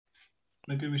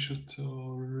maybe we should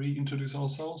reintroduce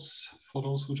ourselves for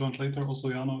those who joined later. Also,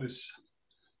 Jano is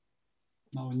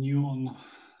now new on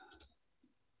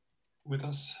with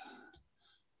us.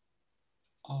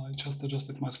 I just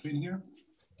adjusted my screen here.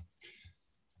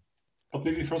 But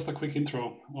maybe first a quick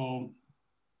intro.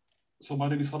 So my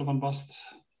name is Radovan Bast.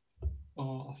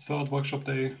 Third workshop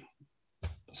day,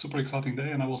 super exciting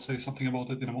day, and I will say something about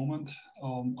it in a moment.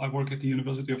 I work at the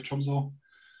University of Tromsø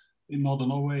in Northern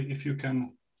Norway. If you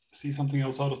can see something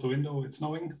outside of the window, it's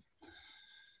snowing.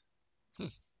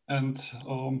 And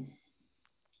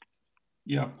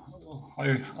yeah,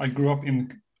 I grew up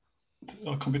in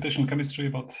computational chemistry,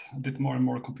 but did more and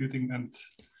more computing and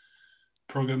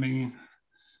programming.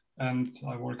 And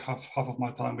I work half of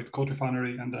my time with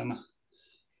CodeRefinery, and then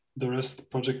the rest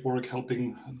project work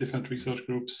helping different research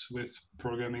groups with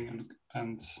programming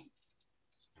and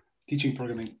teaching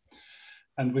programming.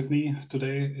 And with me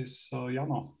today is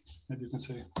Jano. Maybe you can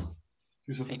say a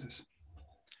few sentences.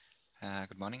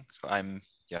 Good morning. So I'm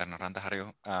Jarno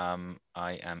Rantaharju.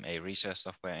 I am a research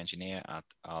software engineer at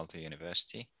Aalto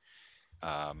University.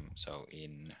 So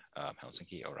in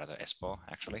Helsinki, or rather Espoo,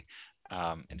 actually,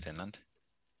 in Finland.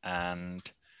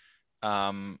 And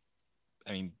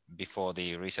I mean, before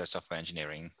the research software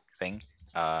engineering thing,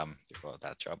 before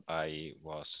that job, I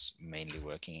was mainly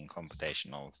working in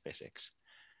computational physics.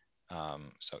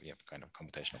 So yeah, kind of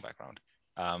computational background.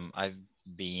 I've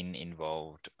been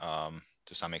involved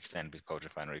to some extent with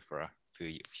CodeRefinery for a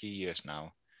few years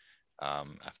now,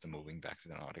 after moving back to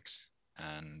the Nordics.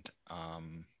 And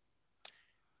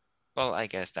well, I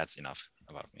guess that's enough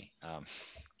about me.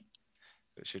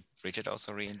 Should Richard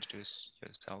also reintroduce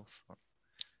yourself?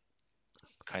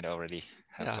 Kind of already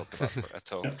have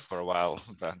talked for a while,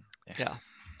 but yeah.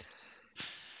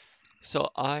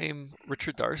 So I'm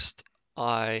Richard Darst.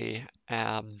 I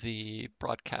am the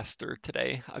broadcaster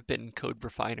today. I've been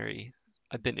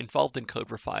involved in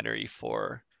CodeRefinery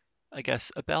for, I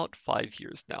guess, about 5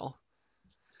 years now.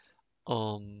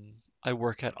 I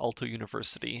work at Aalto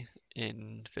University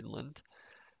in Finland,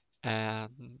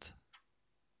 and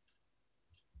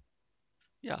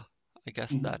yeah, I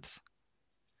guess that's.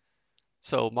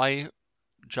 So my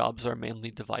jobs are mainly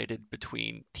divided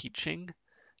between teaching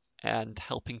and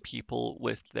helping people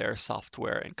with their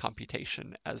software and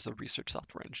computation as a research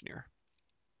software engineer.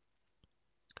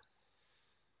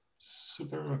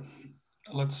 Super.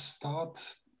 Let's start.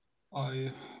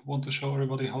 I want to show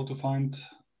everybody how to find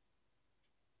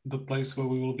the place where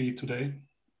we will be today.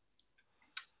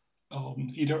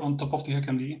 Either on top of the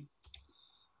HackMD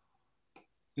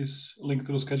is linked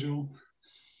to the schedule.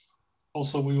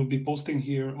 Also, we will be posting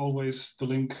here always the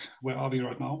link, where are we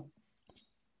right now.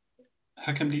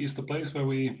 HackMD is the place where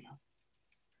we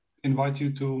invite you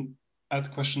to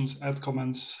add questions, add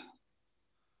comments.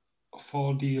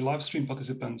 For the live stream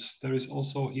participants, there is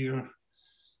also here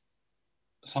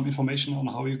some information on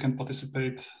how you can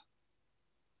participate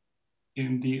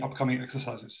in the upcoming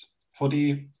exercises. For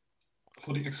the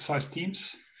exercise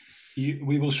teams,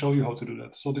 we will show you how to do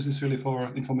that. So this is really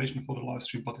for information for the live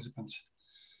stream participants.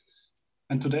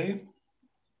 And today,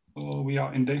 we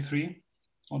are in day 3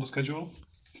 on the schedule,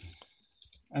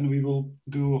 and we will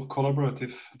do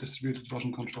collaborative distributed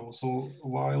version control. So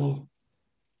while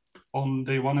on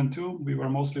day 1 and 2, we were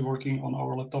mostly working on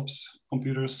our laptops,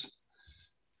 computers,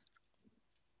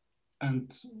 and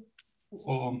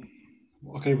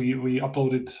okay, we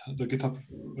uploaded the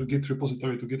Git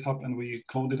repository to GitHub, and we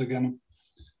cloned it again.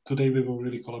 Today we will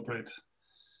really collaborate.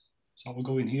 So I will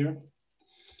go in here.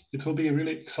 It will be a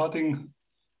really exciting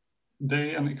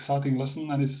day, an exciting lesson,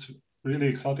 and it's really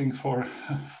exciting for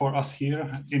us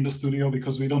here in the studio,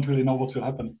 because we don't really know what will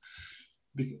happen.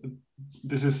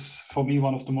 This is, for me,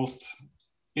 one of the most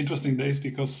interesting days,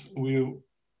 because we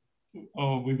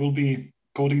will be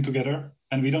coding together,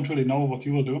 and we don't really know what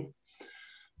you will do,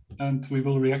 and we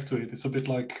will react to it. It's a bit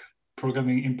like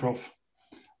programming improv.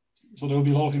 So there will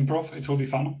be a lot of improv. It will be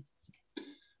fun.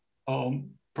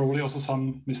 Probably also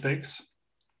some mistakes,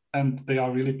 and they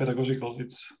are really pedagogical.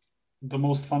 It's the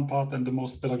most fun part, and the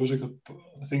most pedagogical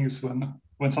thing is when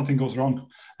something goes wrong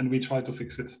and we try to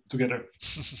fix it together.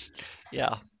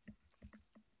 Yeah.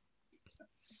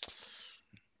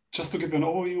 Just to give you an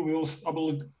overview,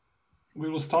 we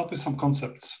will start with some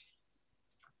concepts,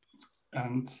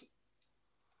 and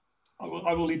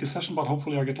I will lead the session, but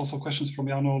hopefully I get lots of questions from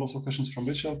Jano, lots of questions from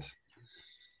Richard.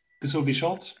 This will be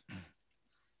short.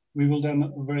 We will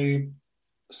then very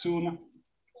soon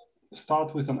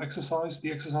start with an exercise.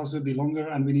 The exercise will be longer,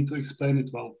 and we need to explain it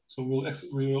well. So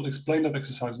we will explain that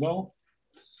exercise well.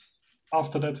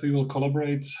 After that, we will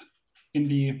collaborate in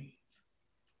the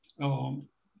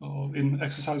in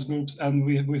exercise groups, and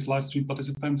with live stream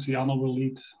participants. Jana will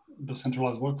lead the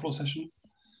centralized workflow session.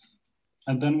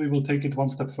 And then we will take it one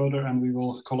step further and we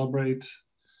will collaborate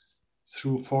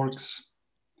through forks.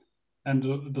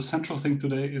 And the central thing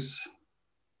today is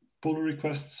pull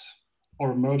requests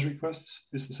or merge requests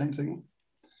is the same thing.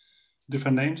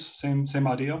 Different names, same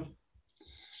idea.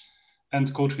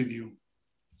 And code review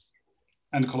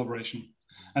and collaboration.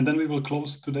 And then we will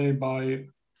close today by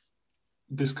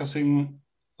discussing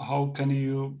how can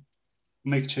you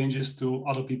make changes to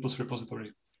other people's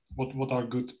repository. What are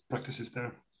good practices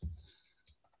there?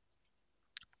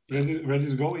 Ready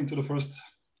to go into the first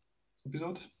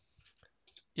episode?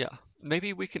 Yeah,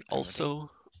 maybe we can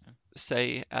also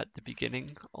say at the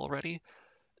beginning already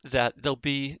that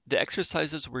the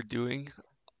exercises we're doing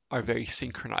are very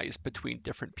synchronized between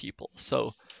different people.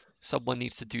 So someone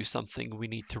needs to do something, we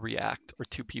need to react, or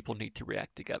two people need to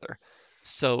react together.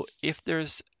 So if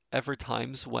there's ever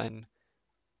times when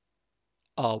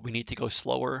we need to go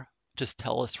slower, just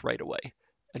tell us right away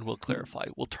and we'll clarify.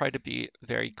 We'll try to be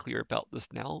very clear about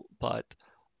this now, but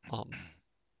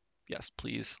yes,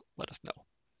 please let us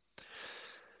know.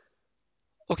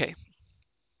 Okay,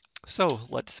 so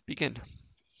let's begin.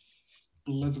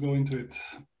 Let's go into it.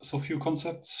 So a few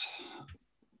concepts,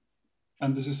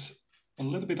 and this is a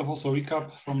little bit of also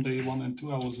recap from day 1 and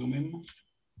 2. I will zoom in.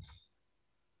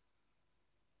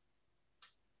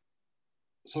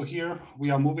 So here we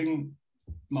are moving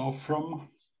now from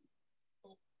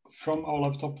our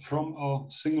laptop, from a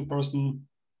single person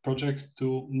project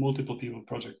to multiple people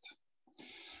project.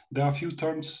 There are a few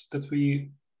terms that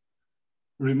we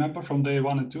remember from day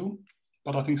 1 and 2,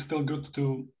 but I think still good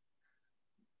to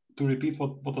repeat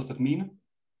what does that mean.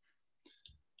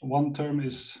 One term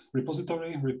is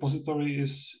repository. Repository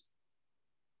is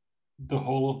the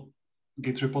whole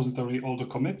Git repository, all the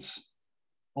commits,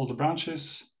 all the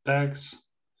branches, tags.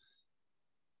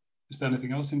 Is there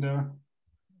anything else in there?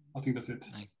 I think that's it.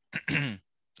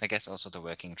 I guess also the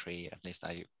working tree, at least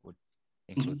I would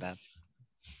include that.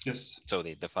 Yes. So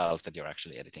the files that you're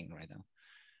actually editing right now.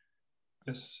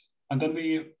 Yes. And then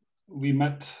we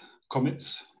met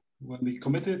commits. When we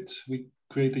committed, we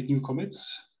created new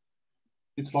commits.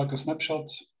 It's like a snapshot.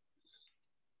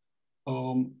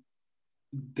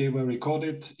 They were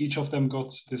recorded. Each of them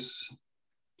got this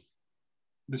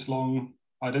long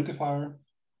identifier.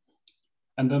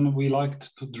 And then we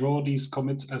liked to draw these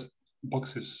commits as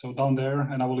boxes. So down there,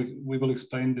 and we will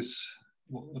explain this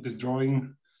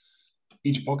drawing.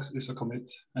 Each box is a commit,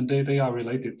 and they are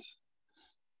related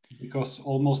because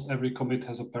almost every commit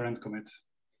has a parent commit.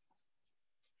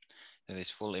 This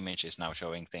full image is now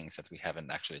showing things that we haven't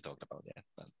actually talked about yet.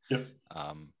 But yep.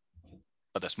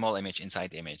 But the small image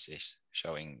inside the image is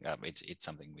showing it's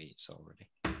something we saw already.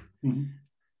 Mm-hmm.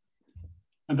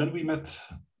 And then we met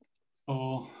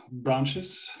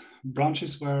branches.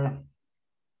 Branches were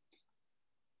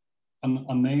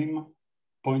a name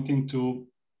pointing to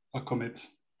a commit.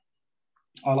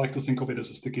 I like to think of it as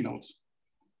a sticky note.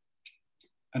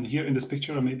 And here in this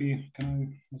picture, maybe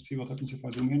let's see what happens if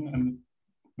I zoom in, and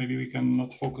maybe we can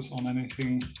not focus on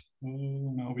anything.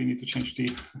 Oh, no, we need to change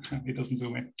it doesn't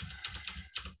zoom in.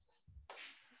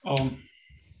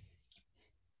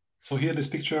 So here, this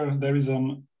picture, there is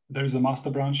a master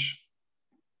branch,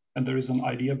 and there is an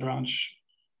idea branch,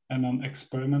 and an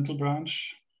experimental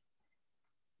branch.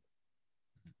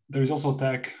 There is also a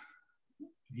tag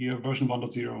here, version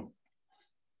 1.0.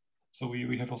 So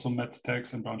we have also met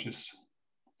tags and branches.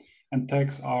 And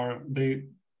tags are,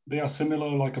 they are similar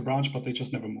like a branch, but they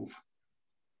just never move.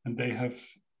 And they have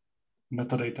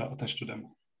metadata attached to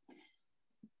them.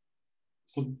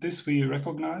 So this we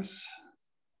recognize.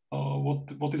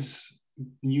 What is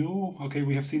new? Okay,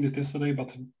 we have seen this yesterday,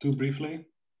 but too briefly,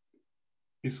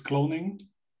 is cloning.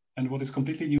 And what is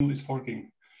completely new is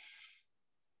forking.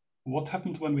 What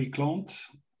happened when we cloned?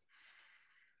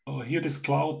 Here, this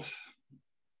cloud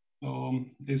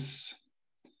is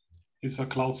a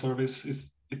cloud service.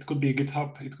 It could be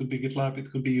GitHub, it could be GitLab,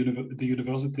 it could be the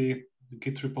university,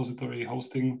 Git repository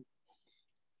hosting.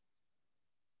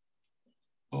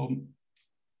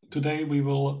 Today we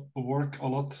will work a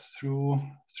lot through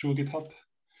GitHub.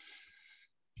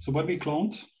 So when we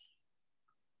cloned,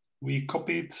 we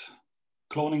copied.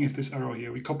 Cloning is this arrow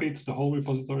here. We copied the whole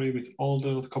repository with all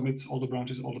the commits, all the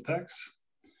branches, all the tags.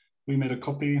 We made a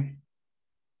copy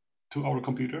to our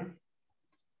computer.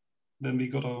 Then we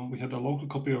had a local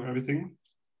copy of everything.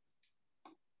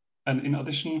 And in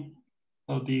addition,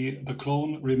 the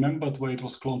clone remembered where it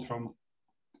was cloned from.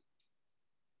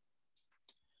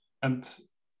 And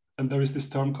there is this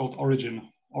term called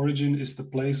origin. Origin is the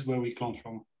place where we clone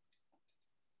from.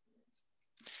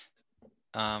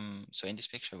 So in this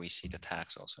picture, we see the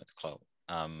tags also at the clone.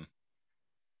 I'm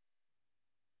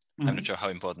Mm-hmm. not sure how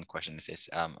important question this is.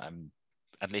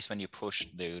 At least when you push,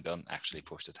 you don't actually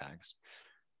push the tags.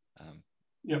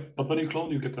 Yeah, but when you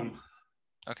clone, you get them.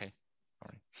 Okay, all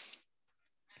right.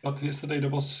 But yesterday there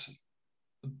was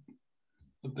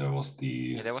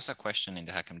the Yeah, there was a question in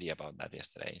the HackMD about that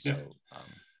yesterday. So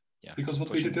yeah, because what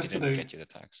we pushing did yesterday, didn't get you the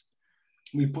tags.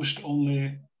 we pushed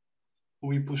main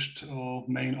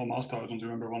or master. I don't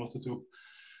remember, one of the two,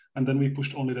 and then we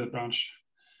pushed only that branch.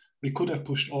 We could have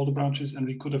pushed all the branches, and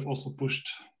we could have also pushed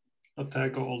a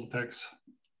tag or all the tags.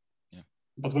 Yeah.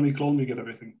 But when we clone, we get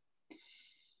everything.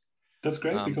 That's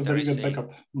great because then you get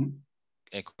backup.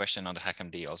 A question on the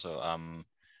HackMD also.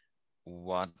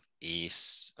 What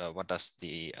does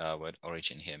the word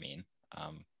origin here mean?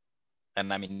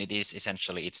 And I mean, it is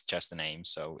essentially, it's just a name,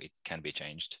 so it can be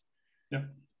changed. Yeah.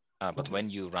 But when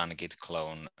you run a git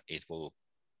clone, it will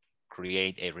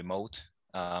create a remote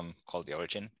called the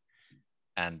origin,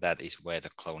 and that is where the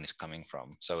clone is coming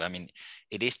from. So I mean,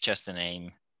 it is just a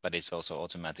name, but it's also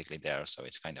automatically there, so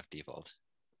it's kind of default.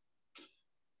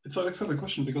 It's an excellent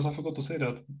question because I forgot to say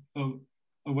that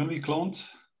when we cloned,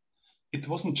 it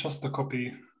wasn't just a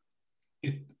copy.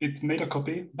 It made a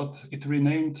copy, but it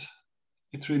renames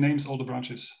all the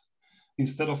branches.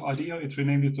 Instead of idea, it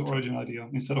renamed it to origin idea.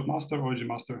 Instead of master, origin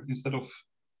master. Instead of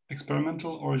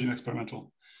experimental, origin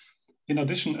experimental. In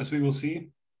addition, as we will see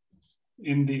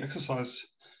in the exercise,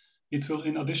 it will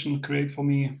in addition create for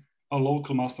me a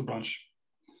local master branch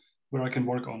where I can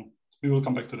work on. We will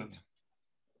come back to that.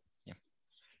 Yeah.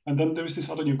 And then there is this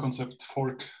other new concept,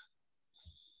 fork,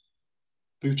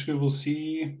 which we will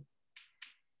see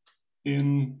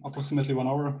in approximately 1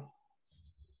 hour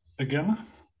again.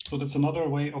 So that's another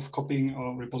way of copying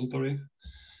a repository.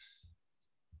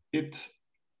 It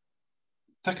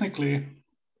technically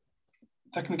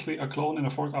a clone and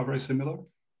a fork are very similar.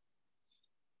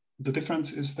 The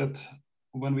difference is that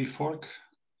when we fork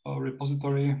a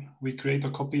repository, we create a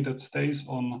copy that stays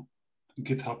on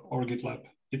GitHub or GitLab.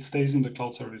 It stays in the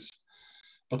cloud service,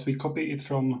 but we copy it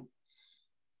from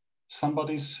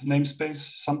somebody's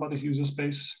namespace, somebody's user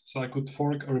space. So I could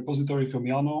fork a repository from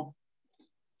Yano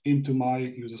into my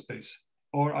user space,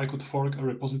 or I could fork a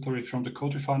repository from the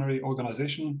CodeRefinery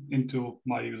organization into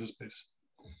my user space.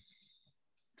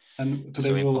 And today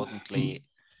so importantly,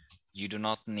 you do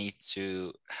not need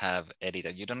to have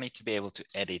edited. You don't need to be able to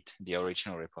edit the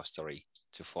original repository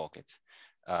to fork it.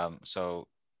 So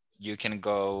you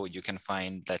can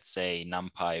find, let's say,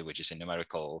 NumPy, which is a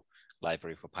numerical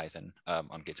library for Python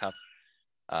on GitHub.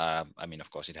 I mean, of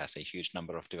course, it has a huge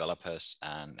number of developers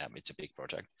and it's a big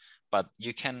project, but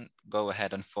you can go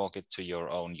ahead and fork it to your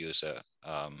own user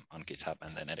on GitHub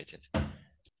and then edit it.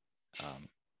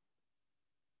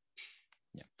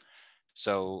 Yeah.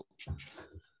 So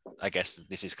I guess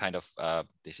this is kind of,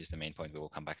 this is the main point we will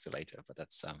come back to later, but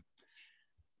that's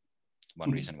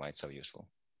one reason why it's so useful.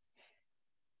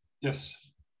 Yes,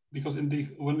 because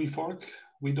when we fork,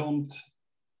 we don't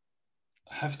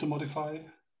have to modify.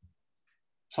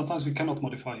 Sometimes we cannot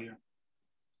modify here.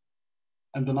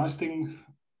 And the nice thing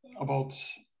about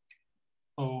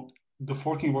the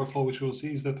forking workflow, which we'll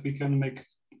see, is that we can make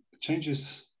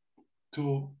changes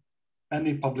to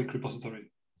any public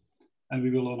repository, and we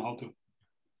will learn how to.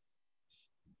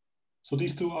 So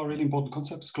these two are really important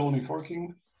concepts, cloning,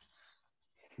 forking.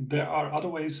 There are other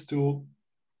ways to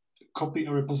copy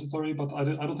a repository, but I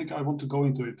don't think I want to go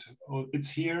into it. It's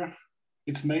here.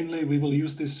 It's mainly, we will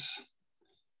use this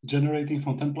generating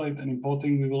from template and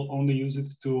importing. We will only use it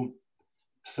to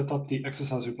set up the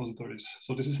exercise repositories.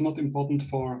 So this is not important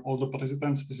for all the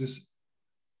participants. This is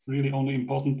really only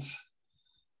important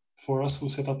for us who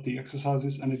set up the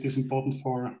exercises, and it is important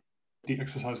for the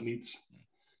exercise leads.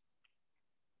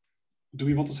 Do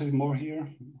we want to say more here?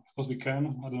 Of course we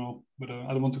can. I don't know, but I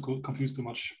don't want to confuse too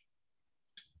much.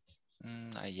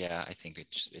 Yeah, I think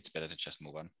it's better to just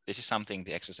move on. This is something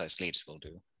the exercise leads will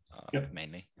do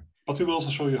mainly. But we will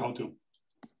also show you how to.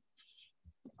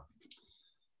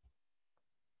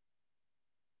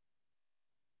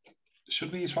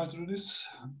 Should we try to do this?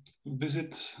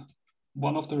 Visit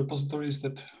one of the repositories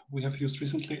that we have used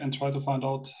recently and try to find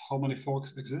out how many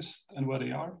forks exist and where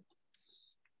they are.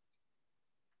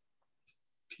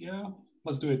 Yeah,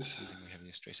 let's do it. Something we have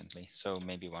used recently. So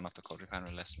maybe one of the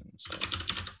CodeRefinery lessons. Or...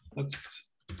 Let's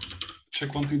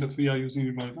check one thing that we are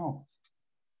using right now.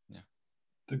 Yeah.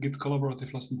 The Git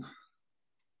collaborative lesson.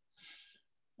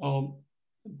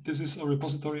 This is a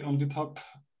repository on GitHub.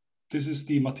 This is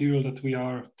the material that we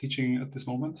are teaching at this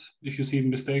moment. If you see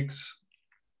mistakes,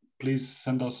 please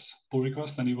send us pull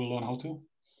request and you will learn how to.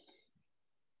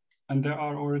 and there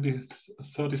are already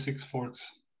 36 forks.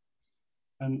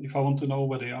 And if I want to know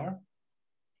where they are,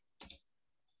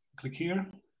 click here,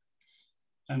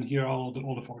 and here are all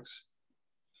the forks.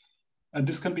 And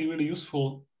this can be really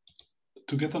useful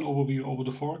to get an overview over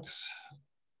the forks,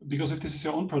 because if this is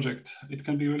your own project, it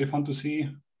can be really fun to see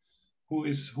who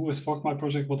has forked my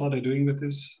project, what are they doing with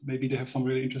this. Maybe they have some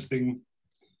really interesting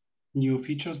new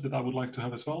features that I would like to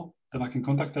have as well. Then I can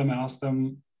contact them and ask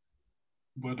them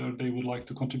whether they would like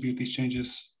to contribute these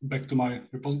changes back to my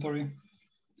repository.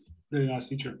 Really nice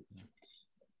feature.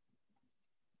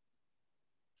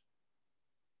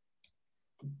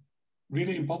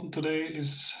 Really important today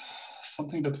is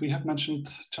something that we have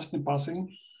mentioned just in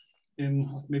passing,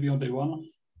 in maybe on day one,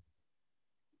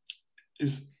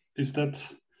 is that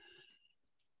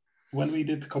when we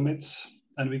did commits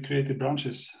and we created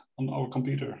branches on our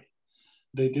computer,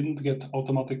 they didn't get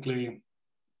automatically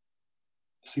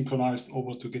synchronized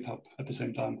over to GitHub at the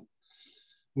same time.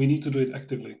 We need to do it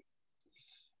actively.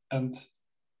 And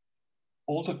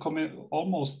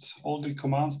almost all the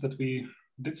commands that we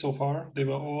did so far, they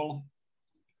were all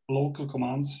local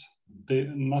commands.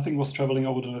 Nothing was traveling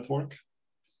over the network.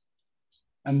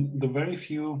 And the very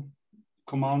few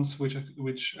commands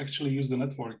which actually use the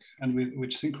network and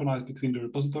which synchronize between the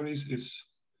repositories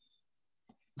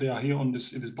they are here in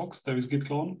this box. There is git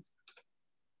clone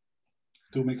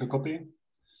to make a copy.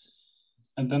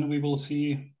 And then we will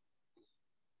see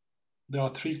there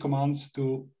are 3 commands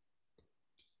to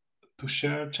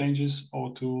share changes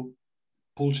or to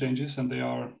pull changes, and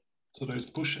so there is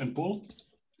push and pull.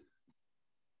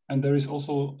 And there is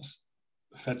also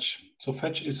fetch. So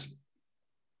fetch is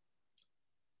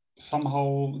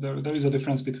somehow, there is a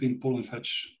difference between pull and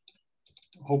fetch.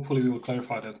 Hopefully we will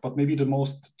clarify that, but maybe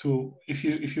if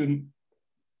you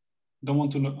don't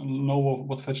want to know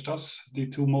what fetch does, the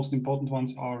 2 most important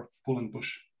ones are pull and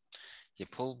push. Yeah,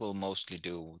 pull will mostly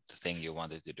do the thing you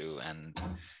wanted to do, and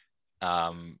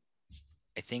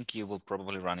I think you will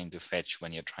probably run into fetch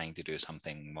when you're trying to do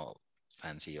something more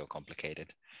fancy or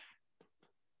complicated.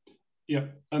 Yeah,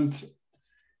 and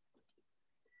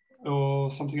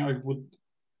something I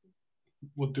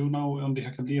would do now on the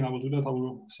HackMD, and I will do that.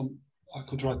 I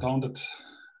could write down that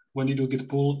when you do git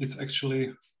pull, it's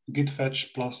actually git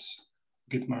fetch plus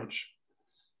git merge.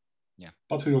 Yeah,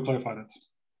 but we will clarify that.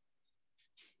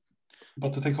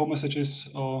 But the take-home message is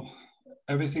all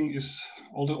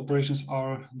the operations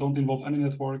don't involve any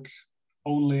network,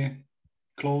 only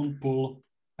clone, pull,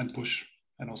 and push,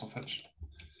 and also fetch.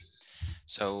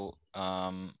 So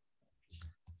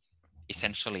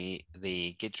essentially,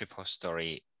 the Git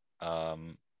repository, I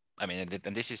mean,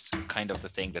 and this is kind of the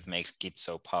thing that makes Git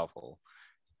so powerful,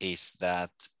 is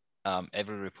that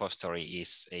every repository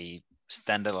is a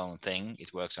standalone thing.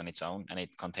 It works on its own, and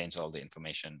it contains all the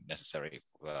information necessary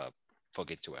for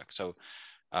Git to work. So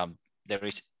there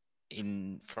is,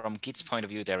 from Git's point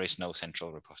of view, there is no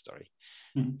central repository.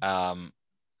 Mm-hmm.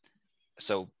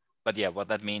 But yeah, what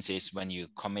that means is when you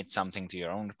commit something to your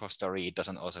own repository, it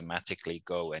doesn't automatically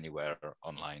go anywhere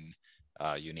online.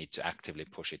 You need to actively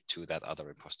push it to that other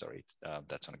repository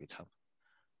that's on GitHub.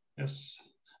 Yes,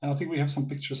 and I think we have some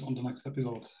pictures on the next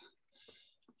episode.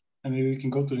 And maybe we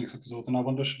can go to the next episode. And I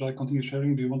wonder, should I continue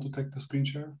sharing? Do you want to take the screen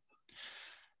share?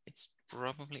 It's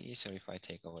probably easier if I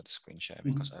take over the screen share,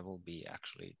 because I will be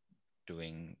actually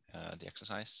doing the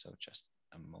exercise. So just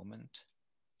a moment.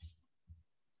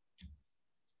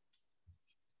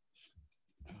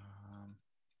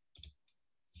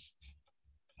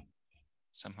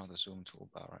 Somehow the Zoom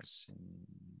toolbar is in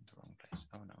the wrong place.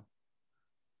 Oh no.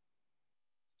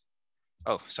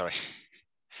 Oh, sorry.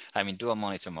 I'm in dual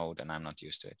monitor mode and I'm not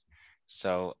used to it.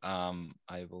 So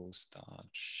I will start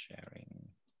sharing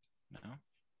now.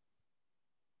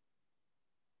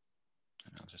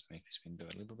 And I'll just make this window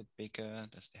a little bit bigger.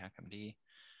 That's the HackMD.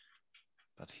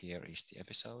 But here is the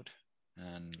episode.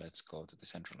 And let's go to the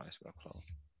centralized workflow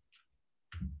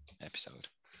episode.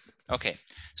 Okay,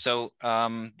 so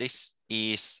this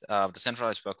is the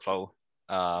centralized workflow.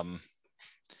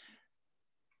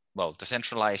 Well, the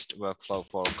centralized workflow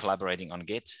for collaborating on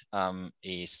Git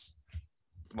is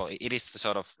the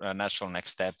sort of natural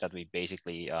next step that we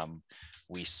basically,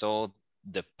 we saw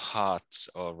the parts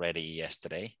already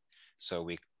yesterday. So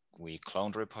we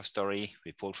cloned a repository,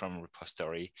 we pulled from a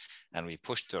repository, and we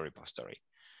pushed to a repository.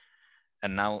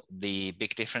 And now the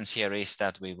big difference here is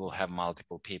that we will have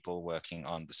multiple people working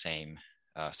on the same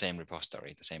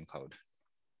repository, the same code.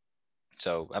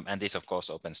 So, and this of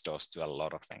course opens doors to a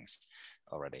lot of things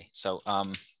already. So,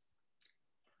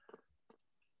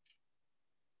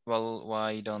 well,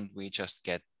 why don't we just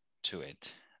get to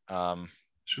it?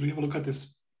 Should we have a look at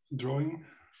this drawing,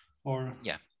 or?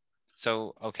 Yeah.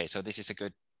 So okay, so this is a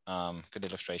good good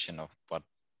illustration of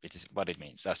what it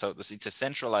means. So it's a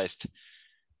centralized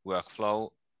workflow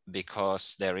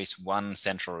because there is one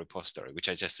central repository, which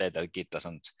I just said that Git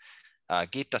doesn't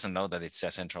know that it's a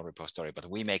central repository, but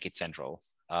we make it central.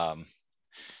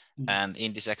 And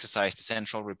in this exercise, the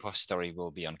central repository will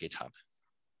be on GitHub.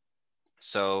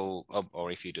 So,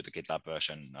 or if you do the GitLab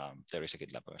version, there is a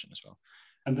GitLab version as well.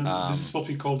 And then this is what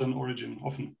we call an origin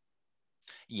often.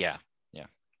 Yeah.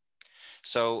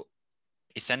 So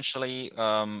essentially,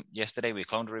 yesterday we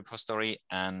cloned the repository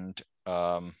and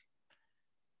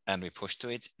we pushed to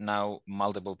it. Now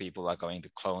multiple people are going to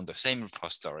clone the same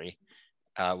repository,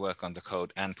 work on the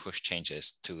code, and push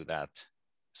changes to that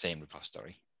same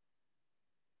repository.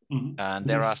 Mm-hmm. And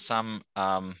there are some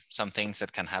things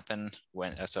that can happen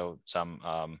when some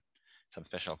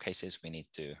special cases we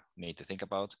need to think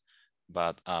about.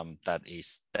 But that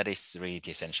is really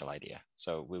the essential idea.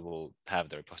 So we will have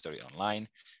the repository online,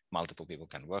 multiple people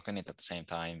can work on it at the same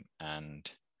time, and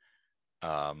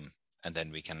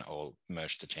then we can all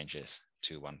merge the changes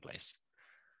to one place.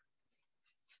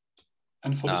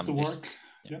 And for this to work,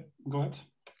 yeah, go ahead.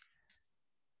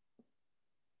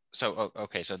 So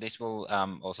okay, so this will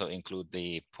also include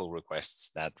the pull requests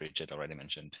that Richard already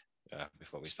mentioned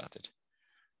before we started.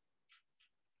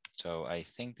 So I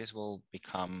think this will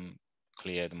become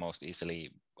clear the most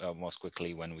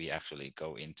quickly when we actually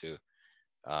go into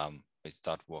we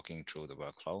start walking through the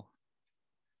workflow.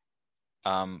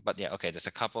 But yeah, okay, there's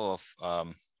a couple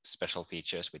of special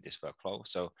features with this workflow.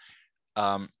 So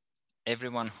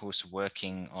everyone who's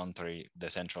working on the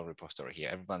central repository here,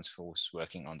 everyone who's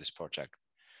working on this project,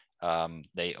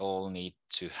 they all need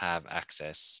to have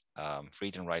access,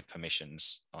 read and write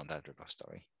permissions on that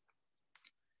repository.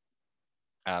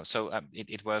 So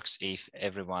it works if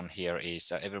everyone here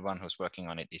is everyone who's working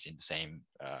on it is in the same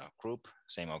group,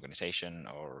 same organization,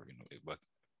 or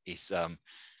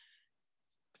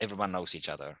everyone knows each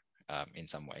other in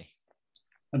some way.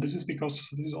 And this is because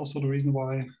this is also the reason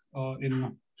why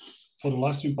for the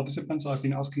live stream participants, I've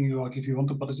been asking you, like, if you want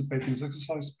to participate in this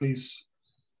exercise, please.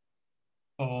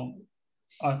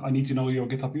 I need to know your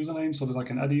GitHub username so that I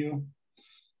can add you.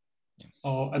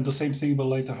 And the same thing will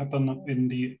later happen in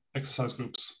the exercise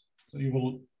groups. So you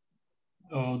will,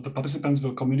 the participants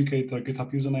will communicate their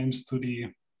GitHub usernames to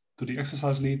the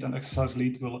exercise lead, and exercise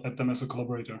lead will add them as a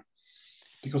collaborator.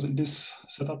 Because in this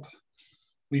setup,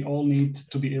 we all need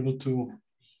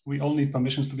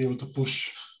permissions to be able to push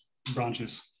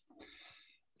branches.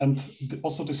 And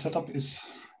also the setup is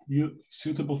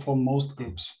suitable for most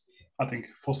groups. I think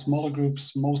for smaller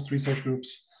groups, most research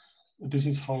groups, this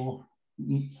is how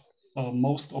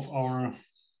most of our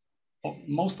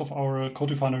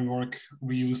CodeRefinery work,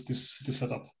 we use this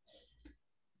setup,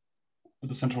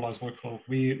 the centralized workflow.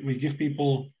 We give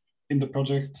people in the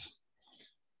project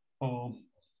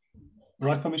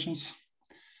write permissions,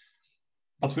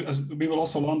 but we will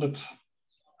also learn that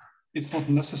it's not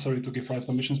necessary to give write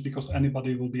permissions because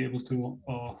anybody will be able to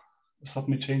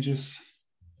submit changes,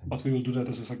 but we will do that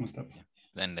as a second step.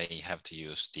 Then they have to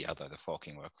use the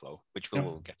forking workflow, which we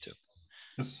will get to.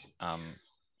 Yes.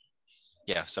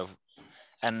 Yeah. So,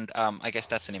 and I guess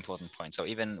that's an important point. So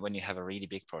even when you have a really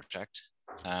big project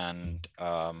and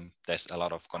there's a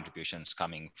lot of contributions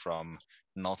coming from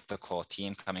not the core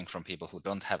team, coming from people who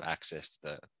don't have access to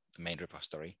the main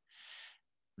repository,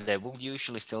 there will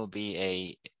usually still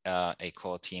be a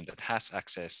core team that has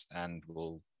access and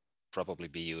will probably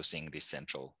be using this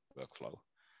central workflow,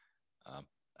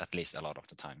 at least a lot of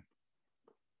the time.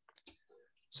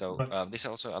 So this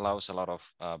also allows a lot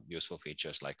of useful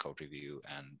features like code review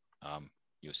and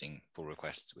using pull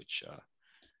requests, which,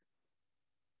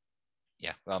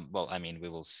 well, I mean, we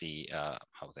will see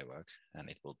how they work, and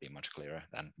it will be much clearer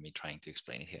than me trying to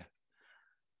explain it here.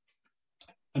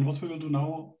 And what we will do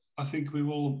now, I think we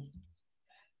will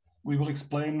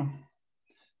explain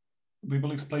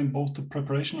both the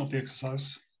preparation of the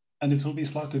exercise, and it will be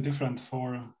slightly different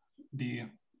for the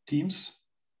teams,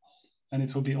 and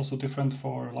it will be also different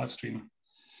for live stream.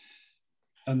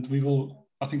 And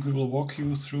I think we will walk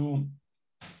you through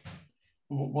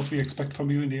what we expect from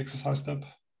you in the exercise step.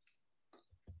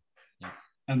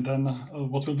 And then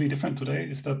what will be different today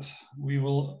is that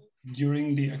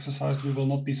during the exercise, we will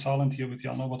not be silent here with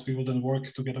Jana, but we will then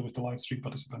work together with the live stream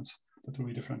participants. That will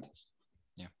be different.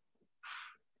 Yeah.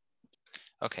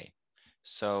 Okay.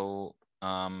 So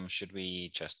should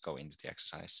we just go into the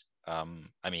exercise?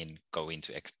 I mean, go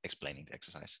into explaining the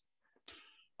exercise.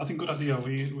 I think good idea.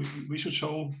 We should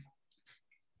show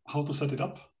how to set it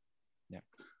up. Yeah.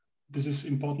 This is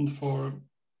important for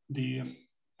the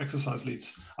exercise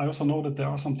leads. I also know that there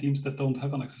are some teams that don't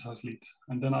have an exercise lead.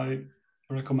 And then I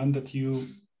recommend that you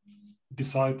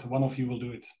decide one of you will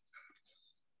do it.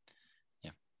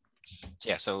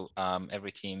 Yeah, so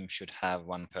every team should have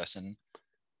one person,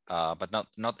 but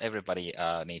not everybody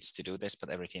needs to do this, but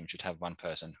every team should have one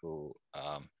person who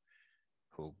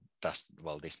does,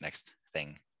 well, this next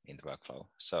thing in the workflow.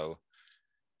 So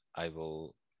I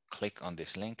will click on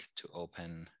this link to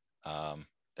open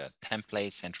the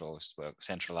template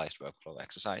centralized workflow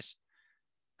exercise.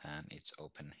 And it's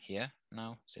open here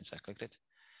now since I clicked it.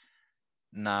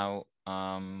 Now,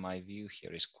 my view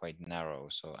here is quite narrow,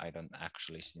 so I don't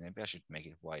actually see. Maybe I should make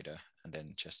it wider and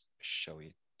then just show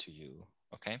it to you.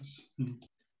 Okay. Mm-hmm.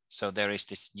 So there is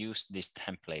this use this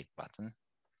template button.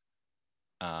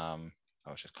 I'll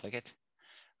just click it.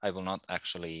 I will not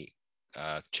actually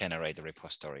generate a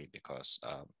repository because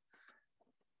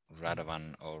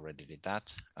Radovan already did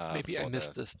that. Maybe I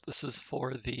missed this. This is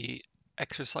for the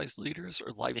exercise leaders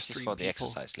or live stream people? This is for the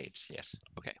exercise leads, yes.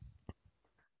 Okay.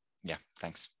 Yeah,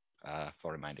 thanks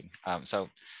for reminding. So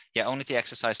yeah, only the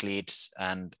exercise leads.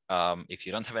 And if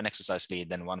you don't have an exercise lead,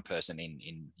 then one person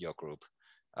in your group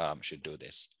should do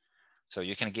this. So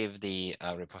you can give the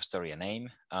repository a name,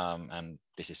 and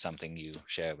this is something you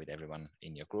share with everyone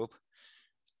in your group.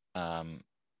 And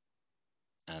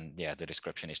yeah, the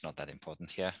description is not that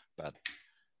important here, but.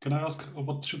 Can I ask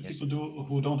what should people do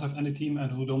who don't have any team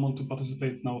and who don't want to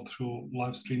participate now through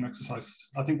live stream exercise?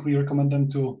 I think we recommend them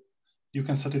you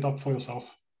can set it up for yourself.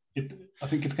 I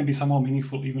think it can be somehow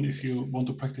meaningful even if you want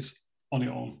to practice on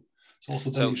your own. So also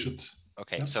then you should.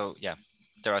 Okay, yeah. So yeah,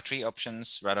 there are 3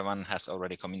 options. Radovan has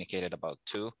already communicated about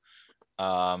 2.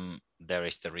 There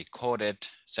is the recorded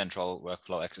central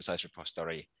workflow exercise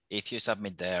repository. If you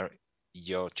submit there,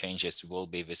 your changes will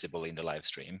be visible in the live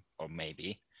stream, or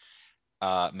maybe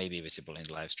visible in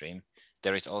the live stream.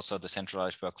 There is also the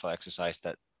centralized workflow exercise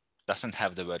that doesn't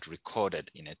have the word recorded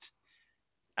in it.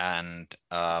 And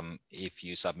if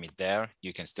you submit there,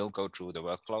 you can still go through the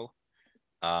workflow,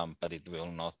 but it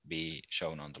will not be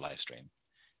shown on the live stream.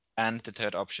 And the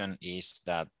third option is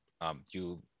that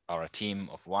you are a team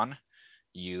of 1.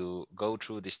 You go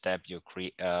through this step, you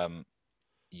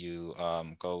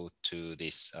go to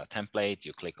this template,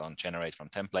 you click on generate from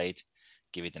template,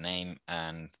 give it a name,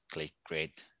 and click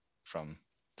create from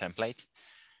template.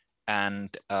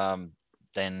 And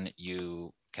then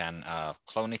you can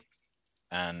clone it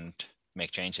and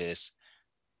make changes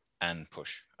and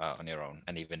push on your own,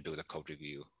 and even do the code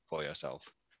review for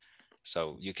yourself.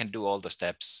 So you can do all the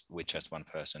steps with just one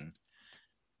person.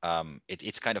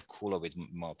 It's kind of cooler with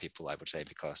more people, I would say,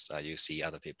 because you see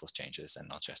other people's changes and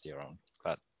not just your own.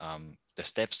 But the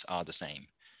steps are the same.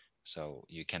 So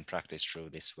you can practice through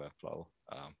this workflow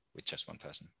with just one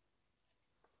person.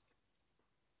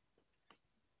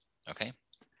 Okay.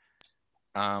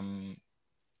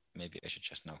 Maybe I should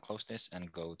just now close this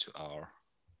and go to our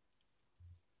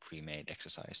pre-made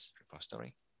exercise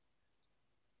repository,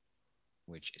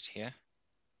 which is here.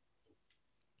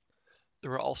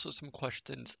 There are also some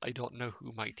questions. I don't know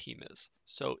who my team is.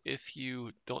 So if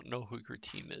you don't know who your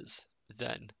team is,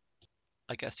 then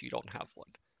I guess you don't have one.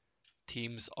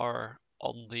 Teams are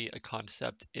only a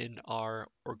concept in our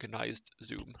organized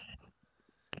Zoom.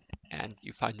 And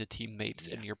you find the teammates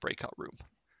in your breakout room.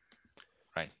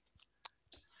 Right.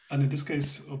 And in this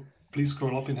case, please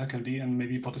scroll up in HackMD and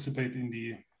maybe participate in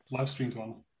the live streamed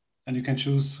one. And you can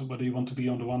choose whether you want to be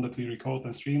on the one that we record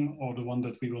and stream or the one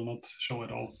that we will not show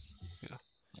at all. Yeah.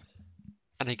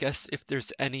 And I guess if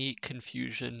there's any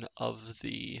confusion of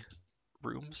the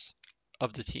rooms,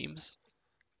 of the teams,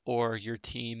 or your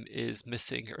team is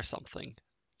missing or something,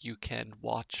 you can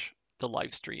watch the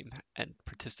live stream and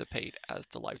participate as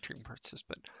the live stream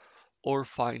participant, or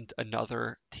find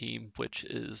another team which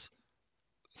is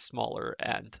smaller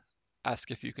and ask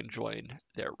if you can join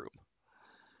their room.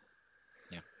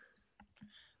 Yeah.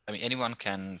 I mean, anyone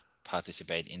can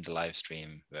participate in the live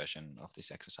stream version of this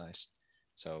exercise.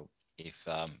 So if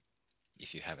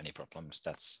you have any problems,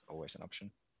 that's always an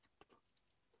option.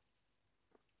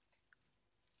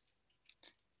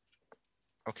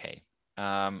 Okay.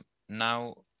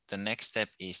 Now the next step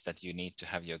is that you need to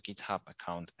have your GitHub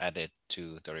account added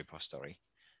to the repository.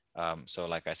 So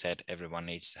like I said, everyone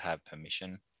needs to have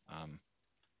permission.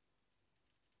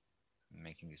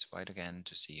 Making this wide again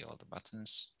to see all the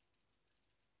buttons.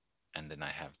 And then I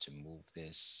have to move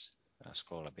this,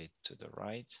 scroll a bit to the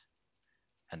right.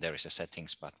 And there is a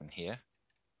settings button here.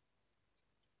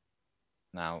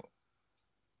 Now,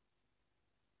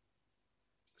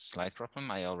 slight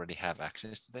problem, I already have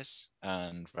access to this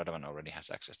and Radovan already has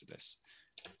access to this.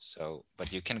 So,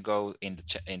 but you can go in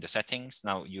the settings.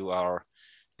 Now you are,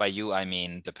 by you, I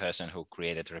mean the person who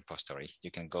created the repository.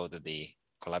 You can go to the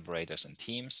collaborators and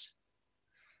teams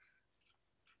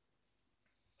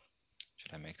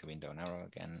should I make the window narrow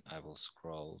again? I will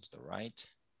scroll to the right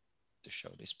to show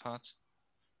this part.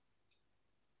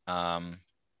 And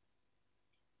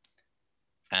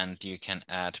you can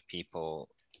add people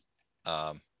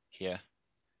here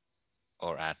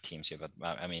or add teams here, but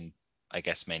I mean, I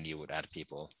guess mainly you would add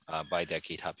people by their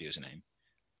GitHub username.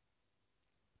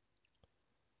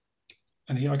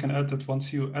 And here I can add that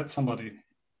once you add somebody,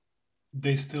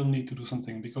 they still need to do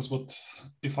something, because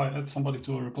if I add somebody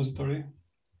to a repository,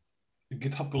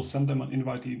 GitHub will send them an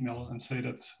invite email and say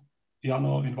that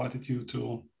Jano invited you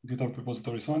to GitHub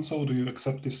repository so-and-so, do you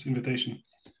accept this invitation?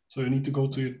 So you need to go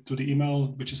to the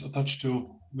email which is attached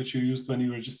to, which you used when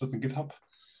you registered in GitHub,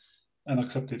 and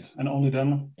accept it. And only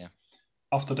then,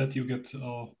 after that, you get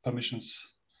permissions.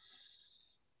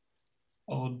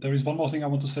 There is one more thing I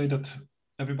want to say that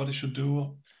everybody should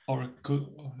do, or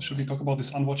should we talk about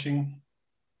this unwatching?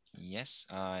 Yes,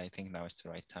 I think now is the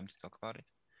right time to talk about it.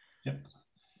 Yeah.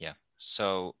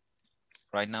 So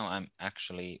right now I'm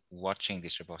actually watching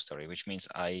this repository, which means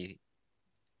I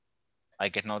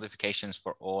get notifications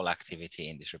for all activity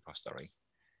in this repository,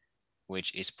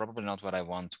 which is probably not what I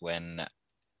want when,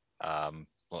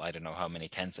 well, I don't know how many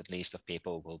tens at least of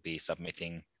people will be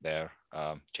submitting their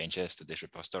changes to this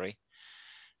repository.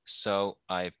 So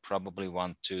I probably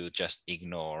want to just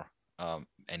ignore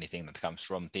anything that comes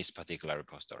from this particular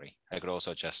repository. I could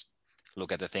also just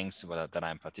look at the things that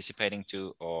I'm participating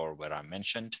to or where I'm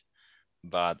mentioned,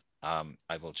 but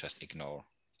I will just ignore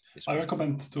this one. I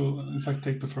recommend to, in fact,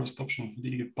 take the first option,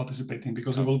 the participating,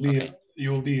 because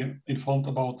you will be informed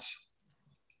about,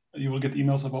 you will get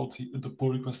emails about the pull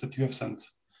request that you have sent,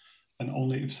 and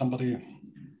only if somebody,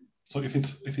 so if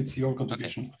it's your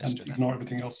contribution, and ignore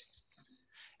everything else.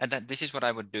 And this is what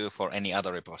I would do for any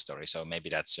other repository. So maybe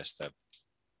that's just the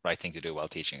right thing to do while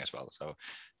teaching as well. So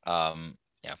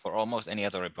yeah, for almost any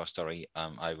other repository,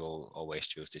 I will always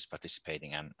choose this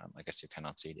participating, and I guess you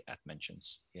cannot see the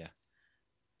mentions here.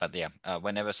 But yeah,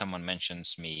 whenever someone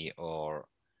mentions me or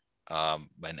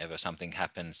whenever something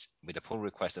happens with a pull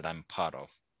request that I'm part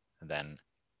of, then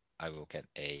I will get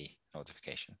a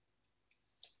notification.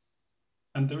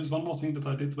 And there is one more thing that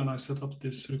I did when I set up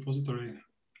this repository,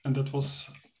 and that was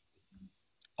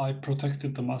I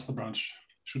protected the master branch.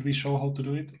 Should we show how to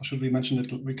do it, or should we mention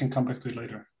it? We can come back to it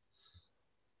later.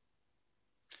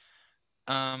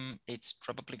 It's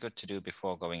probably good to do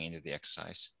before going into the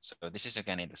exercise. So this is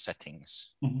again in the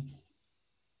settings.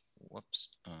 Whoops,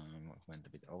 went a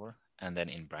bit over. And then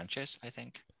in branches, I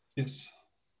think. Yes.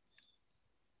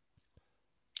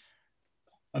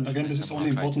 And again, this is only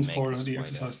important for the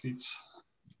exercise leads.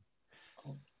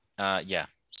 Yeah,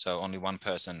 so only one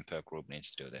person per group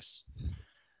needs to do this.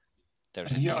 And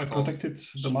here I protected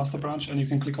the master branch, and you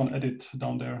can click on edit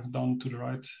down there, down to the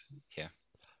right. Yeah.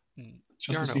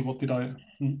 Just to see what did I...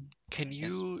 Can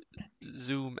you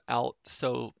zoom out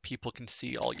so people can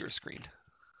see all your screen?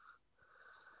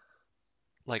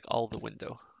 Like all the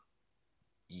window?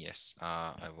 Yes,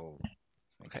 I will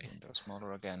make the window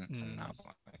smaller again, and now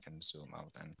I can zoom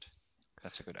out, and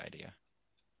that's a good idea.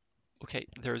 Okay,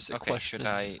 there's a question. Should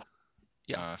I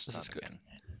start again?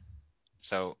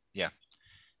 So yeah,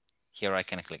 here I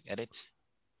can click edit,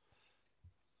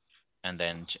 and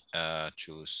then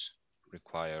choose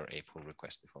require a pull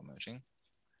request before merging.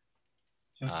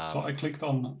 Yes, so I clicked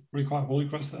on require pull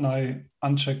request, and I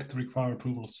unchecked require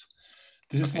approvals.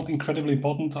 This is not incredibly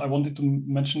important. I wanted to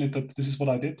mention it that this is what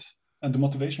I did. And the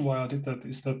motivation why I did that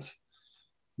is that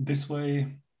this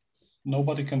way,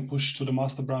 nobody can push to the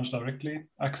master branch directly,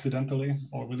 accidentally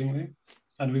or willingly.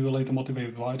 And we will later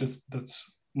motivate why that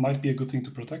might be a good thing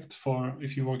to protect for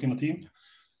if you work in a team.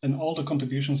 And all the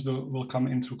contributions will come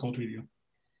in through code review.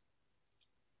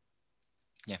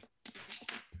 Yeah.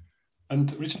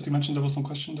 And Richard, you mentioned there was some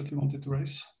question that you wanted to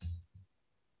raise.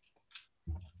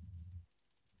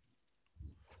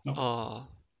 No.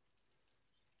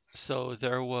 So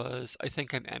there was, I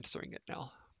think I'm answering it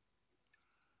now.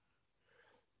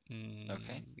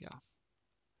 Okay. Yeah.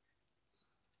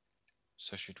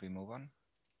 So should we move on?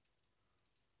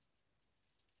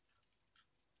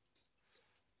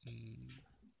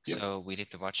 So we did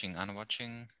the watching,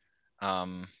 unwatching.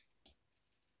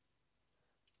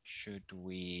 Should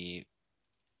we?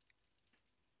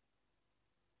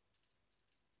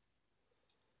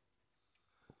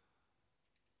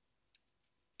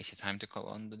 Is it time to go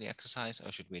on to the exercise,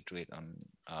 or should we do it on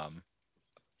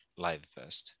live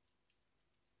first?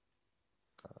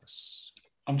 Because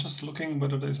I'm just looking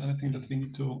whether there's anything that we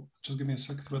need to, just give me a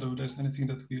second, whether there's anything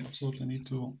that we absolutely need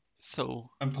to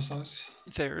emphasize.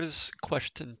 There's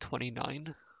question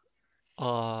 29.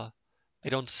 I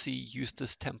don't see use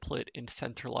this template in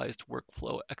centralized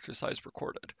workflow exercise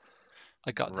recorded.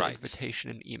 I got the Right.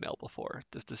 invitation in email before.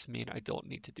 Does this mean I don't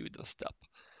need to do this step?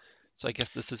 So I guess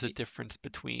this is a difference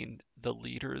between the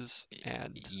leaders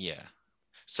and... Yeah.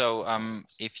 So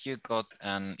if you got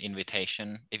an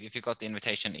invitation, if you got the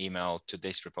invitation email to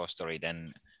this repository,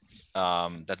 then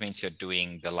that means you're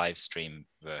doing the live stream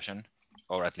version,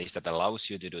 or at least that allows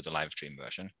you to do the live stream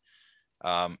version.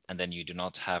 And then you do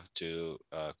not have to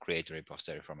create a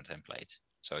repository from a template.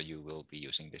 So you will be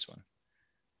using this one,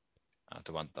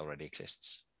 the one that already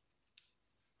exists.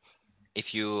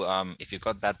 If you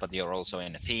got that, but you're also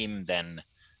in a team, then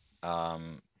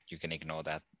you can ignore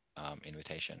that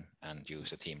invitation and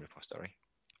use a team repository.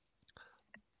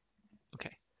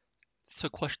 Okay. So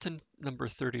question number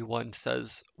 31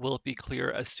 says, will it be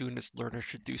clear as soon as learners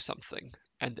should do something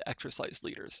and the exercise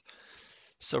leaders?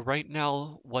 So right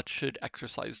now, what should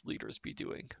exercise leaders be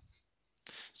doing?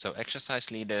 So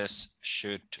exercise leaders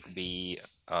should be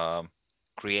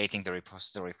creating the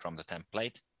repository from the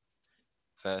template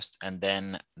first, and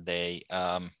then they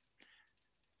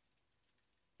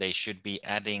should be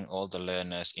adding all the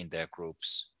learners in their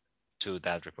groups to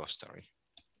that repository.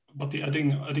 But the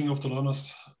adding of the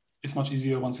learners is much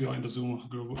easier once you are in the Zoom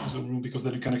room, because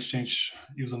then you can exchange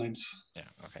usernames. Yeah.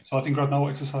 Okay. So I think right now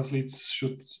exercise leads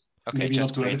should maybe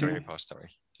just not do create anything. a repository.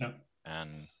 Yeah.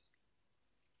 And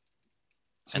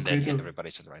so then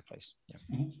everybody's at the right place. Yeah.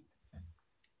 Mm-hmm.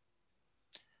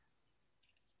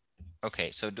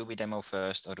 Okay, so do we demo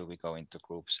first, or do we go into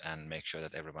groups and make sure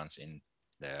that everyone's in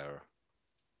their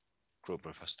group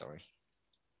repository?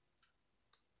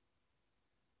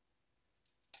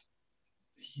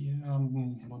 Yeah,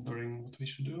 I'm wondering what we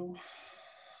should do.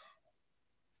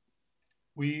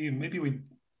 Maybe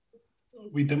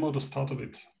we demo the start of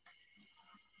it,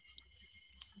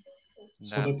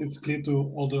 so that it's clear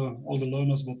to all the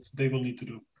learners what they will need to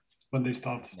do when they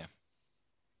start. Yeah.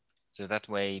 So that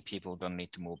way people don't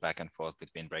need to move back and forth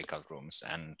between breakout rooms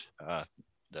and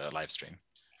the live stream,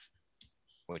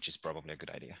 which is probably a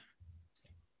good idea.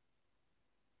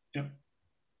 Yeah.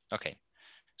 Okay,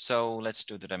 so let's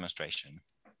do the demonstration.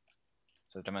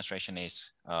 So the demonstration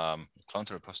is clone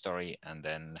the repository, and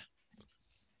then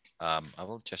I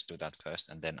will just do that first,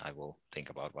 and then I will think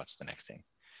about what's the next thing.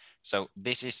 So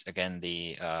this is, again,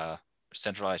 the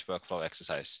centralized workflow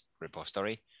exercise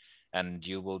repository, and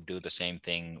you will do the same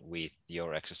thing with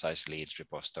your exercise leads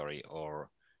repository, or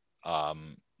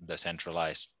the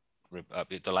centralized,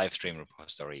 the live stream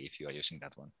repository if you are using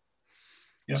that one.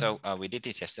 Yeah. So we did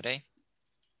this yesterday.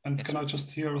 And yes. Can I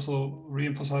just here also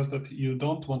re-emphasize that you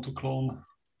don't want to clone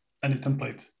any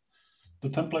template. The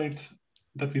template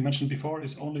that we mentioned before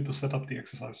is only to set up the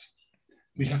exercise.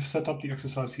 We have set up the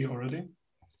exercise here already.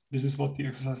 This is what the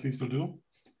exercise leads will do.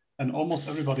 And almost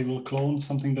everybody will clone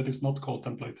something that is not called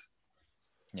template.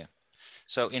 Yeah.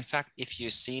 So in fact, if you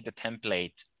see the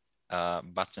template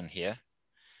button here,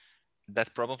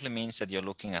 that probably means that you're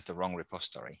looking at the wrong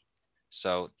repository.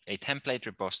 So a template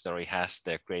repository has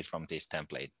the create from this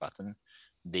template button.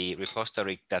 The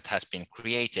repository that has been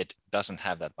created doesn't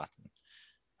have that button.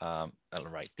 All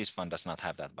right, this one does not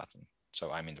have that button.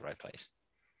 So I'm in the right place.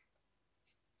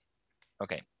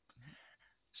 Okay.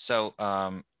 So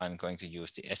I'm going to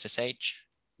use the SSH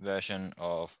version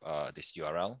of this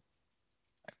URL.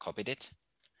 I copied it.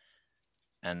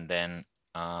 And then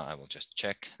I will just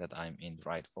check that I'm in the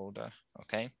right folder.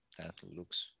 Okay, that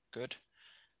looks good.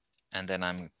 And then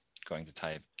I'm going to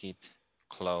type git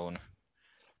clone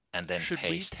and then Should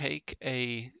paste. Should we take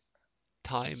a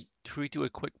time? Yes. Should we do a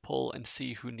quick poll and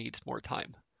see who needs more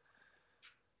time?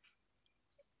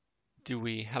 Do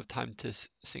we have time to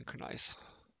synchronize?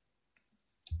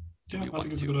 Yeah, I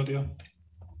think it's a good idea.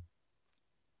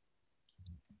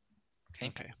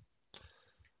 Okay.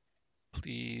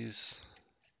 Please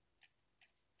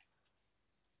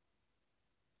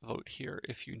vote here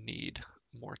if you need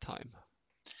more time.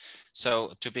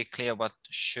 So to be clear, what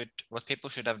people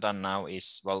should have done now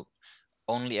is, well,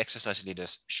 only exercise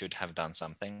leaders should have done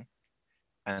something,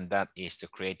 and that is to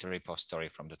create a repository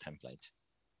from the template.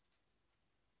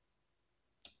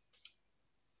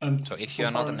 And so if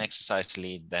you're not an exercise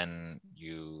lead, then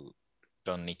you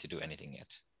don't need to do anything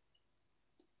yet.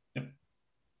 Yep.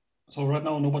 So right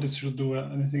now, nobody should do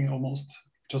anything almost.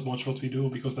 Just watch what we do,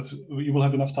 because you will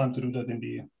have enough time to do that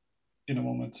in a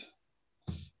moment.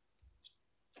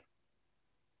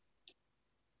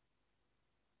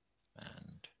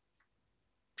 And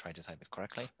try to type it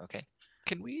correctly. Okay.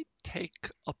 Can we take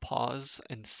a pause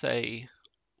and say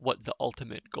what the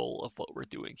ultimate goal of what we're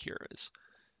doing here is?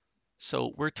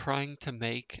 So we're trying to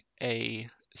make a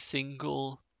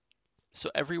single,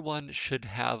 so everyone should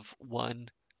have one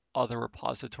other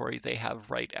repository they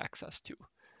have write access to.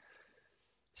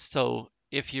 So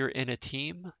if you're in a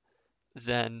team,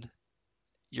 then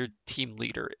your team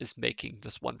leader is making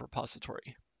this one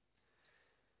repository.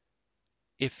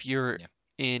 If you're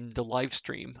in the live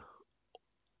stream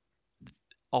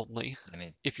only,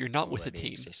 if you're not with a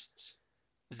team, exists.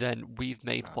 then we've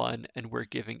made one and we're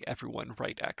giving everyone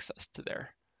right access to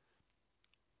there.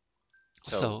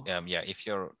 So yeah, if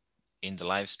you're in the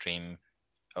live stream,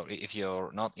 or if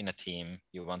you're not in a team,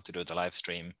 you want to do the live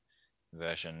stream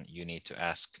version, you need to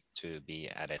ask to be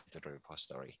added to the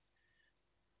repository.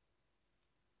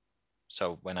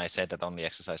 So when I said that only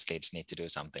exercise leads need to do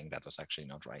something, that was actually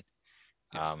not right.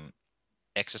 Yeah.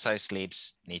 Exercise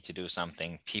leads need to do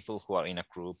something. People who are in a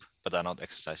group but are not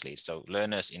exercise leads, so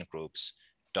learners in groups,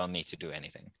 don't need to do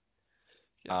anything.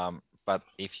 Yeah. But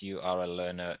if you are a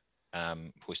learner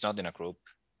who's not in a group,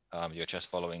 you're just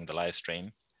following the live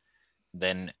stream,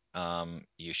 then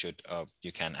you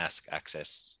can ask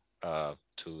access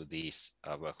to these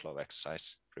workflow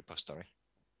exercise repository.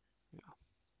 Yeah.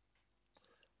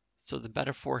 So the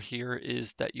metaphor here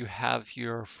is that you have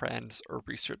your friends or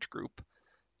research group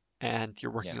and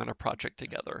you're working on a project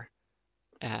together,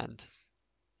 and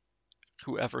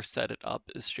whoever set it up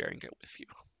is sharing it with you.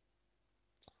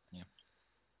 Yeah.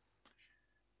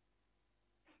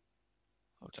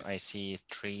 Okay. So I see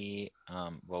 3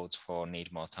 votes for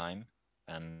need more time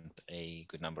and a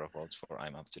good number of votes for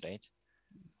I'm up to date.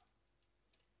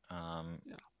 Yeah.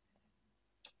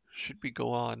 Should we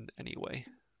go on anyway?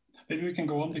 Maybe we can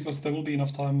go on because there will be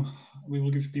enough time. We will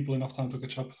give people enough time to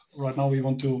catch up. Right now, we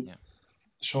want to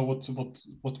show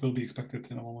what will be expected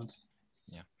in a moment.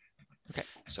 Yeah. Okay.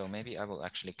 So maybe I will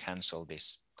actually cancel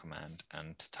this command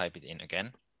and type it in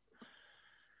again.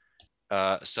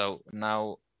 So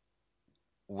now,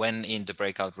 when in the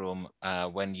breakout room,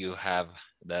 when you have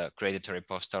the created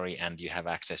repository and you have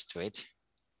access to it,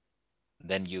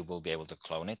 then you will be able to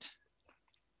clone it.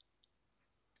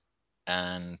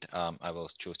 And I will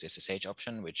choose the SSH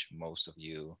option, which most of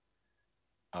you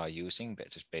are using, but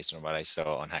just based on what I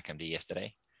saw on HackMD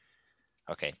yesterday.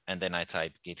 Okay, and then I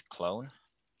type git clone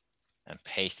and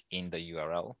paste in the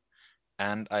URL.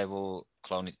 And I will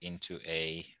clone it into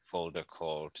a folder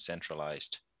called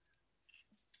Centralized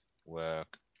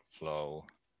Workflow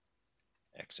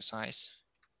Exercise.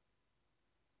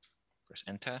 Press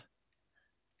enter.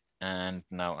 And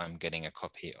now I'm getting a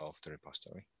copy of the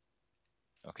repository.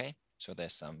 Okay, so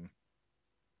there's some,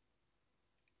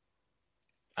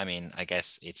 I mean, I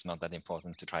guess it's not that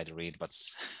important to try to read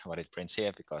what it prints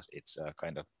here because it's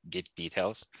kind of Git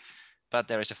details, but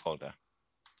there is a folder.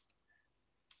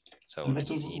 So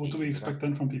what do we expect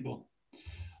then from people?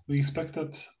 We expect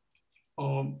that,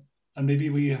 and maybe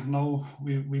we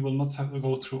will not have to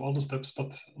go through all the steps,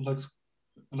 but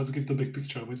let's give the big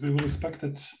picture. We will expect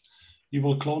that you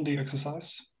will clone the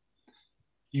exercise,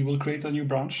 you will create a new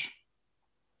branch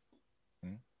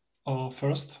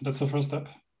first. That's the first step,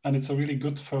 and it's a really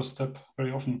good first step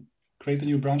very often. Create a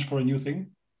new branch for a new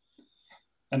thing,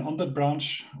 and on that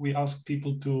branch we ask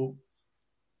people to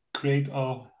create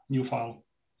a new file.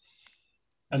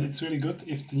 And it's really good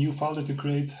if the new file that you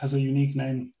create has a unique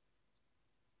name.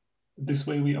 This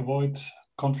way we avoid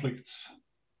conflicts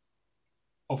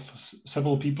of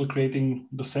several people creating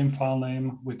the same file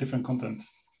name with different content.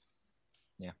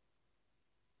 Yeah.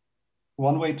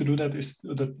 One way to do that is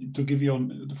to give your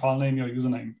file name your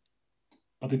username,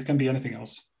 but it can be anything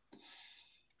else.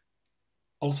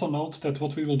 Also note that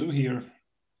what we will do here,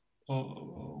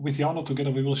 with Jano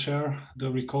together, we will share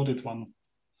the recorded one.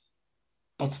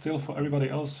 But still, for everybody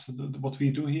else, what we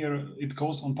do here, it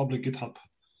goes on public GitHub.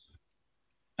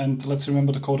 And let's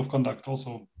remember the code of conduct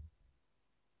also.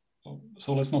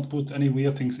 So let's not put any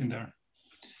weird things in there.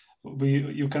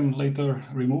 You can later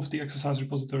remove the exercise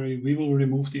repository. We will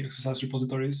remove the exercise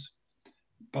repositories,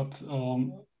 but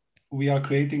we are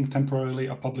creating temporarily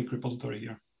a public repository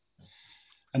here.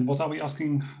 And what are we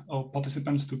asking our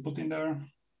participants to put in there?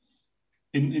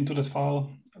 Into that file,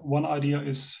 one idea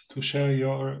is to share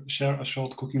a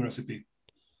short cooking recipe.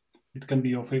 It can be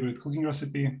your favorite cooking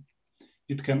recipe.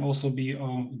 It can also be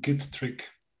a Git trick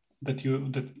that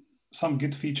some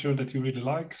Git feature that you really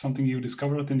like, something you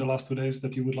discovered in the last 2 days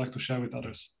that you would like to share with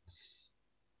others.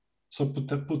 So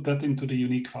put that into the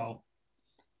unique file.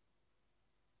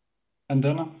 And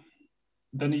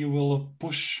then you will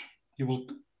push, you will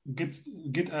git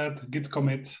add, git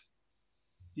commit,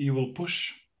 you will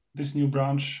push this new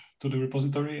branch to the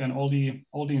repository, and all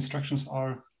the instructions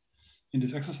are in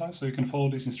this exercise, so you can follow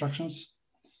these instructions.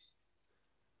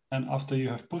 And after you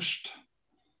have pushed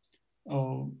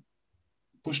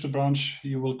the branch,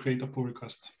 you will create a pull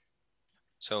request.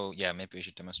 So yeah, maybe we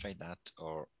should demonstrate that,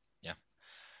 or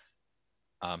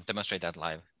demonstrate that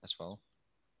live as well.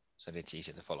 so it's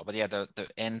easy to follow. But yeah, the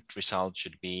end result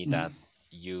should be that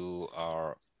you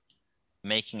are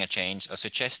making a change or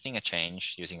suggesting a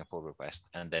change using a pull request,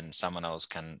 and then someone else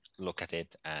can look at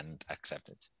it and accept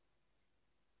it.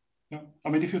 Yeah, I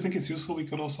mean, if you think it's useful, we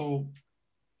could also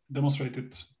demonstrate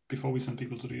it before we send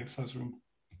people to the exercise room.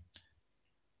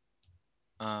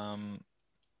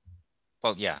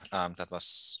 Well, yeah, that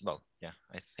was, well, yeah,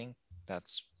 I think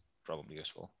that's probably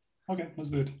useful. Okay,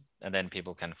 let's do it. And then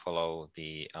people can follow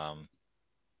the,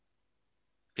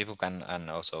 people can and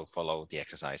also follow the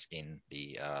exercise in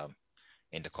the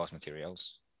course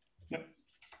materials. Yep.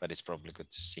 But it's probably good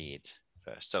to see it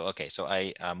first. So, okay, so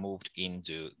I moved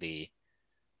into the,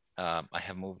 I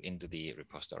have moved into the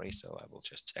repository. So I will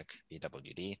just check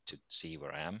BWD to see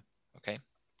where I am, okay?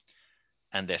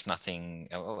 And there's nothing,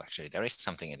 oh, actually there is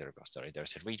something in the repository.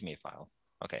 There's a README file,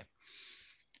 okay.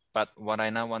 But what I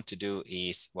now want to do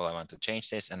is, well, I want to change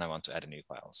this and I want to add a new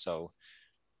file. So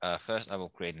first I will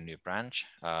create a new branch,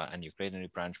 and you create a new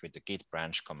branch with the git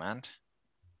branch command.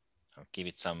 I'll give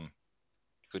it some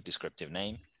good descriptive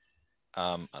name.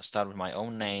 I'll start with my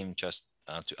own name just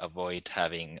to avoid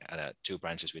having 2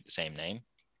 branches with the same name.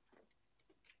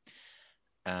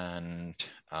 And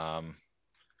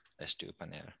let's do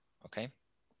Paner, okay?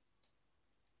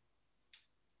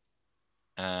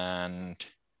 And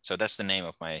so that's the name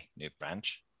of my new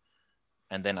branch.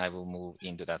 And then I will move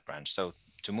into that branch. So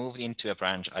to move into a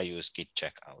branch, I use git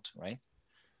checkout, right?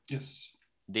 Yes.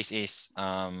 This is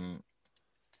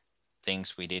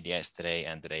things we did yesterday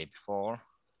and the day before,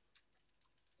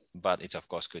 but it's of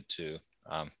course good to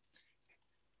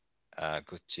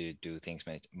do things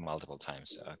multiple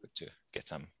times. Good to get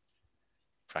some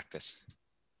practice.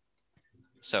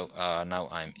 So now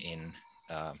I'm in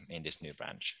this new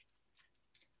branch,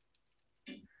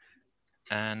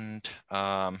 and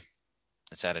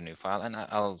let's add a new file. And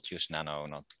I'll use Nano,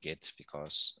 not Git,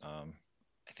 because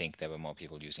I think there were more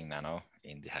people using Nano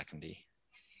in the HackMD.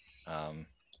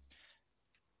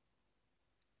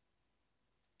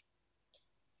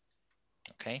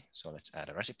 Okay, so let's add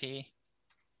a recipe.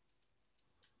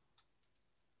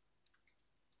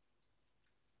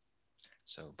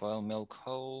 So boil milk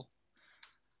whole,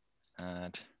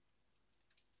 add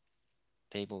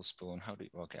tablespoon, how do you,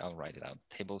 okay, I'll write it out.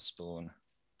 Tablespoon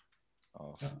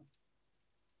of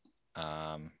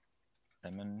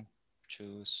lemon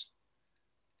juice.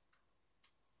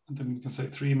 And then we can say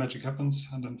 3 magic happens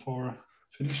and then 4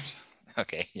 finished.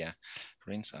 Okay, yeah,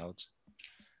 rinse out,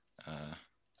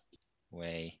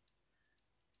 whey,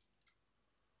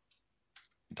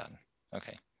 done,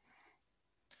 okay.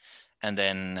 And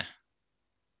then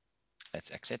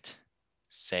let's exit,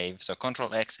 save. So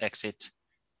Control X, exit,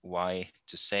 Y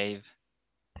to save.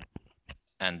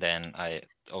 And then I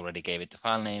already gave it the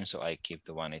file name, so I keep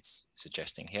the one it's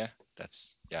suggesting here.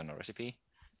 That's Jarno recipe.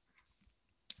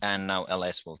 And now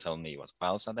ls will tell me what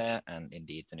files are there, and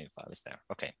indeed the new file is there.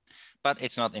 Okay, but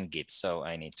it's not in Git, so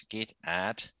I need to git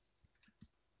add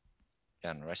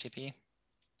Jarno recipe,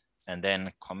 and then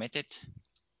commit it.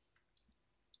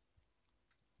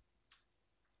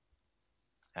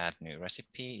 Add new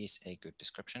recipe is a good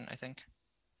description, I think.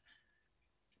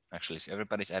 Actually, if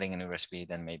everybody's adding a new recipe,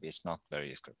 then maybe it's not very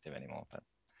descriptive anymore, but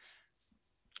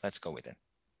let's go with it.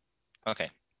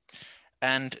 Okay,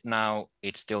 and now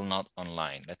it's still not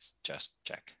online. Let's just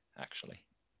check, actually.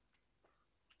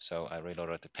 So I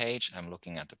reloaded the page. I'm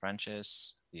looking at the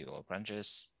branches, view all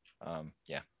branches.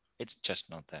 Yeah, it's just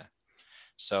not there.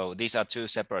 So these are 2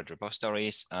 separate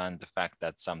repositories, and the fact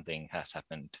that something has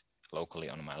happened locally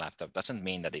on my laptop doesn't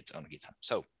mean that it's on GitHub.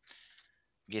 So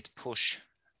git push,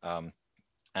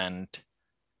 and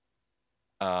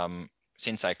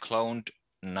since I cloned,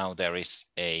 now there is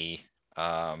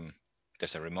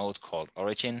there's a remote called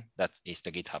origin. That is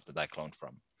the GitHub that I cloned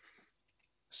from.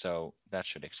 So that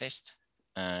should exist.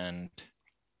 And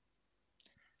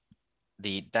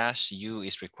the -u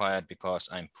is required because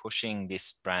I'm pushing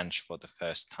this branch for the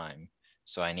first time.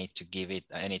 So I need to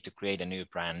I need to create a new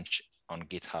branch on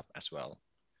GitHub as well.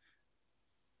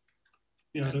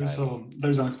 Yeah, and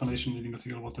there is an explanation in the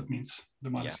material what that means. The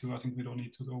 -u, yeah. I think we don't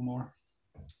need to go more.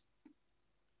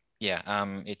 Yeah,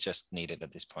 it's just needed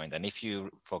at this point. And if you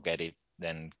forget it,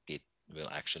 then Git will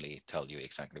actually tell you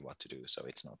exactly what to do. So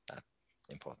it's not that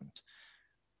important.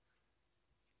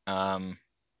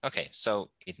 Okay,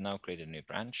 so it now created a new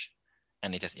branch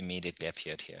and it has immediately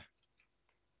appeared here.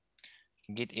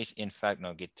 Git is in fact,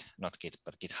 no, Git, not Git,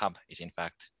 but GitHub is in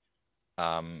fact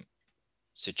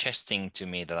suggesting to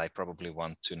me that I probably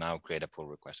want to now create a pull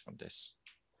request from this.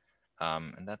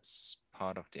 And that's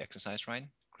part of the exercise, right?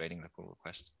 Creating the pull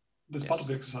request. That's part of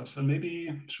the exercise. And maybe,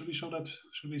 should we show that?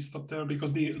 Should we stop there?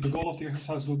 Because the goal of the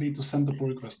exercise will be to send the pull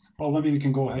request. Or maybe we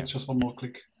can go ahead, just one more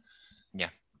click. Yeah,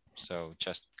 so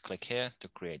just click here to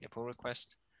create a pull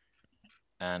request.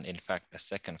 And in fact, a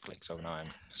second click. So now I'm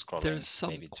scrolling. There's some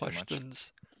maybe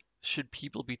questions. Should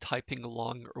people be typing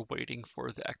along or waiting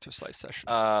for the exercise session?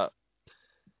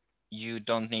 You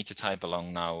don't need to type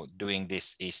along now. Doing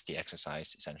this is the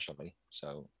exercise essentially.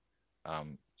 So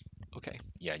okay.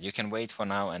 Yeah, you can wait for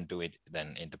now and do it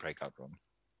then in the breakout room.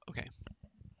 Okay.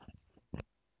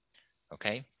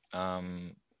 Okay.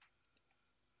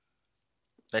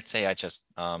 Let's say I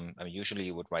just, usually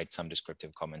you would write some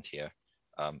descriptive comment here.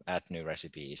 Add new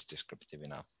recipe is descriptive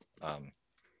enough.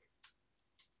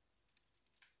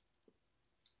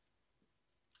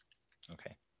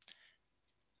 Okay.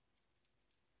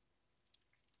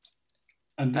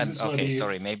 And this is okay,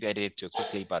 sorry, maybe I did it too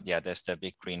quickly, but yeah, there's the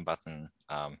big green button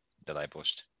that I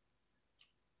pushed.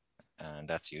 And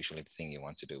that's usually the thing you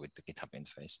want to do with the GitHub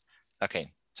interface.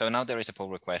 Okay, so now there is a pull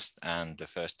request and the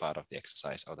first part of the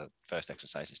exercise, or the first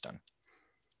exercise, is done.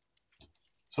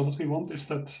 So what we want is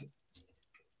that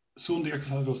soon the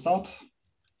exercise will start.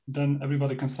 Then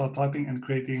everybody can start typing and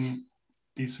creating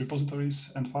these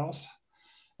repositories and files.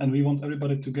 And we want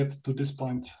everybody to get to this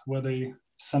point where they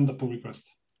send the pull request.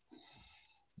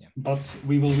 Yeah. But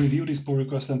we will review these pull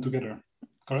requests then together,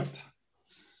 correct?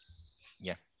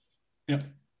 Yeah. Yeah.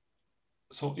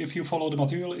 So if you follow the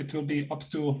material, it will be up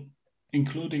to,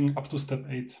 including up to step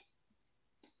 8.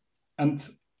 And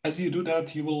as you do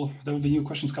that, there will be new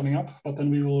questions coming up, but then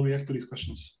we will react to these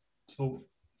questions. So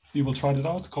we will try it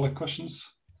out, collect questions,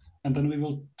 and then we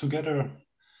will together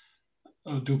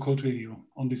do code review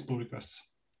on these pull requests.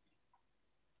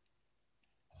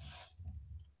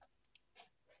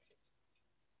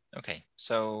 Okay,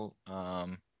 so I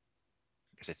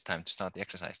guess it's time to start the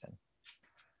exercise then.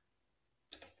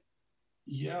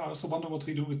 Yeah, I also wonder what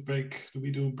we do with break. Do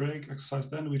we do break, exercise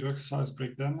then? Do we do exercise,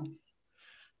 break then?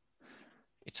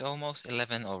 It's almost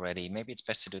 11 already. Maybe it's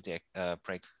best to do the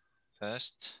break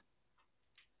first.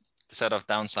 The sort of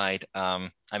downside, I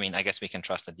mean, I guess we can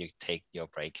trust that you take your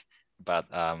break, but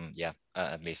yeah,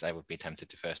 at least I would be tempted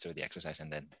to first do the exercise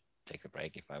and then take the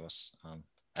break if I was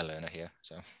a learner here.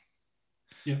 So.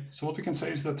 Yeah, so what we can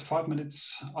say is that 5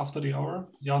 minutes after the hour,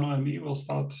 Jano and me will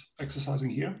start exercising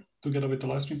here together with the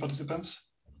live stream participants.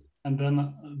 And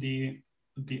then the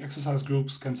exercise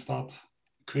groups can start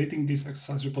creating these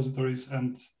exercise repositories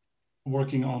and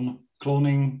working on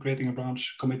cloning, creating a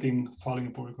branch, committing, filing a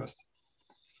pull request.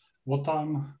 What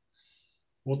time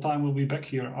will we be back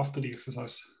here after the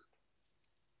exercise?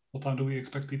 What time do we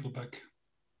expect people back?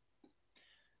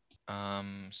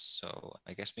 So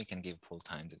I guess we can give full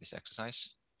time to this exercise.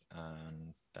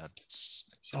 That's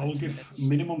so I will give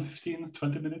minimum 15,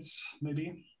 20 minutes,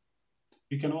 maybe.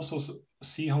 We can also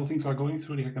see how things are going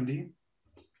through the HackMD.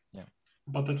 Yeah.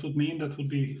 But that would mean that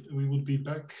we would be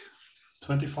back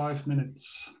 25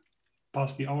 minutes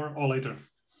past the hour or later.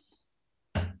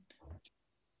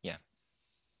 Yeah.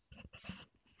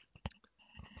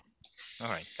 All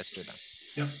right, let's do that.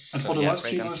 Yeah, and so for the live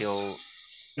streamers, until...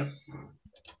 yeah.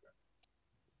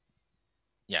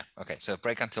 Yeah, okay, so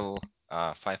break until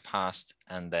 5 past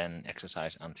and then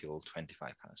exercise until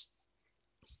 25 past.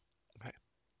 Okay.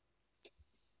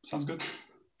 Sounds good.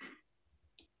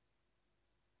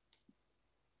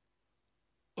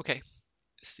 Okay,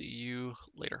 see you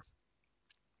later.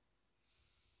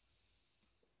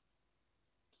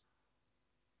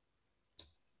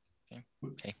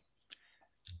 Okay.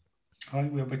 Hi,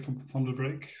 we are back from the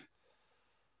break.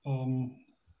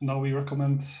 Now we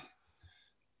recommend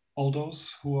all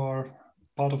those who are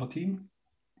part of a team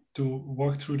to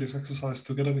work through this exercise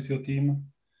together with your team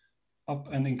up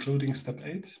and including step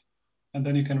 8. And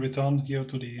then you can return here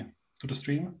to the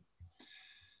stream.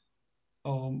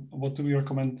 What do we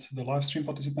recommend the live stream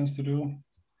participants to do?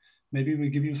 Maybe we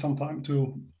give you some time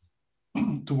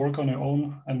to work on your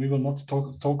own, and we will not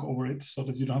talk over it so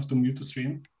that you don't have to mute the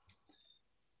stream.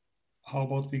 How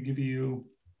about we give you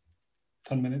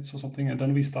 10 minutes or something, and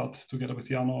then we start together with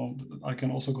Jano. I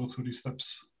can also go through these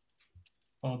steps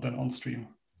then on stream.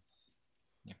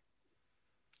 Yeah,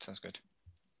 sounds good.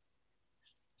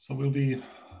 So we'll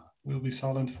be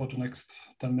silent for the next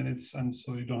 10 minutes, and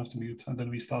so you don't have to mute, and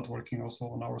then we start working also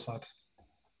on our side.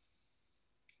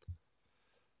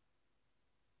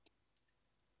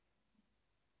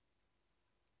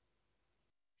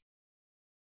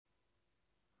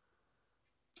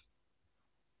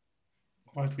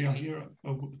 Right, we are here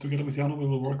together with Jano. We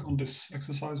will work on this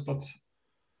exercise, but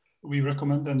we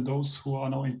recommend then those who are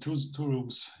now in two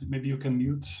rooms. Maybe you can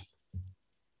mute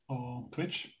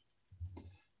Twitch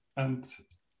and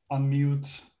unmute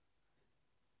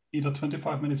either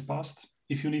 25 minutes past.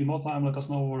 If you need more time, let us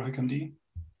know over HackMD.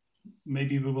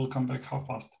 Maybe we will come back half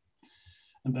past.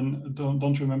 And then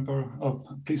don't remember,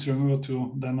 please remember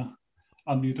to then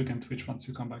unmute again Twitch once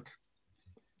you come back.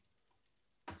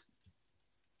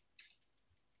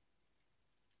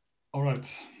 All right,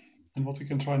 and what we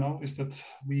can try now is that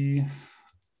we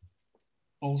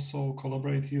also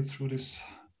collaborate here through this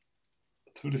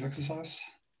exercise.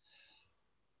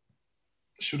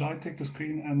 Should I take the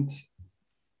screen and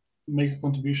make a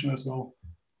contribution as well?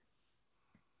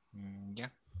 Yeah,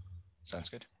 sounds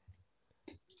good.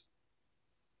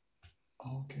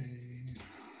 Okay,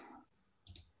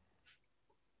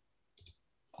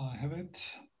 I have it.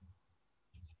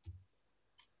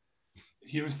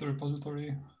 Here is the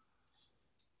repository.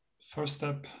 First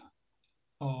step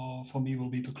for me will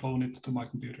be to clone it to my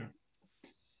computer.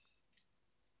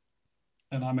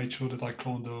 And I made sure that I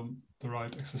clone the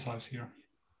right exercise here.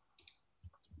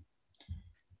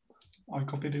 I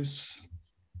copy this,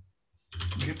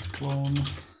 git clone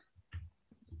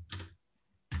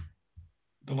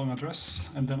the long address,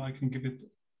 and then I can give it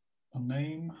a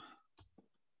name.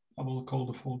 I will call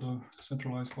the folder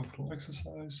Centralized Workflow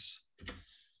Exercise.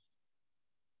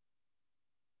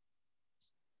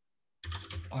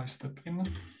 I step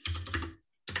in.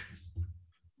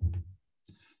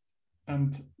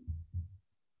 And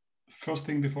first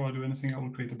thing before I do anything, I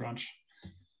will create a branch.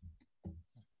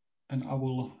 And I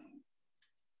will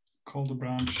call the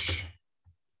branch.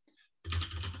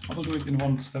 I will do it in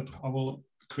one step. I will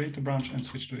create a branch and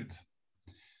switch to it.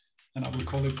 And I will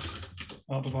call it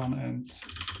Radovan and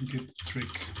git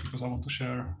trick, because I want to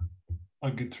share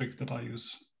a git trick that I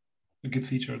use, a git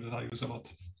feature that I use a lot.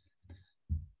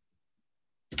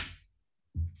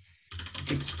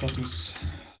 Git status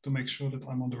to make sure that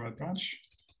I'm on the right branch.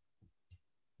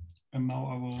 And now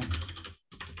I will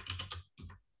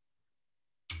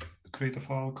create a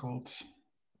file called,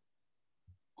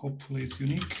 hopefully it's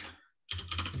unique.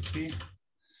 Let's see.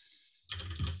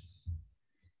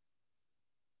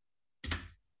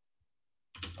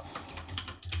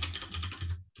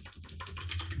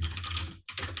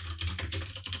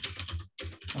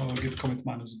 Oh, git commit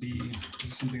 -b.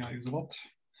 This is something I use a lot.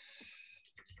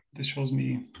 This shows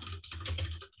me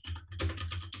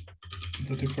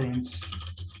the difference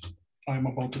I'm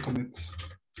about to commit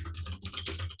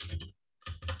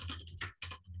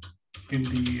in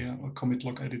the commit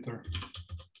log editor.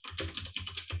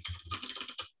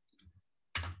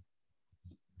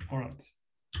 All right,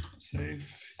 save,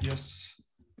 yes.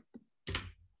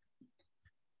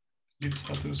 Git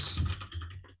status,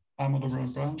 I'm on the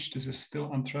wrong branch. This is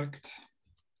still untracked.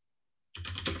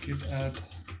 Git add,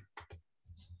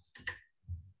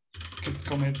 git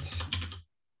commit,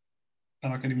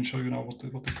 and I can even show you now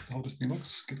how this thing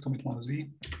looks. Git commit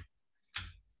 -v.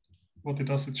 What it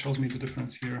does, it shows me the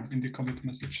difference here in the commit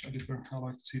message editor. I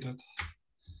like to see that.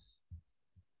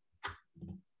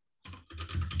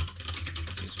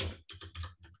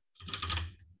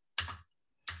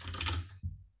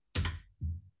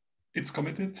 It's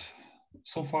committed.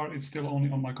 So far, it's still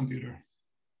only on my computer.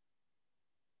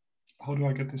 How do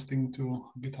I get this thing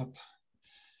to GitHub?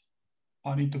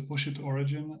 I need to push it to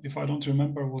origin. If I don't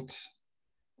remember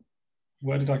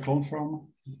where did I clone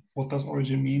from? What does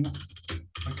origin mean?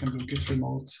 I can do git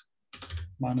remote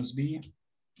 -b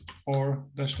or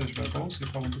 --verbose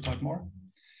if I want to type more.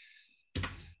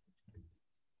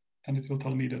 And it will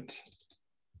tell me that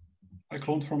I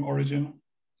cloned from origin.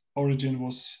 Origin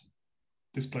was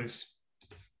this place.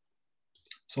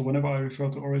 So whenever I refer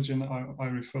to origin, I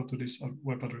refer to this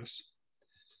web address.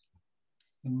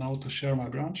 And now to share my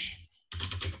branch,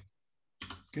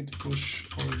 git push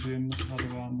origin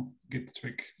Radovan git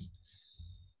trick.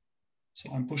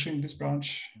 So I'm pushing this branch.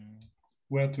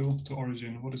 Where to? To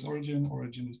origin. What is origin?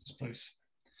 Origin is this place.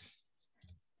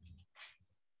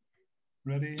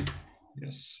 Ready?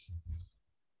 Yes.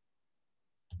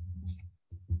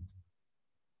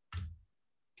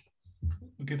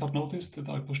 GitHub noticed that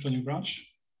I pushed a new branch.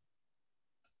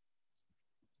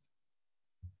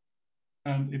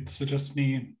 And it suggests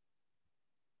me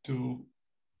to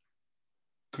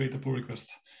create a pull request.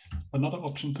 Another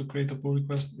option to create a pull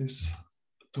request is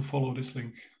to follow this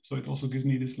link. So it also gives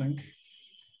me this link.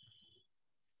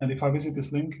 And if I visit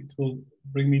this link, it will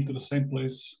bring me to the same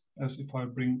place as if I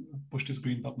push this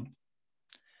green button.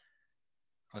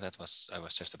 Oh, I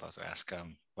was just about to ask,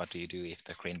 what do you do if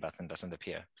the green button doesn't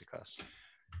appear? Because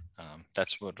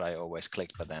that's what I always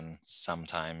click, but then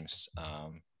sometimes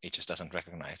it just doesn't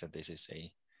recognize that this is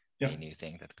a new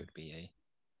thing that could be a.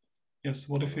 Yes,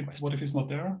 what if it's not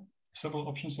there? Several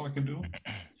options I can do.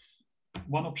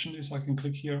 One option is I can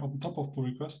click here on top of pull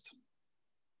request.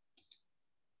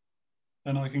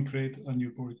 and I can create a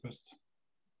new pull request.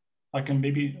 I can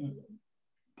maybe,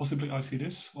 possibly I see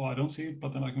this, or I don't see it,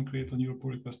 but then I can create a new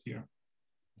pull request here.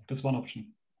 That's one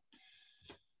option.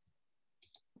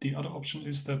 The other option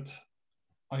is that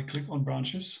I click on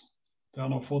branches. There are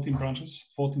now 14 branches.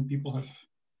 14 people have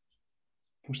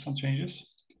pushed some changes.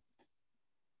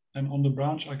 And on the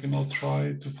branch, I can now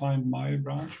try to find my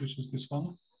branch, which is this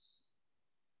one.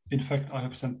 In fact, I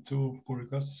have sent 2 pull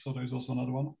requests, so there is also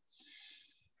another one.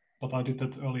 But I did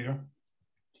that earlier.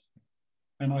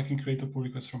 And I can create a pull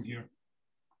request from here.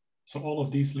 So all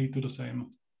of these lead to the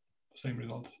same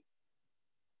result.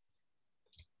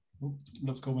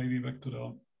 Let's go maybe back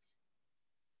to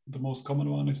the most common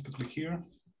one is to click here.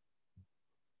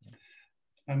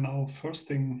 And now first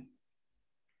thing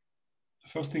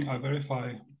I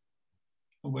verify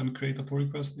when create a pull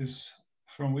request is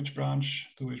from which branch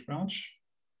to which branch.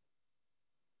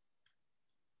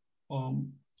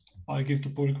 I give the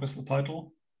pull request a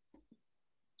title.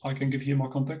 I can give here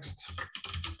more context.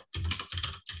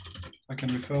 I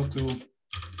can refer to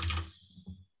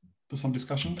some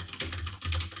discussion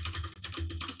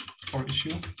or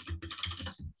issue.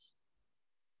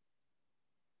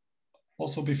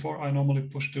 Also, before I normally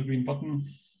push the green button,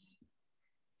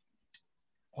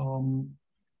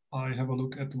 I have a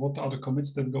look at what are the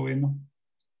commits that go in.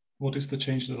 What is the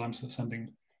change that I'm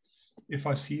sending? If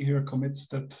I see here commits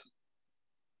that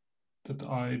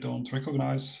I don't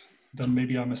recognize, then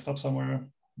maybe I messed up somewhere.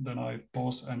 Then I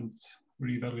pause and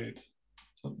reevaluate.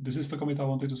 So this is the commit I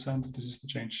wanted to send. This is the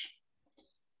change.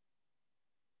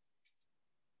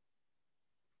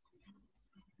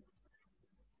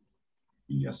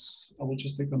 Yes, I will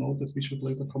just take a note that we should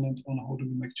later comment on how do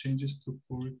we make changes to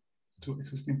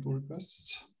existing pull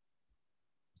requests.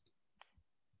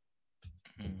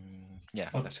 Yeah,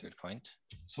 that's a good point.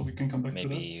 So we can come back to that.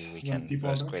 Maybe we can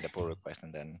first create a pull request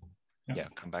and then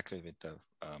come back to it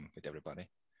with everybody.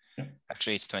 Yeah.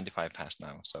 Actually, it's 25 past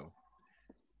now, so.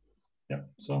 Yeah,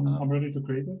 so I'm ready to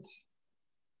create it.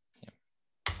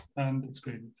 Yeah. And it's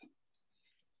created.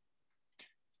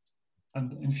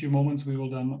 And in a few moments, we will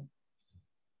then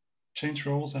change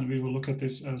roles and we will look at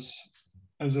this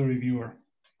as a reviewer.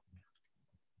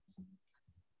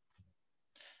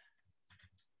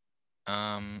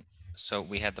 So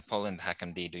we had the poll in the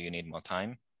HackMD, do you need more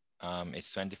time?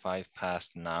 It's 25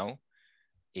 past now.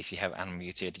 If you have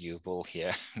unmuted, you will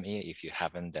hear me. If you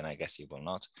haven't, then I guess you will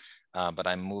not. But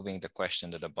I'm moving the question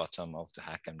to the bottom of the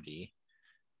HackMD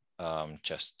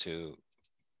just to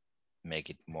make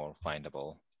it more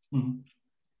findable. Mm-hmm.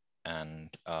 And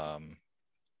are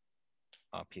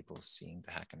people seeing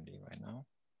the HackMD right now?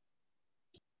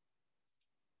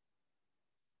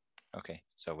 Okay,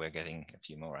 so we're getting a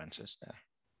few more answers there.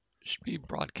 Should we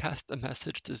broadcast a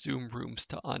message to Zoom rooms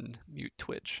to unmute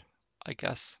Twitch? I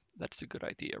guess that's a good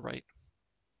idea, right?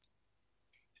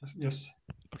 Yes.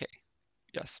 Okay.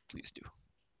 Yes, please do.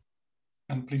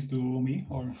 And please do me,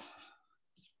 or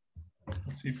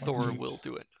let's see if Thor will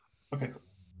do it. Okay.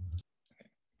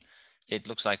 It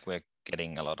looks like we're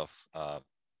getting a lot of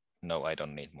no, I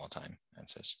don't need more time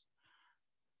answers.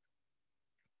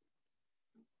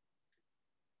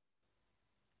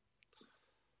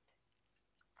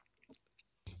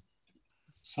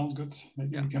 Sounds good.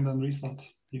 Maybe we can then restart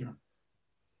here.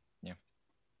 Yeah.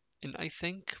 And I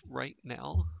think right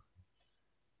now,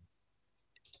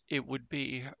 it would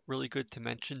be really good to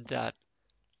mention that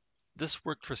this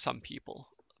worked for some people,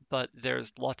 but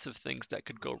there's lots of things that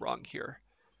could go wrong here.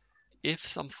 If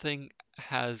something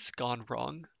has gone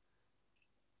wrong,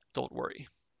 don't worry.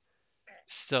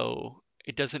 So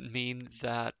it doesn't mean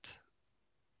that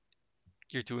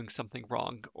you're doing something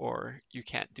wrong or you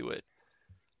can't do it.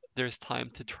 There's time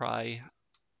to try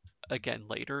again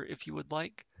later if you would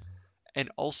like. And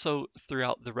also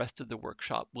throughout the rest of the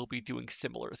workshop, we'll be doing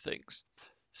similar things.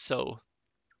 So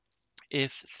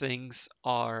if things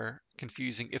are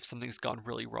confusing, if something's gone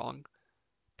really wrong,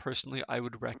 personally, I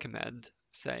would recommend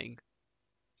saying,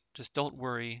 just don't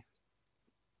worry,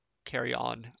 carry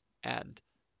on, and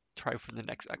try for the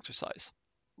next exercise.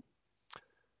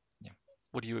 Yeah.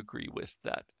 Would you agree with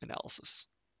that analysis?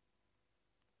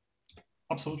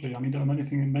 Absolutely. I mean, there are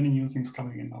many new things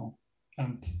coming in now,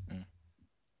 and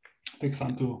it takes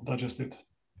time to digest it.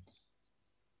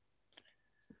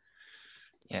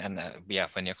 Yeah, and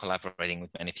when you're collaborating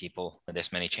with many people, when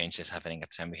there's many changes happening at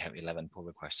the time, we have 11 pull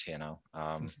requests here now.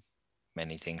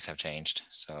 Many things have changed,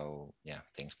 so yeah,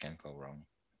 things can go wrong.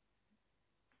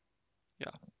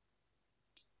 Yeah.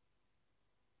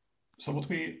 So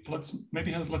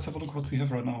let's have a look what we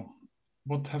have right now.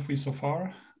 What have we so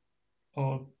far?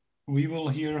 We will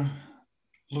here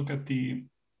look at the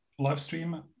live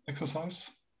stream exercise.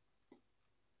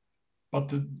 but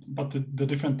the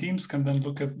different teams can then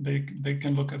look at they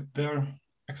can look at their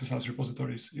exercise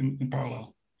repositories in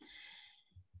parallel.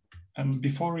 And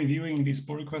before reviewing these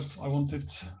pull requests, I wanted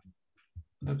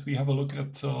that we have a look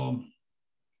at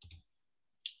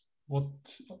what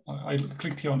I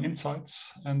clicked here on Insights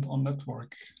and on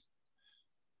Network,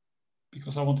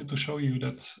 because I wanted to show you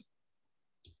that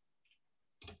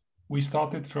we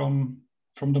started from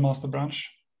the master branch,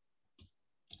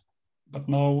 but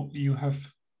now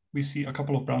we see a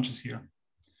couple of branches here,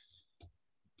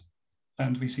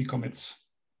 and we see commits.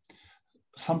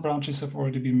 Some branches have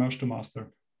already been merged to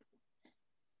master.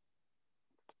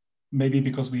 Maybe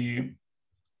because we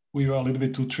were a little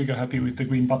bit too trigger happy with the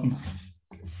green button.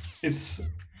 It's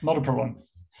not a problem.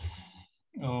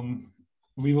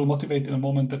 We will motivate in a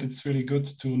moment that it's really good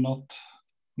to not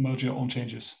merge your own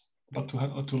changes, but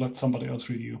to let somebody else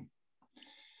review.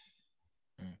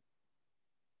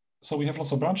 So we have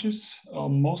lots of branches.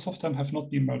 Most of them have not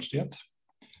been merged yet.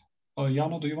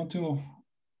 Jano, do you want to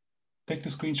take the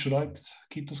screen? Should I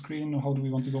keep the screen? Or how do we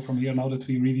want to go from here now that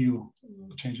we review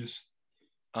changes?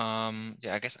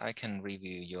 Yeah, I guess I can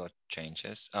review your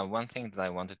changes. One thing that I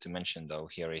wanted to mention though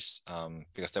here is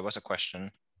because there was a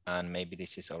question, and maybe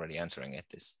this is already answering it,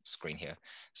 this screen here.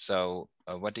 So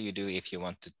what do you do if you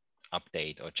want to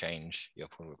update or change your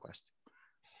pull request?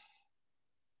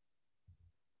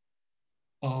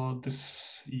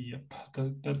 Yep,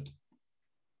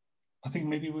 I think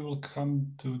maybe we will come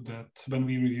to that when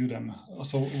we review them.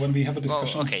 So when we have a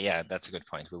discussion. Well, okay, yeah, that's a good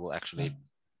point. We will actually,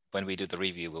 when we do the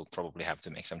review, we'll probably have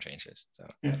to make some changes. So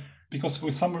yeah, because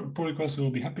with some pull requests we will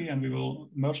be happy and we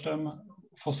will merge them.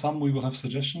 For some we will have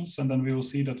suggestions, and then we will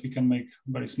see that we can make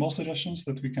very small suggestions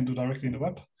that we can do directly in the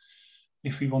web.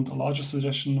 If we want a larger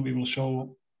suggestion, we will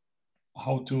show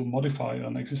how to modify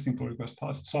an existing pull request.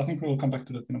 So I think we will come back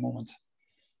to that in a moment.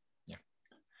 Yeah.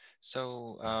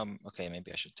 So, okay,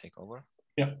 maybe I should take over.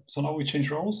 Yeah, so now we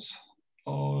change roles.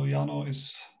 Jano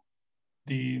is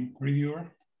the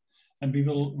reviewer, and we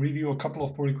will review a couple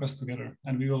of pull requests together,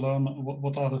 and we will learn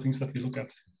what are the things that we look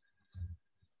at.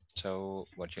 So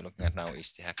what you're looking at now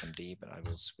is the HackMD, but I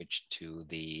will switch to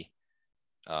the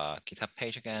GitHub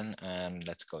page again, and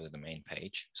let's go to the main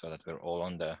page so that we're all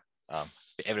on the,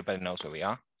 everybody knows where we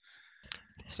are.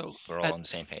 So we're all on the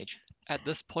same page. At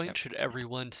this point, should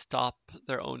everyone stop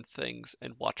their own things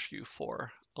and watch you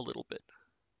for a little bit?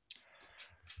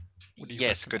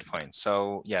 Yes, good point.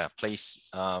 So yeah, please,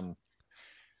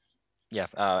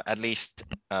 at least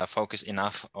focus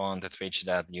enough on the Twitch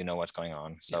that you know what's going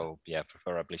on. So yeah,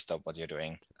 preferably stop what you're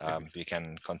doing. You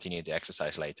can continue the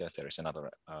exercise later. There is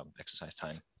another exercise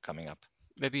time coming up.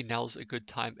 Maybe now's a good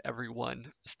time,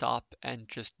 everyone stop and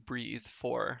just breathe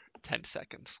for 10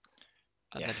 seconds,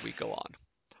 and then we go on.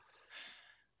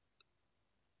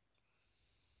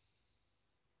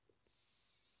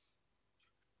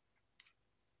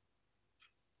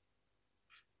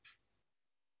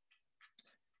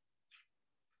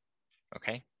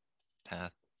 Okay,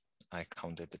 that I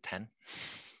counted the 10.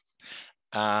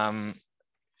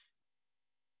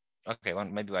 Okay, well,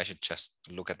 maybe I should just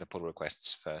look at the pull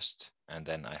requests first, and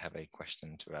then I have a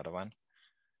question to Radovan.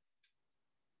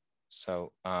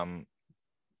 So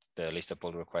the list of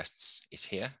pull requests is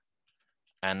here.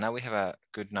 And now we have a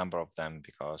good number of them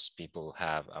because people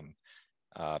have,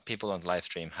 people on the live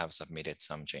stream have submitted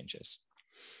some changes.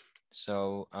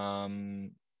 So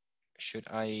should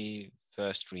I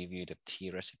first review the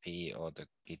T recipe or the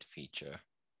Git feature?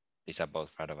 These are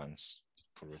both Radovan's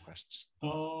pull requests.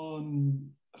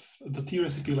 The T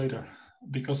recipe later,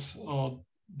 because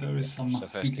there is some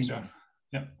thinking there.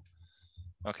 Yeah.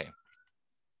 Okay.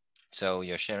 So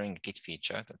you're sharing the Git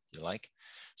feature that you like.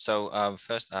 So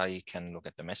first I can look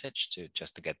at the message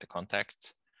just to get the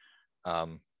context,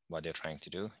 what you're trying to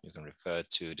do. You can refer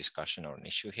to discussion or an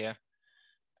issue here.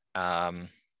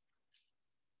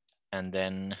 And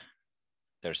then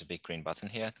there's a big green button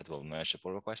here that will merge the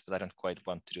pull request, but I don't quite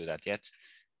want to do that yet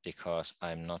because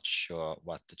I'm not sure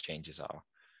what the changes are.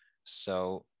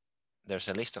 So there's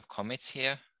a list of commits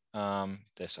here.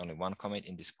 There's only one commit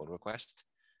in this pull request.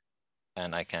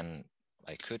 And I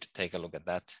could take a look at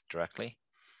that directly.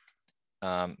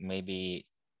 Maybe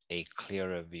a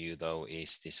clearer view though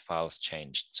is this files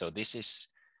changed. So this is,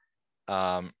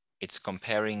 it's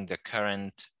comparing the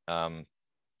current,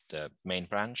 the main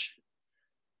branch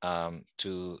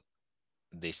to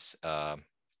this,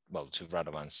 well, to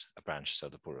Radovan's branch, so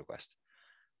the pull request.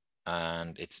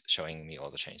 And it's showing me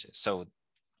all the changes. So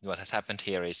what has happened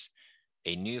here is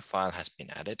a new file has been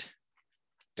added.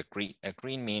 The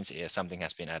green means something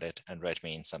has been added, and red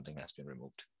means something has been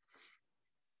removed.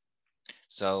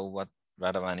 So what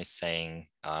Radovan is saying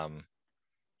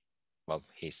well,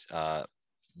 he's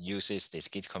uses this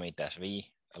git commit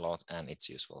 -v a lot, and it's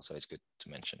useful, so it's good to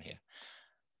mention here.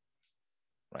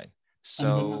 Right.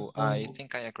 So then, I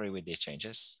think I agree with these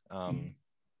changes.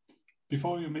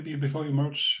 Before you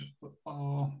merge,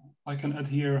 I can add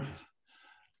here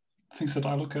things that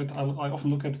I look at. I often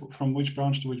look at from which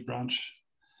branch to which branch.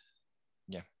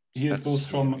 Yeah. So here it goes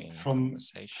from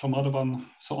Radovan.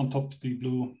 so on top the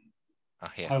blue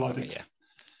here. highlighted. Okay, yeah.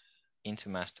 Into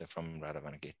master from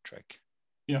Radovan git track.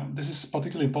 Yeah, this is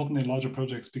particularly important in larger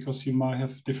projects because you might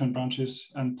have different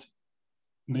branches and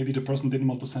maybe the person didn't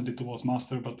want to send it towards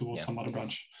master, but towards some other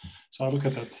branch. So I look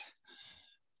at that.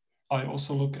 I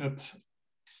also look at,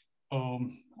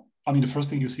 I mean, the first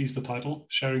thing you see is the title,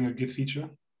 sharing a Git feature.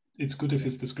 It's good if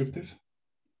it's descriptive.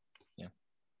 Yeah.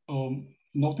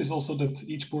 Notice also that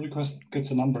each pull request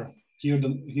gets a number. Here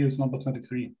is number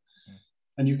 23.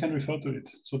 And you can refer to it.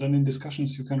 So then in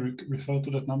discussions, you can refer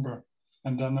to that number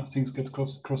and then things get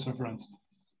cross-referenced.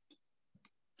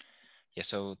 Yeah,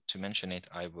 so to mention it,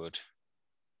 I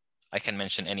can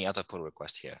mention any other pull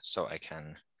request here. So I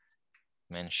can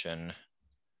mention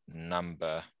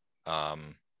number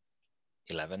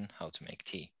 11, how to make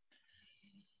tea.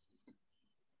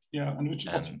 Yeah,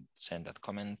 and send that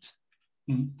comment.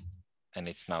 Mm-hmm. And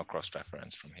it's now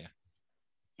cross-referenced from here.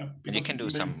 Yeah, and you can do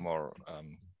some more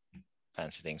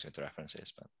fancy things with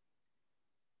references, but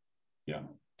yeah,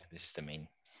 this is the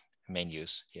main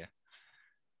use here.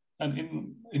 And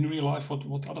in real life,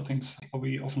 what other things are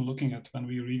we often looking at when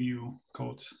we review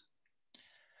code?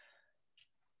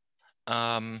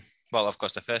 Well, of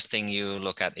course, the first thing you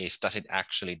look at is, does it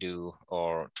actually do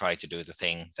or try to do the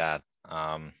thing that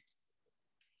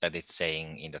that it's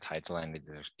saying in the title and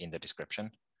in the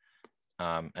description?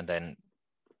 And then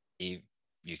if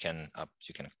you can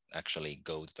actually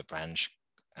go to the branch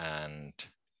and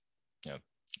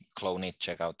clone it,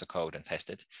 check out the code and test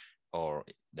it, or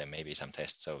there may be some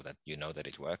tests so that you know that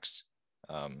it works.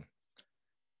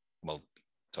 We'll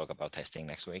talk about testing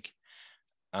next week.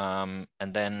 And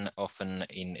then often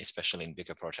especially in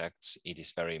bigger projects, it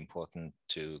is very important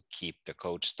to keep the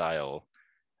code style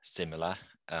similar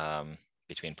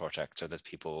between projects so that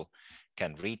people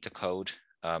can read the code,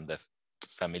 they're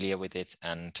familiar with it,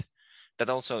 and that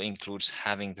also includes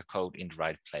having the code in the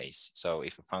right place. So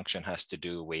if a function has to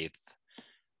do with,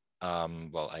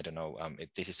 well, I don't know,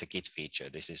 if this is a Git feature,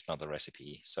 this is not a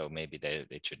recipe, so maybe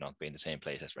it should not be in the same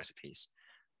place as recipes.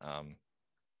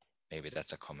 Maybe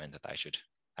that's a comment that I should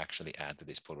actually add to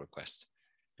this pull request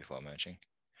before merging.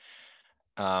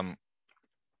 But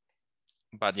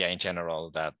yeah, in general,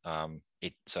 that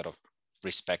it sort of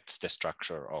respects the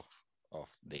structure of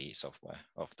the software,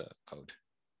 of the code.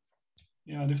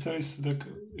 Yeah, and if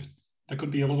there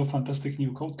could be a lot of fantastic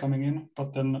new code coming in,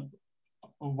 but then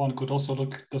one could also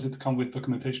look, does it come with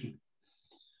documentation?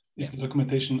 Is the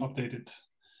documentation updated?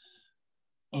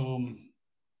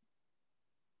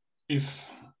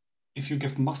 If you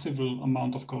give massive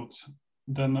amount of code,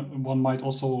 then one might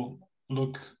also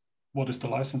look, what is the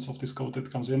license of this code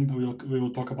that comes in? We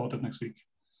will talk about it next week.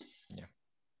 Yeah.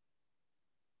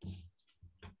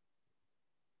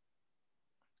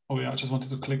 Oh yeah, I just wanted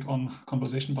to click on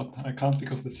conversation, but I can't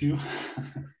because that's you.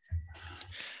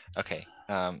 Okay.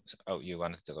 Oh, you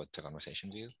wanted to go to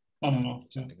conversation view? No.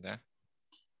 Something there.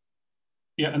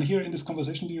 Yeah, and here in this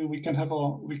conversation view, we can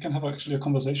have actually a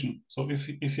conversation. So if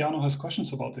Jano has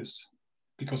questions about this,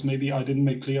 because maybe I didn't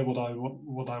make clear what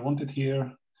I wanted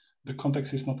here, the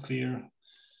context is not clear,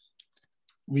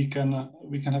 we can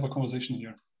have a conversation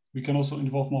here. We can also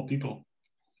involve more people,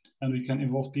 and we can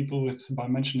involve people by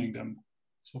mentioning them.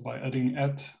 So by adding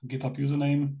 @GitHub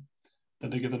username, then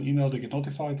they get an email, they get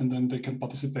notified, and then they can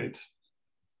participate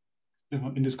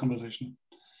in this conversation.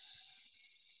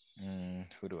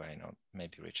 Who do I know?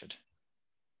 Maybe Richard.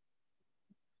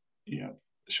 Yeah,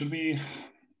 should we?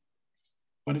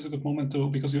 When is a good moment to?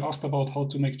 Because you asked about how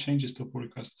to make changes to a pull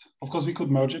request. Of course, we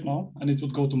could merge it now, and it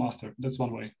would go to master. That's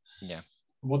one way. Yeah.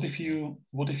 What if you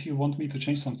want me to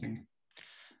change something?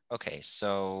 Okay,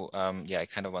 so yeah, I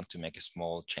kind of want to make a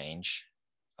small change.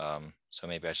 So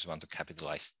maybe I just want to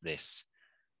capitalize this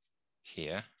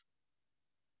here.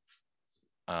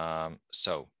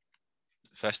 So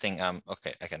first thing,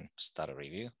 okay, I can start a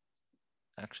review.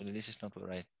 Actually, this is not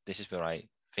where this is where I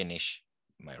finish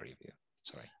my review.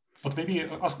 Sorry. But maybe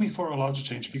ask me for a larger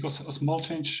change, because a small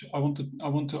change I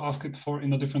want to ask it for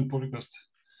in a different pull request.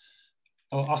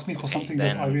 Ask me for something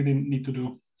that I really need to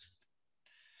do.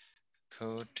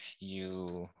 Could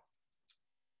you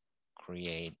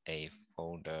create a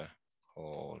folder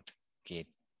called Git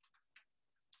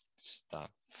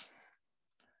stuff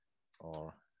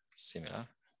or similar?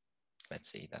 Let's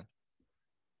see that.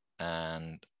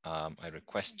 and I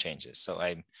request changes. So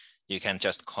you can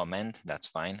just comment, that's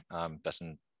fine.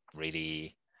 Doesn't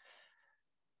really,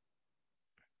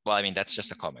 well, I mean, that's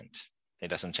just a comment. It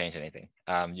doesn't change anything.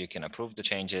 You can approve the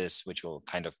changes, which will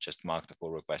kind of just mark the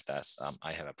pull request as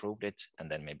I have approved it, and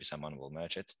then maybe someone will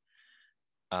merge it.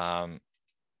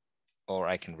 Or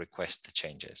I can request the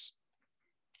changes,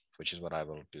 which is what I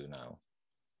will do now.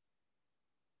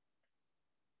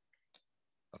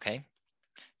 Okay,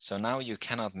 so now you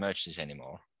cannot merge this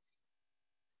anymore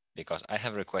because I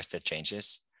have requested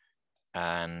changes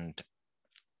and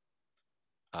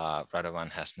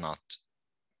Radovan has not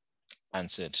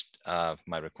answered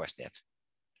my request yet.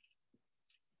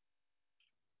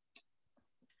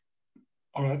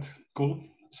 All right, cool.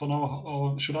 So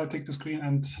now should I take the screen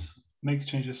and make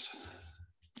changes?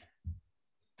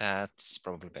 That's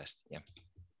probably best, yeah.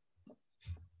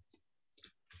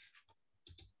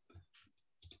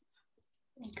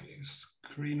 Okay,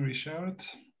 screen reshared.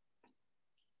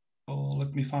 Oh,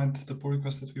 let me find the pull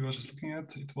request that we were just looking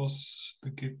at. It was the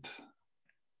Git.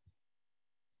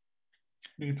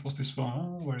 It was this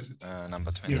one. Where is it?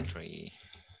 Number 23. Here.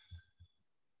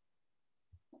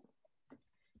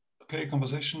 Okay,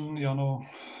 conversation. Jano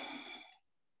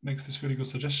makes this really good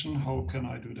suggestion. How can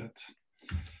I do that?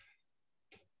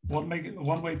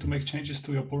 One way to make changes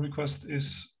to your pull request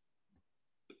is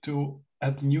to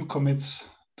add new commits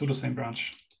to the same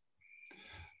branch.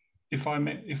 If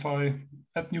I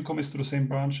add new commits to the same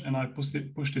branch and I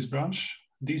push this branch,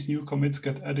 these new commits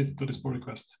get added to this pull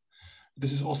request.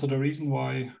 This is also the reason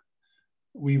why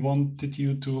we wanted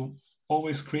you to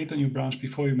always create a new branch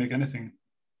before you make anything,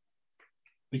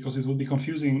 because it would be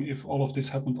confusing if all of this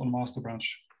happened on master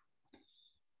branch.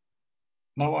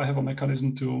 Now I have a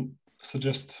mechanism to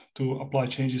suggest to apply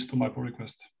changes to my pull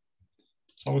request.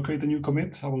 So I will create a new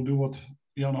commit. I will do what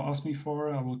Jano asked me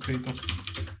for. I will create a,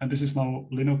 and this is now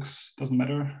Linux, doesn't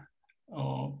matter.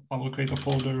 I will create a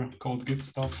folder called git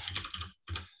stuff.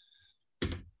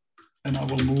 And I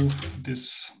will move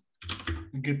this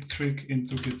git trick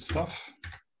into git stuff.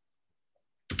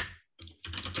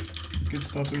 Git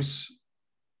status,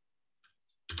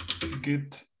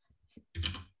 git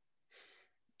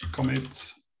commit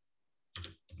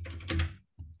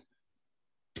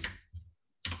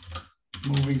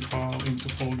moving file into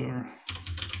folder.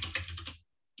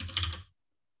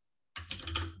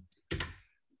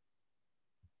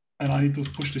 And I need to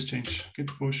push this change, git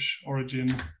push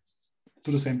origin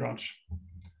to the same branch.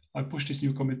 I push this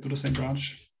new commit to the same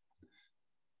branch.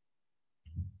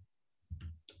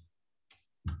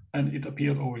 And it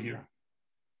appeared over here.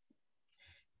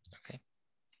 Okay.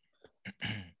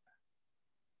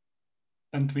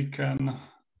 And we can,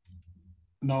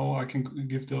 now I can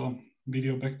give the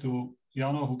video back to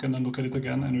Jano, who can then look at it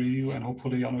again and review, and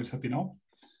hopefully Jano is happy now.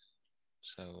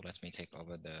 So let me take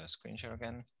over the screen share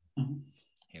again. Mm-hmm.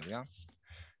 Here we are.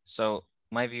 So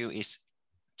my view is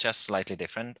just slightly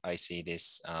different. I see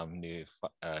this new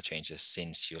changes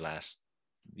since you last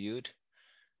viewed.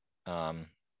 And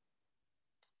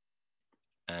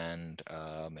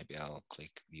maybe I'll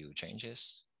click view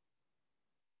changes.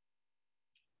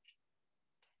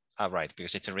 Right,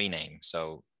 because it's a rename.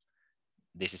 So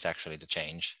this is actually the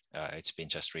change. It's been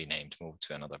just renamed, moved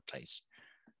to another place.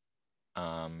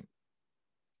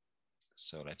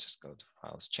 So let's just go to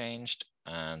files changed.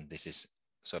 And this is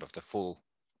sort of the full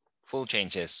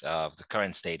changes of the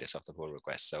current status of the pull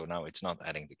request. So now it's not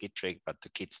adding the git trick, but the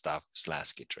git stuff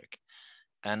 / git trick.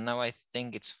 And now I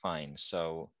think it's fine.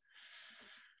 So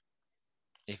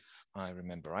if I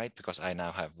remember right, because I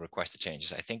now have requested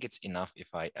changes, I think it's enough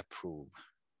if I approve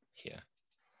here.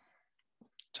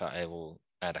 So I will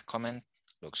add a comment,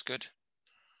 looks good.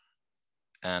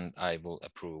 And I will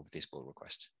approve this pull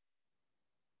request.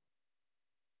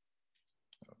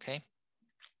 Okay.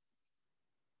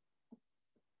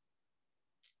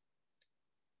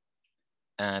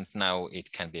 And now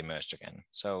it can be merged again.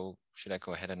 So should I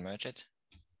go ahead and merge it?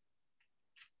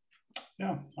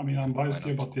 Yeah, I mean, I'm biased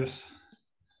here, but yes.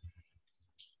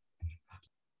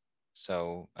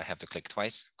 So I have to click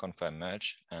twice, confirm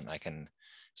merge, and I can,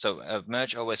 so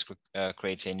merge always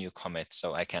creates a new commit,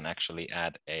 so I can actually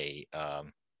add a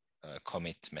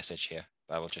commit message here,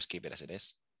 but I will just keep it as it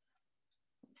is.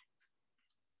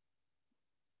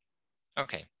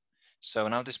 Okay, so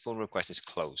now this pull request is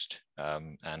closed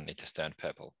and it has turned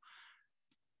purple.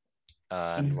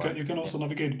 And you can also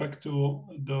navigate back to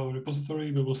the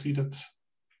repository. We will see that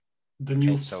the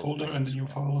new folder and the new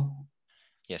file.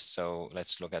 Yes, so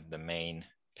let's look at the main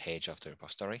page of the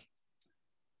repository.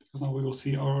 Because now we will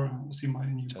see my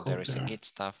new code. So there is a git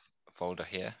stuff folder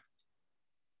here,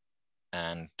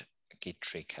 and git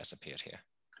trick has appeared here.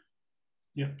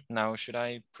 Yeah. Now, should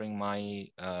I bring my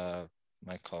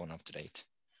my clone up to date?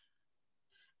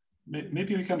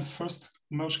 Maybe we can first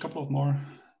merge a couple of more.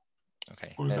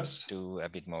 Okay, pull let's requests. do a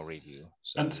bit more review.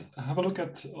 So, And have a look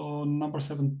at number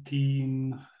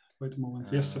 17. Wait a moment.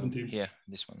 Yes, 17. Here,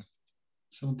 this one.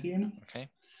 17. Okay.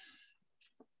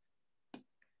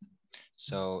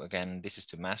 So again, this is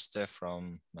the master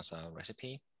from Masao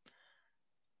recipe.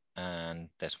 And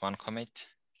there's one commit.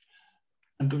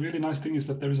 And the really nice thing is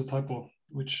that there is a typo,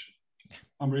 which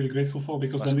I'm really grateful for,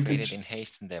 because then we can created in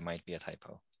haste and there might be a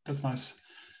typo. That's nice.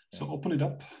 Yeah. So open it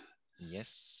up.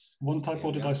 Yes. One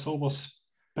typo that I saw was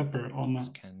pepper on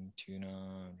scan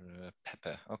tuna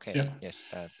pepper. Okay. Yeah. Yes,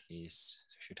 that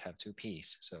should have 2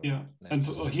 P's. So yeah, and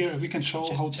here we can show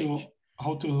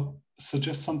how to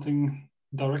suggest something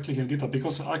directly in GitHub,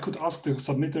 because I could ask the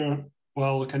submitter,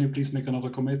 well, can you please make another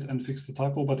commit and fix the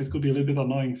typo? But it could be a little bit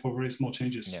annoying for very small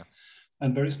changes. Yeah.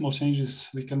 And very small changes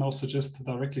we can now suggest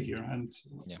directly here, and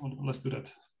let's do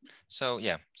that. So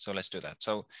yeah, so let's do that.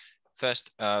 So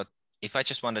first, if I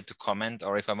just wanted to comment,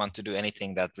 or if I want to do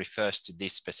anything that refers to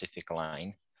this specific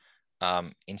line,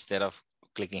 instead of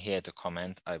clicking here to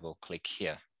comment, I will click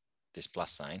here, this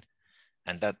plus sign,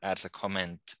 and that adds a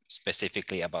comment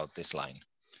specifically about this line.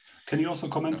 Can you also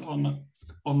comment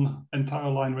on entire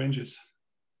line ranges?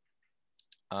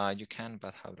 You can,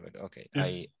 but how do I? Okay,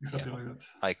 yeah, exactly like that.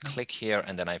 I click here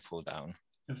and then I pull down.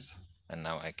 Yes. And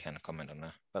now I can comment on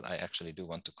that, but I actually do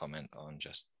want to comment on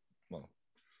just, well.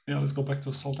 Yeah, let's go back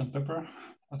to salt and pepper.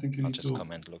 I think you need to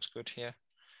comment looks good here.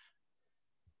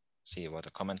 See what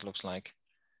a comment looks like.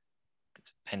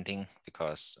 It's pending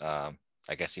because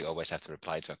I guess you always have to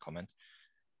reply to a comment.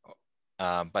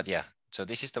 But yeah, so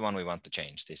this is the one we want to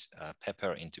change, this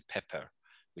pepper into pepper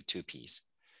with 2 P's.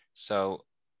 So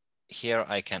here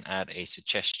I can add a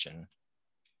suggestion.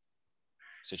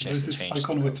 So there's this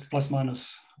icon with plus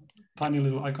minus, tiny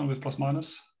little icon with plus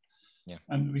minus. Yeah.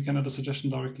 And we can add a suggestion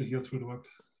directly here through the web.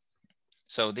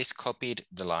 So this copied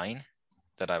the line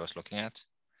that I was looking at.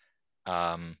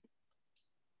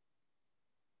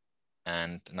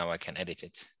 And now I can edit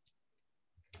it.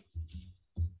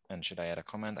 And should I add a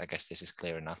comment? I guess this is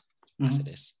clear enough as it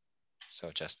is.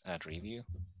 So just add review,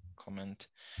 comment.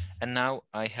 And now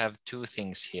I have 2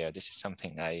 things here. This is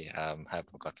something I have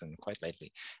forgotten quite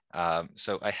lately.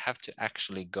 So I have to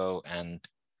actually go and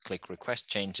click request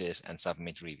changes and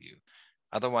submit review.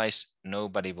 Otherwise,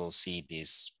 nobody will see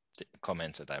these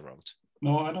comments that I wrote.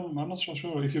 No, I'm not so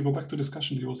sure. If you go back to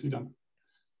discussion, you will see them.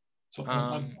 So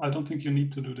I don't think you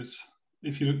need to do this.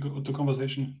 If you go to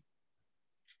conversation.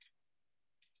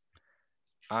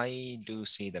 I do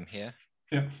see them here.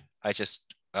 Yeah. I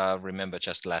just remember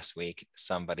just last week,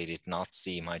 somebody did not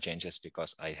see my changes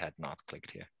because I had not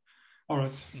clicked here. All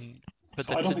right. But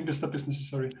so I don't think this step is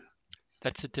necessary.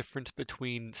 That's a difference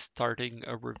between starting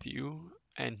a review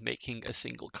and making a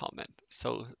single comment.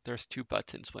 So there's 2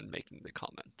 buttons when making the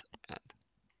comment. And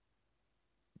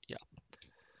yeah.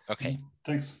 Okay.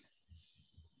 Thanks.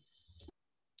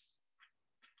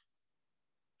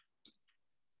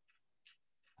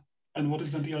 And what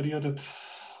is then the idea that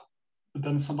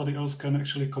then somebody else can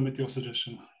actually commit your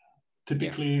suggestion?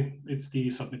 Typically, it's the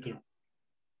submitter.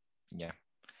 Yeah.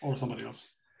 Or somebody else.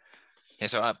 Yeah.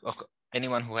 So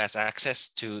anyone who has access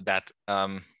to that,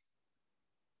 to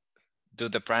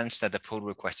the branch that the pull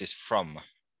request is from,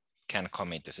 can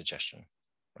commit the suggestion,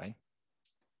 right?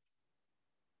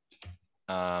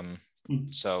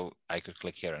 So I could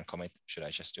click here and commit. Should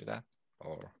I just do that,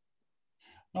 or?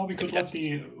 No, we could let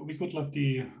the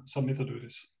submitter do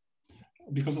this,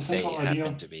 because the central idea. They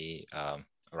happen to be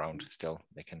around still.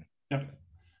 They can. Yeah,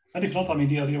 and if not, I mean,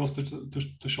 the idea was to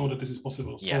show that this is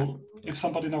possible. Yeah. So if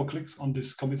somebody now clicks on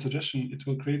this commit suggestion, it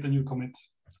will create a new commit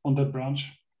on that branch.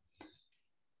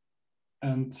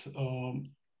 And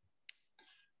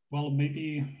well,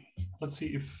 maybe let's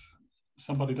see if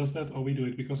somebody does that or we do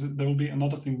it, because there will be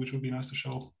another thing which would be nice to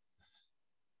show.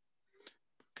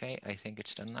 Okay, I think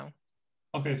it's done now.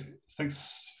 Okay,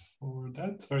 thanks for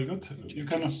that. Very good. You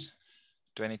can.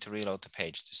 Do I need to reload the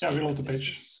page to see? Yeah, reload the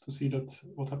page to see that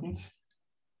what happened.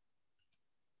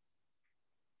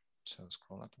 So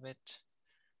scroll up a bit.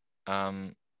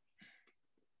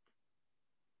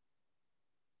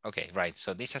 Okay, right.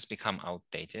 So this has become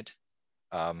outdated.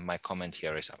 My comment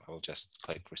here is I will just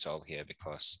click resolve here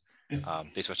because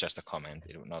this was just a comment.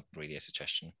 It was not really a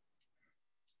suggestion.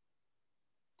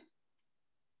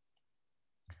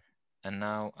 And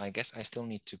now I guess I still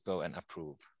need to go and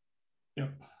approve.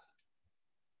 Yep.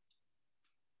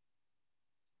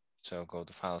 So go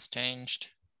to files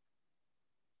changed,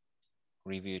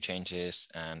 review changes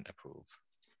and approve.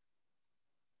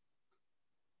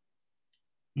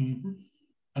 Mm-hmm.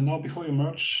 And now before you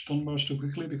merge, don't merge too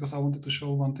quickly because I wanted to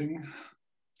show one thing.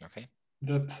 Okay.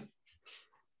 That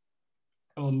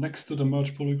next to the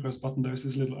merge pull request button, there's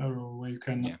this little arrow where you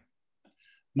can, Yeah.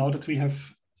 Now that we have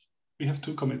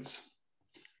 2 commits.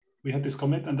 We had this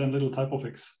commit and then little typo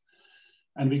fix.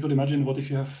 And we could imagine what if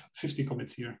you have 50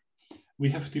 commits here. We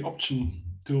have the option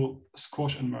to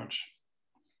squash and merge.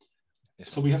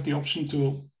 So we have the option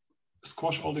to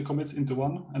squash all the commits into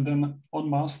one, and then on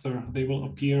master, they will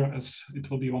appear as it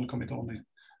will be one commit only.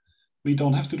 We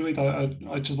don't have to do it.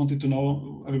 I just wanted to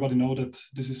know, everybody know that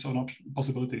this is an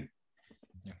possibility.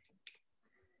 Yeah.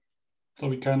 So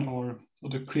we can or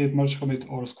the create merge commit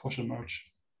or squash and merge.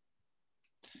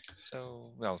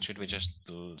 So, well, should we just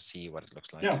see what it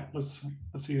looks like? Yeah, let's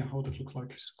see how that looks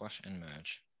like. Squash and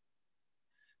merge.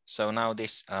 So now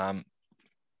this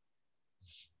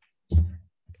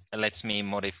lets me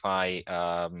modify.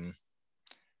 I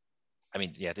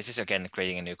mean, yeah, this is again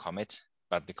creating a new commit,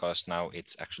 but because now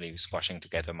it's actually squashing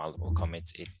together multiple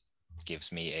commits, it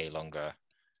gives me a longer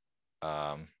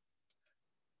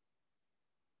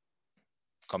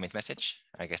commit message.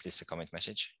 I guess this is a commit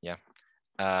message, yeah,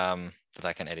 that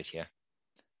I can edit here.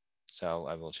 So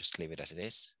I will just leave it as it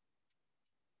is.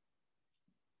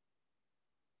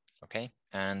 Okay,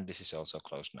 and this is also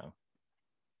closed now.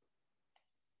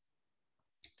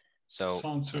 So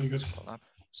sounds really good. Scroll up.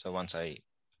 So once I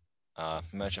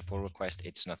merge a pull request,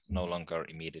 it's no longer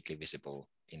immediately visible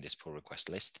in this pull request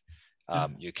list.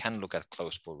 You can look at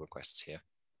closed pull requests here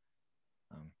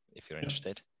if you're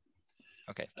interested.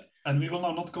 Okay. And we will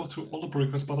now not go through all the pull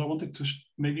requests, but I wanted to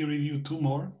maybe review 2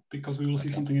 more because we will see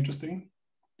something interesting.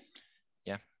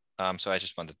 Yeah. So I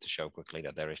just wanted to show quickly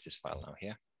that there is this file now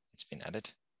here. It's been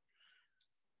added.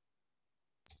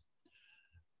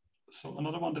 So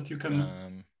another one that you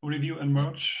can review and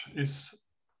merge is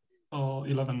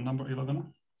number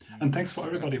 11. And thanks for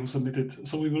everybody who submitted.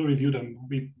 So we will review them.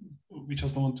 We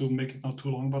just don't want to make it not too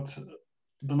long, but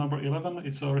the number 11,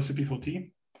 it's a recipe for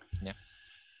tea. Yeah.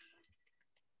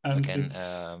 And again,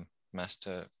 it's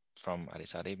master from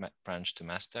Alisadi branch to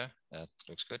master. That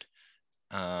looks good.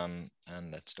 And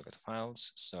let's look at the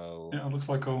files. So yeah, it looks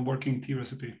like a working tea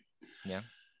recipe. Yeah,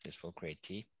 this will create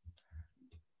tea.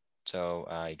 So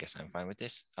I guess I'm fine with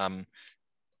this.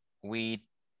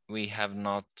 We have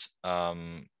not,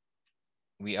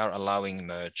 we are allowing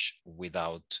merge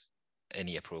without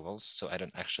any approvals. So I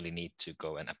don't actually need to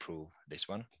go and approve this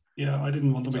one. Yeah, I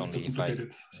didn't want to make it too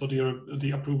complicated. So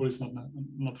the approval is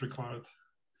not required.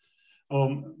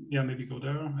 Yeah, maybe go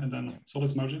there and then, so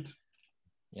let's merge it.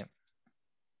 Yeah.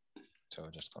 So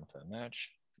just confirm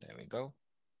merge. There we go.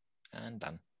 And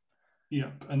done.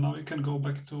 Yeah, and now you can go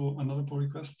back to another pull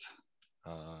request.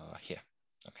 Here,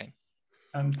 okay.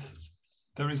 And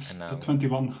there is now, the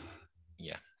 21.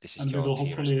 Yeah, this is and your we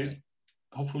will recipe.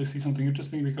 hopefully see something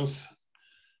interesting because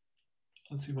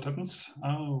let's see what happens.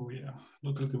 Oh yeah,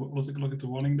 look at the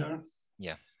warning there.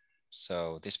 Yeah,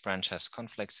 so this branch has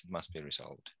conflicts that must be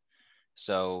resolved.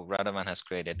 So Radovan has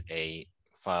created a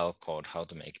file called how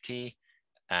to make tea.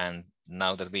 And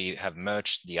now that we have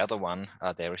merged the other one,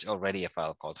 there is already a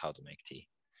file called how to make tea.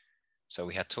 So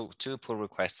we had two pull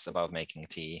requests about making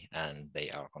tea and they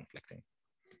are conflicting.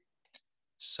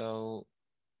 So,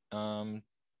 and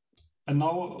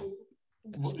now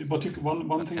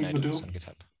one thing you could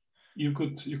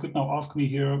do, you could now ask me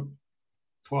here,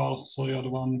 well, so you're the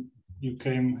one,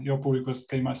 your pull request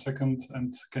came as second,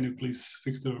 and can you please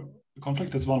fix the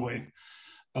conflict? That's one way.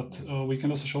 But we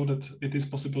can also show that it is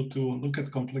possible to look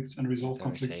at conflicts and resolve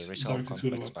conflicts. There is a resolve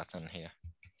conflicts button here.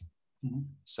 Mm-hmm.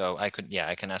 So I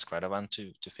can ask Radovan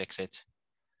to fix it.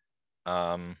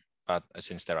 But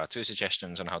since there are 2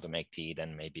 suggestions on how to make tea,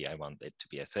 then maybe I want it to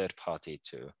be a third party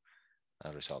to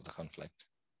resolve the conflict.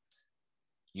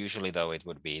 Usually, though, it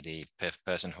would be the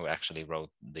person who actually wrote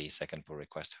the second pull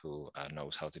request who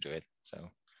knows how to do it.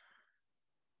 So,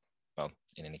 well,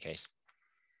 in any case.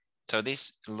 So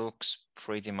this looks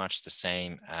pretty much the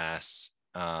same as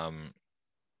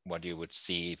what you would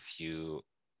see if you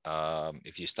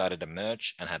started a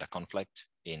merge and had a conflict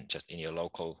in your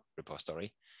local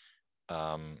repository.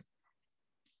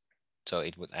 So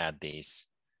it would add these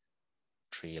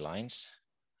 3 lines,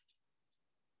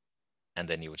 and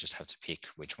then you would just have to pick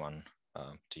which one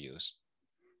to use.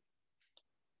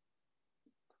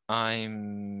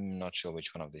 I'm not sure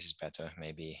which one of this is better.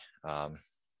 Maybe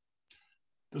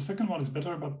the second one is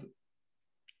better, but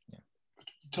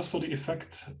just for the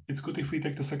effect, it's good if we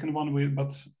take the second one,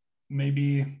 but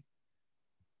maybe.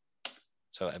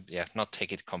 So yeah, not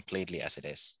take it completely as it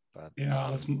is, but yeah,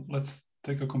 let's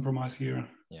take a compromise here.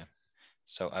 Yeah,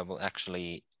 so I will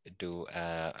actually do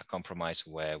a compromise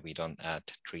where we don't add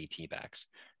 3 tea bags.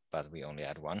 but we only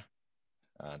add one.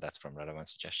 That's from Radovan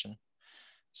suggestion.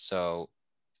 So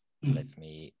let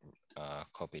me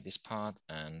copy this part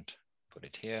and put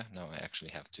it here. Now I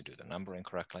actually have to do the numbering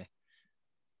correctly.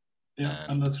 Yeah,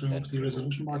 and let's remove the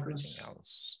resolution everything markers.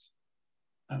 Else.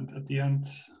 And at the end,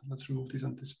 let's remove these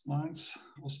empty lines,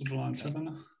 also the line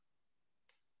 7.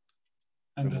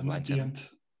 And remove then at the 7. end,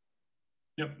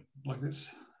 yep, like this.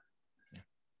 Yeah.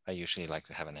 I usually like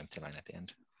to have an empty line at the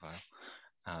end.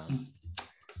 Wow.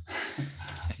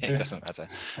 It doesn't matter.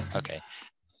 Okay.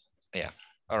 Yeah.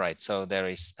 All right. So there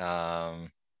is,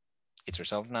 it's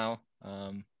resolved now.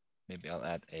 Maybe I'll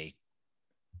add a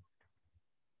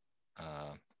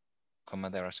comma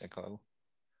there as echo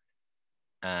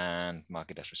and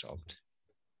mark it as resolved.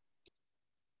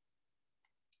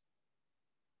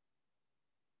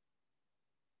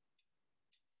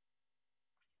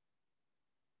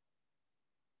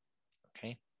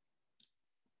 Okay.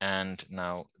 And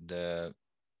now this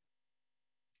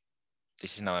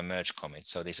is now a merge commit.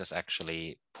 So this is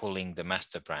actually pulling the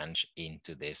master branch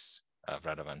into this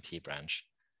Radovan T branch.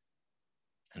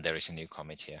 And there is a new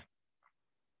commit here.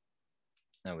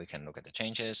 Now we can look at the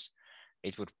changes.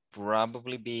 It would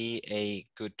probably be a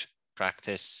good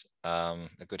practice, a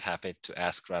good habit to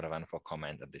ask Radovan for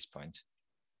comment at this point.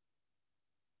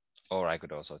 Or I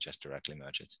could also just directly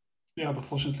merge it. Yeah, but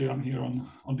fortunately I'm here on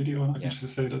video and I can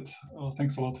just say that,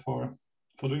 thanks a lot for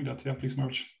doing that. Yeah, please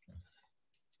merge.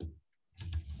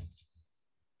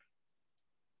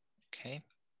 Okay.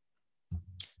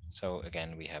 So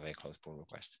again, we have a close pull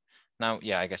request. Now,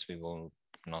 yeah, I guess we will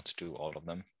not do all of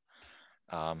them.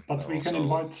 But we can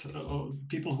invite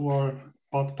people who are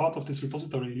part of this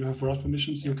repository. You have write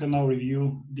permissions. You can now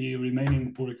review the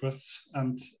remaining pull requests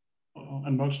and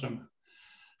merge them.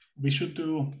 We should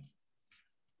do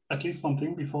at least one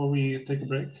thing before we take a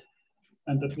break.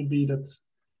 And that would be that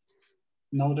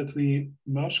now that we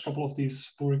merge a couple of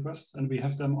these pull requests and we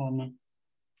have them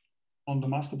on the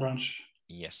master branch,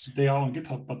 yes, they are on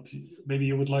GitHub, but maybe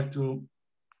you would like to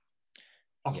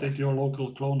update your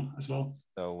local clone as well.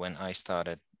 So when I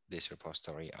started this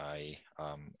repository, I,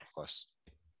 of course,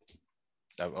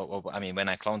 I mean, when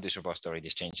I cloned this repository,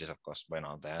 these changes, of course, went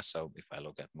on there. So if I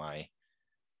look at my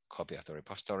copy of the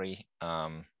repository,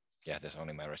 yeah, there's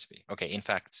only my recipe. Okay, in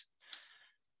fact,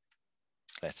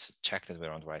 let's check that we're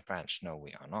on the right branch. No,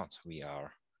 we are not. We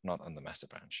are not on the master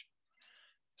branch.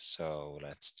 So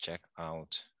let's check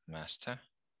out master.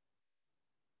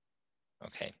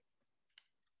 Okay.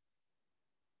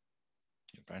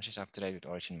 Your branch is up to date with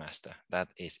origin master. That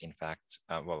is in fact,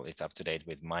 well, it's up to date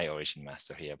with my origin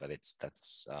master here, but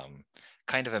that's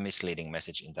kind of a misleading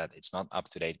message in that it's not up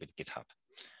to date with GitHub.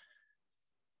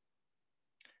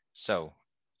 So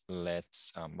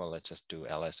let's just do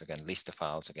ls again, list the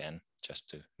files again, just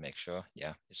to make sure.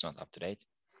 Yeah, it's not up to date.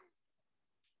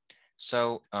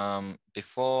 So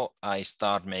before I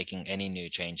start making any new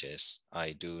changes,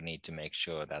 I do need to make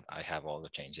sure that I have all the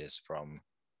changes from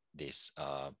this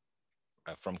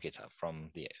from GitHub,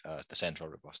 from the central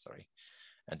repository.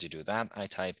 And to do that, I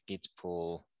type git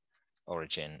pull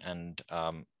origin, and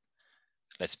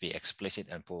let's be explicit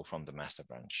and pull from the master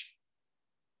branch.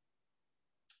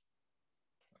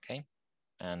 Okay,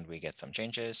 and we get some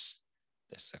changes.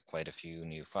 There's quite a few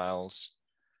new files.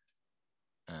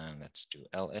 And let's do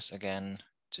ls again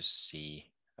to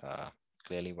see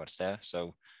clearly what's there.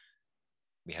 So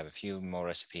we have a few more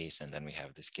recipes, and then we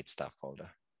have this git stuff folder.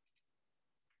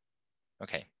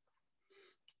 Okay.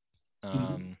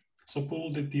 So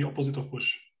pull did the opposite of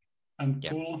push. And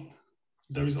pull,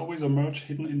 there is always a merge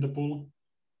hidden in the pull,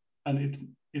 and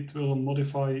it will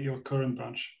modify your current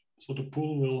branch. So the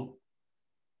pull will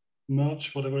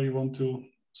merge whatever you want to,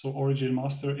 so origin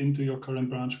master into your current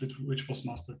branch, which was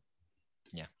master.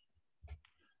 Yeah.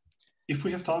 If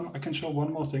we have time, I can show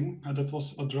one more thing, and that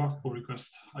was a draft pull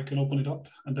request. I can open it up,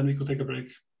 and then we could take a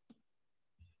break.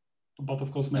 But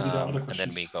of course, maybe there are other questions.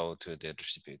 And then we go to the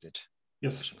distributed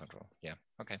version control. Yeah,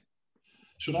 okay.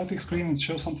 Should I take screen and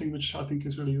show something which I think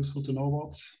is really useful to know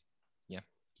about? Yeah,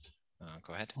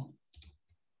 go ahead.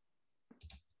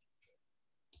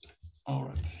 All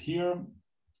right, here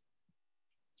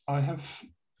I have,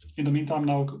 in the meantime,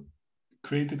 now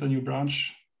created a new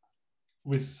branch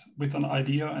with an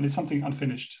idea, and it's something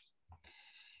unfinished.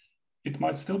 It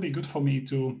might still be good for me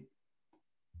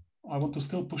I want to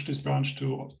still push this branch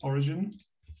to origin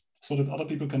so that other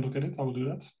people can look at it. I will do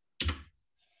that.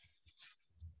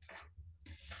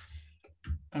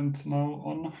 And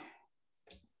now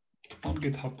on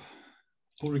GitHub,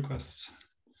 pull requests.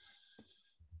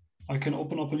 I can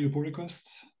open up a new pull request.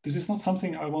 This is not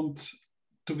something I want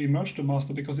to be merged to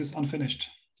master because it's unfinished.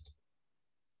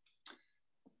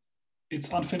 it's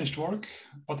unfinished work,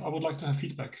 but I would like to have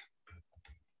feedback.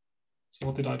 So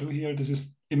what did I do here? This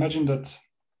is, imagine that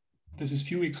this is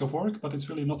few weeks of work, but it's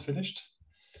really not finished.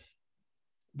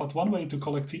 But one way to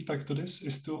collect feedback to this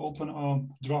is to open a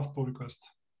draft pull request.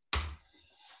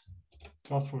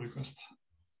 Draft pull request.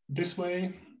 This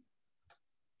way,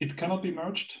 it cannot be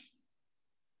merged.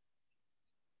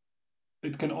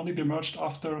 It can only be merged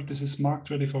after this is marked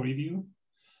ready for review.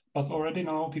 But already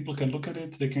now people can look at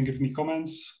it, they can give me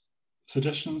comments,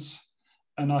 suggestions,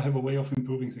 and I have a way of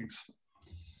improving things.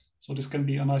 So this can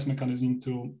be a nice mechanism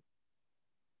to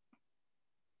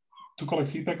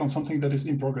collect feedback on something that is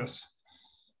in progress.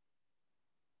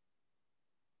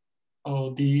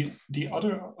 The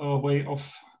other way of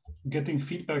getting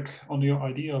feedback on your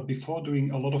idea before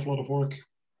doing a lot of work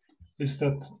is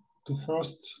that to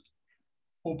first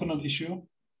open an issue.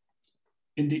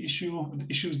 In the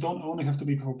issues don't only have to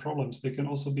be for problems, they can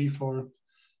also be for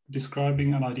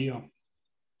describing an idea.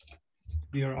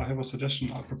 Here I have a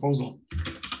suggestion, a proposal.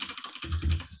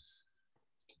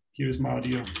 Here is my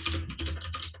idea.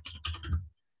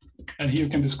 And here you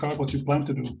can describe what you plan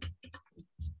to do.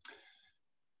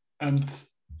 And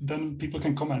then people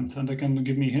can comment and they can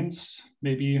give me hints.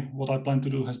 Maybe what I plan to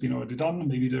do has been already done.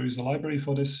 Maybe there is a library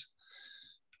for this.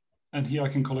 And here I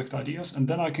can collect ideas and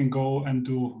then I can go and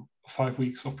do 5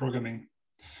 weeks of programming.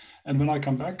 And when I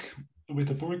come back with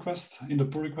a pull request, in the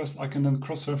pull request, I can then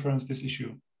cross-reference this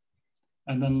issue.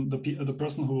 And then the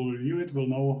person who will review it will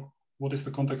know what is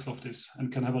the context of this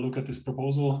and can have a look at this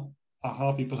proposal.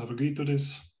 Aha, people have agreed to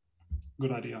this.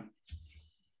 Good idea.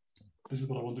 This is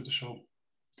what I wanted to show.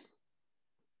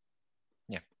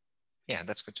 Yeah,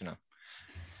 that's good to know.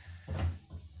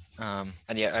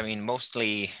 And yeah, I mean,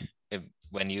 mostly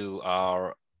when you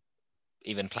are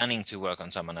even planning to work on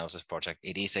someone else's project,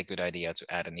 it is a good idea to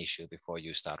add an issue before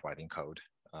you start writing code,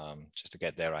 just to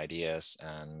get their ideas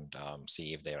and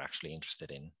see if they're actually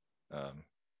interested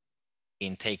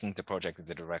in taking the project in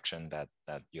the direction that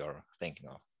you're thinking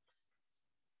of.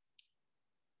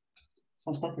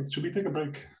 Sounds perfect. Should we take a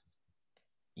break?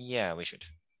 Yeah, we should.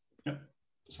 Yeah.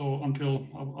 So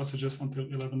I suggest until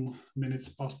 11 minutes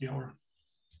past the hour.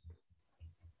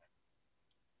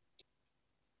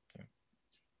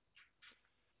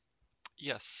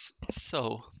 Yes,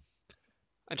 so,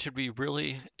 and should we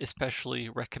really especially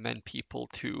recommend people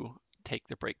to take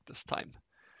the break this time?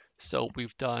 So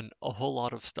we've done a whole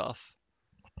lot of stuff.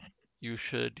 You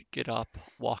should get up,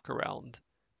 walk around,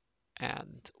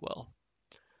 and, well,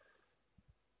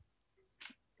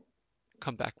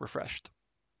 come back refreshed.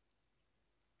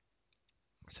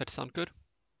 Does that sound good?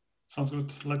 Sounds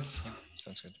good. Let's. Yeah,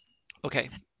 sounds good. Okay,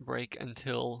 break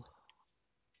until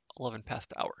 11 past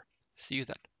the hour. See you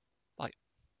then. Bye.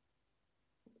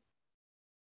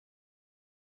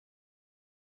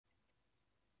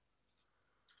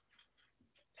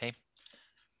 Hey,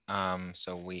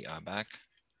 so we are back,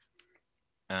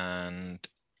 and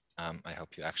I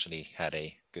hope you actually had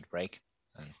a good break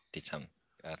and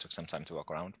took some time to walk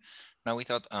around. Now we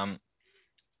thought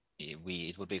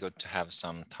it would be good to have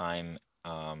some time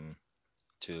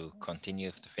to continue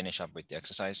to finish up with the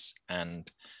exercise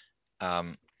and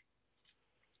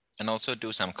also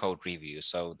do some code review.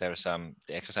 So there's the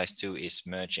exercise 2 is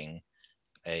merging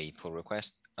a pull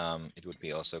request. It would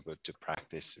be also good to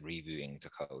practice reviewing the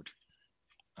code.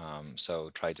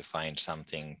 So try to find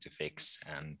something to fix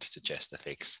and suggest a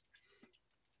fix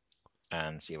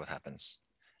and see what happens.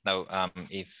 Now,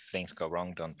 if things go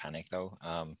wrong, don't panic though.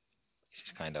 This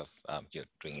is kind of, you're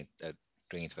doing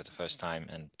it for the first time,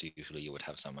 and usually you would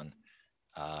have someone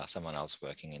else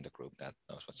working in the group that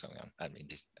knows what's going on. I mean,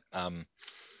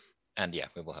 and yeah,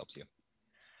 we will help you.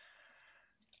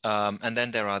 And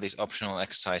then there are these optional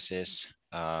exercises.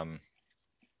 Can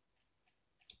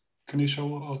you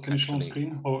show on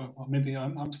screen, or maybe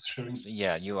I'm sharing?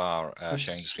 Yeah, you are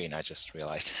sharing the screen. I just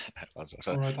realized.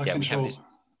 So, all right, yeah, we have these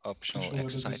optional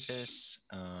exercises.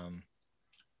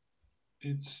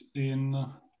 It's in.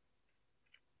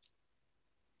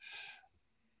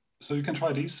 So you can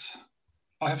try these.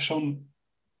 I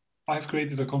have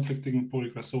created a conflicting pull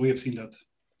request, so we have seen that.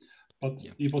 But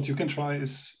what you can try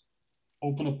is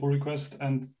open a pull request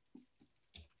and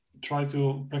try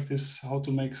to practice how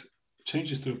to make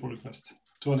changes to a pull request,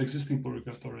 to an existing pull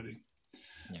request already.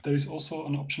 Yeah. There is also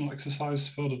an optional exercise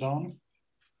further down.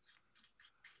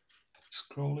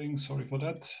 Scrolling, sorry for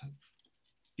that.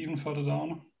 Even further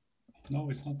down. No,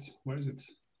 it's not. Where is it?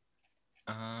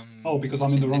 Oh, because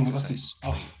I'm in the wrong lesson.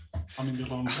 Oh, I'm in the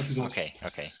wrong episode.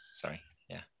 Okay, sorry.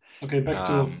 Yeah. Okay, back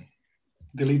to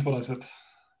delete what I said.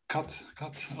 Cut.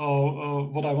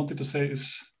 What I wanted to say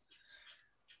is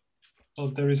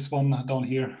there is one down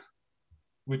here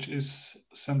which is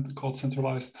called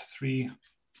Centralized 3.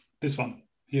 This one,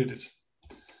 here it is.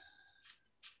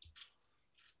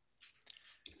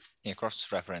 Yeah,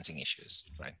 cross-referencing issues,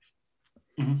 right?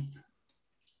 Mm-hmm.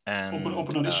 And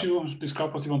open an issue,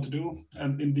 describe what you want to do,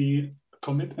 and in the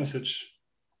commit message,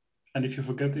 and if you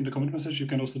forget in the commit message, you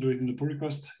can also do it in the pull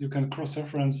request, you can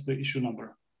cross-reference the issue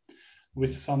number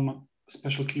with some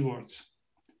special keywords.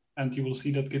 And you will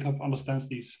see that GitHub understands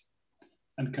these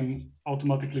and can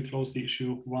automatically close the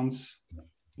issue once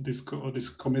this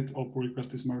commit or pull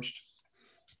request is merged.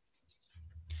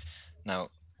 Now,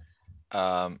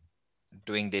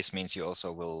 doing this means you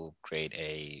also will create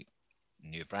a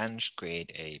new branch,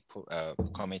 create a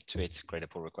commit to it, create a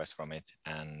pull request from it,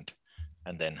 and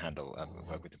then handle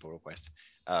work with the pull request,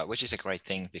 which is a great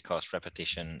thing because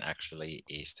repetition actually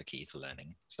is the key to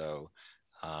learning. So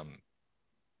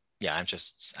yeah,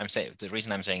 I'm saying the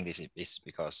reason I'm saying this is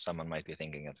because someone might be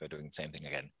thinking that we're doing the same thing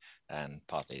again, and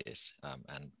partly it is,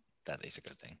 and that is a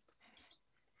good thing.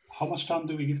 How much time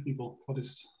do we give people for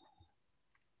this?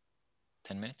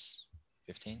 10 minutes,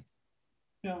 15?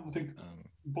 Yeah, I think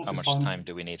both how is much fine. time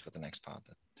do we need for the next part?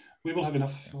 We will have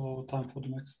enough time for the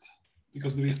next,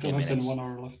 because we still have then 1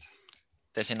 hour left.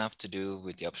 There's enough to do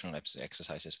with the optional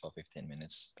exercises for 15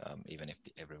 minutes, even if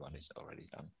everyone is already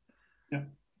done. Yeah.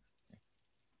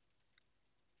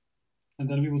 And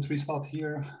then we would restart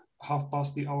here, half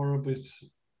past the hour,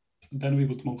 then we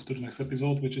would move to the next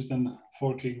episode, which is then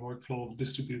forking workflow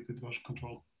distributed version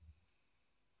control.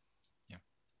 Yeah.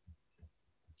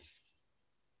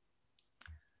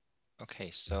 Okay,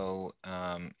 so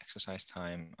exercise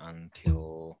time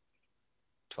until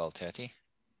 12:30.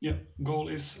 Yeah, goal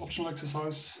is optional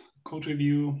exercise, code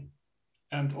review,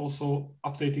 and also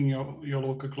updating your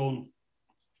local clone.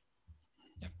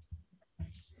 Yeah.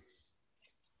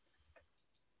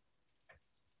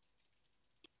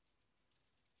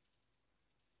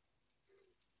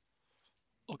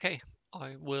 Okay,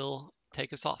 I will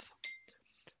take us off.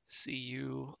 See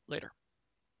you later.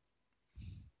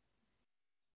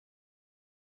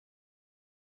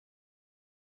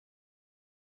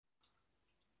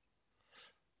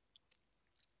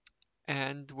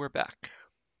 And we're back.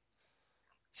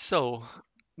 So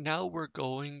now we're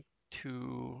going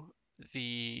to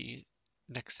the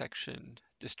next section,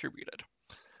 distributed.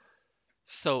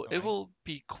 So it will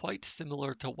be quite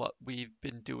similar to what we've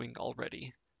been doing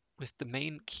already, with the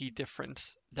main key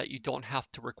difference that you don't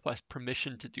have to request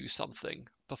permission to do something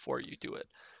before you do it.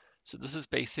 So this is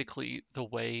basically the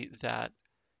way that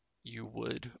you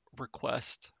would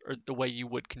request, or the way you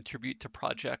would contribute to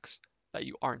projects that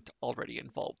you aren't already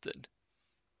involved in.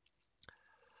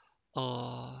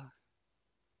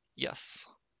 Yes.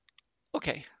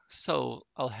 Okay, so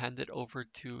I'll hand it over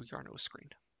to Jarno's screen.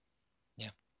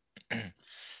 Yeah.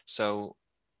 So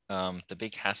the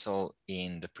big hassle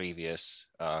in the previous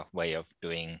way of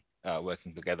doing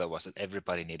working together was that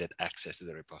everybody needed access to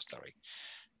the repository.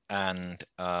 And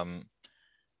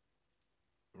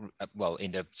well,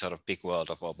 in the sort of big world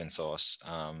of open source,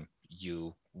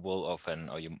 you will often,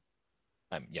 or you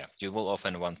will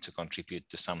often want to contribute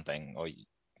to something or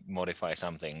modify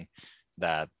something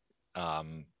that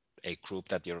a group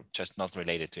that you're just not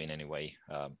related to in any way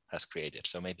has created.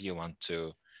 So maybe you want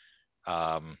to,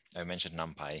 I mentioned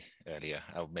NumPy earlier,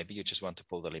 maybe you just want to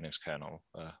pull the Linux kernel,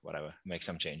 whatever, make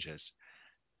some changes,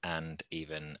 and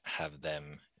even have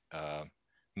them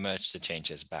merge the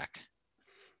changes back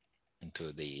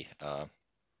into the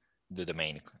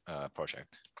main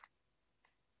project.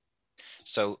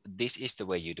 So this is the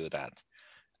way you do that.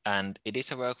 And it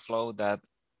is a workflow that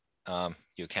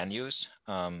you can use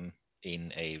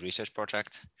in a research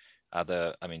project.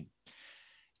 I mean,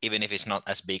 even if it's not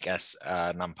as big as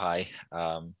NumPy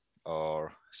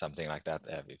or something like that,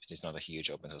 if it's not a huge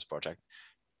open source project,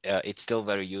 it's still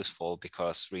very useful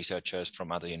because researchers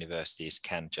from other universities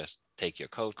can just take your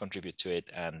code, contribute to it,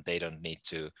 and they don't need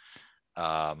to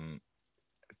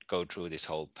go through this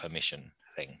whole permission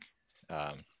thing.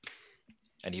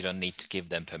 And you don't need to give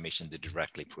them permission to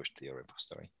directly push to your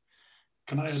repository.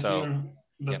 Can I add here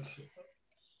that,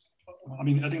 I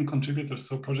mean, adding contributors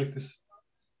to a project is,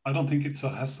 I don't think it's a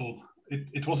hassle.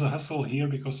 It was a hassle here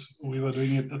because we were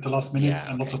doing it at the last minute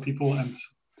and lots of people,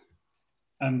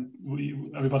 and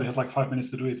everybody had like 5 minutes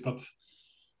to do it. But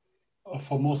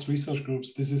for most research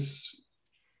groups, this is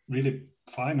really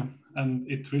fine, and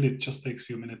it really just takes a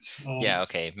few minutes. Yeah,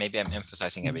 okay. Maybe I'm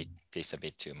emphasizing this a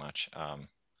bit too much.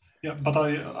 Yeah, but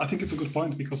I think it's a good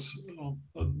point because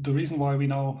the reason why we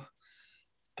now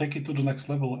take it to the next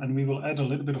level, and we will add a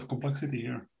little bit of complexity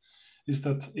here, is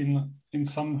that in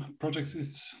some projects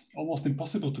it's almost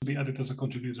impossible to be added as a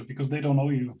contributor because they don't know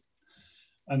you.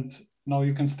 And now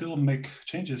you can still make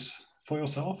changes for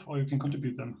yourself, or you can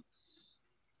contribute them.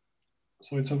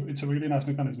 So it's a really nice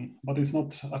mechanism, but it's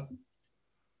not.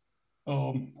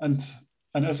 And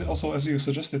as you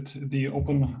suggested, the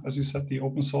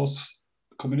open source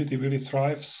community really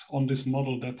thrives on this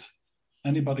model that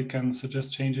anybody can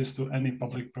suggest changes to any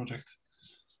public project.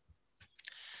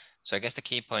 So I guess the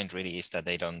key point really is that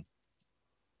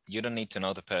you don't need to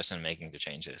know the person making the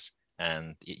changes,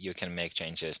 and you can make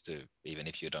changes to even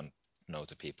if you don't know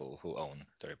the people who own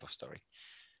the repository.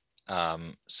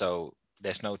 So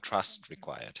there's no trust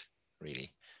required,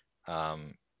 really.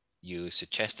 You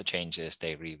suggest the changes,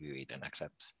 they review it and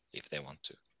accept if they want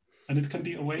to. And it can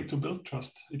be a way to build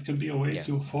trust. It can be a way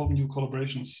to form new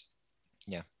collaborations.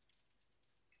 Yeah.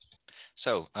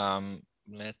 So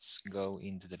let's go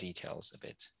into the details a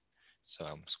bit. So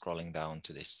I'm scrolling down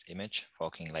to this image,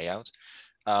 forking layout.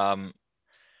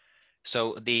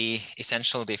 So the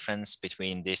essential difference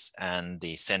between this and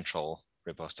the central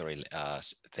repository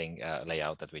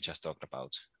layout that we just talked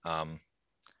about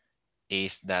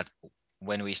is that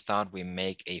when we start, we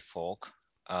make a fork,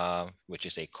 which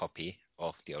is a copy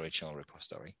of the original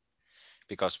repository.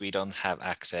 Because we don't have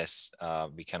access,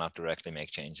 we cannot directly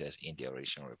make changes in the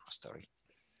original repository.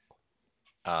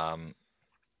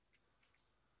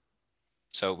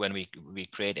 So when we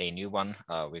create a new one,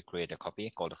 we create a copy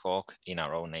called a fork in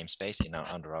our own namespace,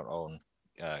 under our own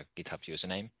GitHub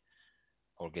username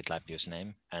or GitLab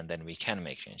username, and then we can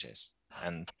make changes.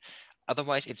 And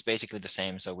otherwise, it's basically the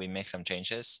same. So we make some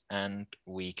changes, and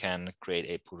we can create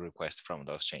a pull request from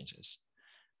those changes.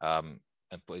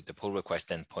 The pull request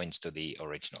then points to the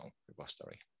original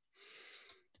repository.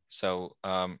 So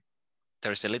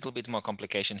there is a little bit more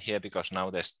complication here because now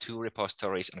there's 2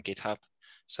 repositories on GitHub.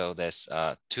 So there's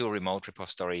 2 remote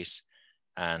repositories,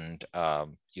 and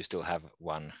you still have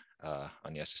one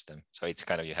on your system. So it's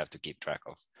kind of, you have to keep track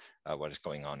of what is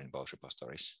going on in both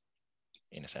repositories,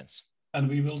 in a sense. And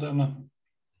we will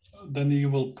then you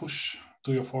will push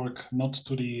to your fork, not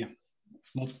to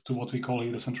what we call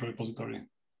the central repository.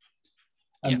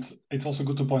 And it's also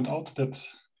good to point out that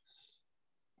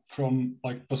from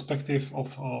like perspective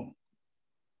of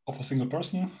a single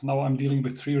person, now I'm dealing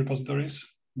with 3 repositories.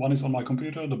 One is on my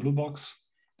computer, the blue box,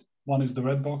 one is the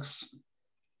red box,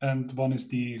 and one is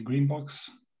the green box.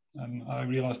 And I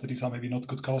realized that these are maybe not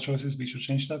good color choices. We should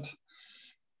change that.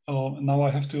 Now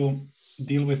I have to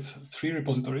deal with 3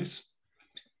 repositories,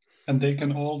 and they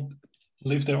can all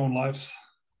live their own lives.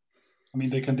 I mean,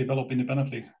 they can develop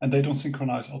independently, and they don't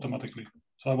synchronize automatically.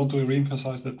 So I want to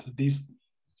reemphasize that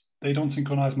they don't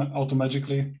synchronize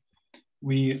automatically.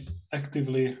 We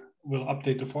actively will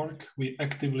update the fork. We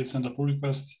actively send a pull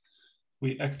request.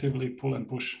 We actively pull and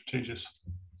push changes.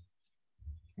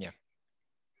 Yeah.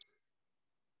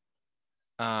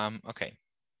 Okay.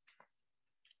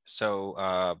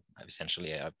 So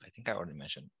essentially, I think I already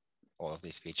mentioned all of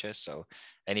these features. So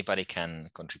anybody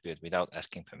can contribute without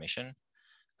asking permission.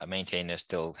 Maintainers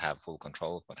still have full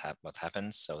control of what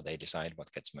happens. So they decide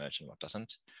what gets merged and what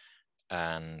doesn't.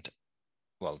 And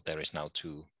well, there is now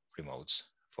 2 remotes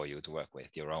for you to work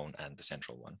with, your own and the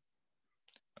central one.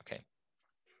 Okay.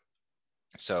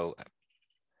 So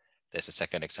there's a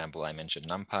second example. I mentioned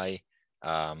NumPy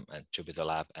and Jupyter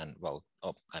Lab, and well,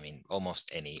 I mean,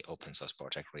 almost any open source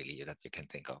project really that you can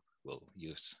think of will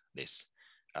use this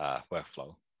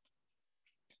workflow.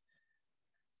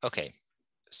 Okay,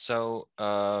 so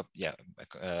yeah,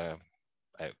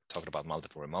 I talked about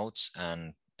multiple remotes,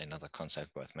 and another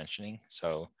concept worth mentioning.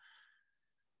 So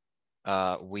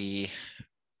we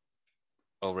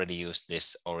already used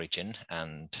this origin,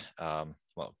 and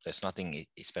well, there's nothing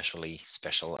especially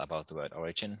special about the word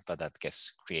origin, but that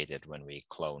gets created when we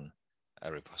clone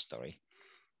a repository.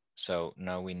 So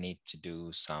now we need to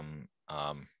do some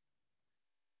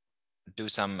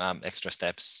extra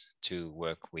steps to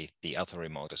work with the other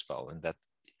remote as well, and that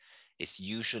is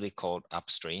usually called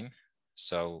upstream.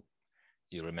 So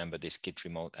you remember this git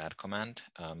remote add command.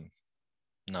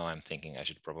 Now I'm thinking I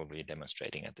should probably be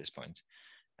demonstrating at this point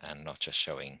and not just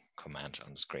showing commands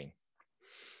on the screen.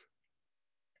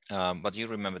 But you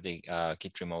remember the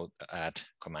git remote add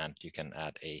command. You can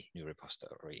add a new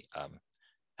repository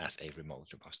as a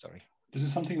remote repository. This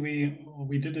is something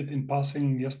we did it in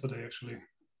passing yesterday, actually,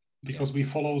 because we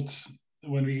followed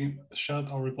when we shared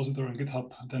our repository on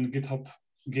GitHub, then GitHub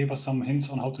gave us some hints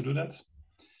on how to do that.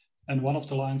 And one of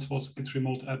the lines was git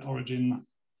remote add origin,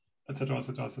 etc.,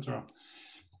 etc., etc.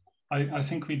 I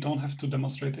think we don't have to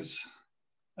demonstrate this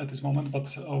at this moment,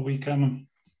 but we can.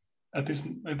 At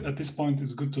this point,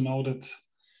 it's good to know that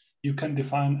you can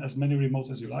define as many remotes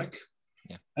as you like,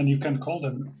 and you can call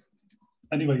them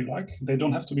any way you like. They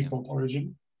don't have to be called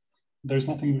origin. there's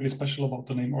nothing really special about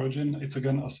the name origin. It's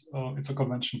again, it's a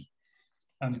convention.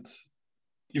 And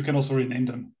you can also rename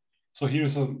them. So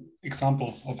here's an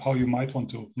example of how you might want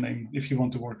to name if you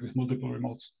want to work with multiple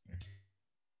remotes.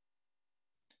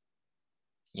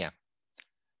 Yeah.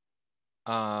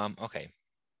 Okay.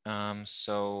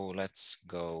 So let's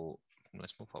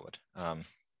move forward.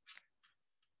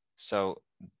 So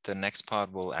the next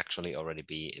part will actually already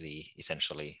be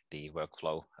essentially the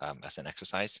workflow as an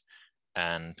exercise.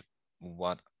 And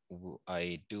what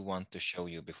I do want to show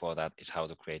you before that is how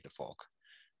to create the fork.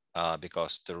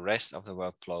 Because the rest of the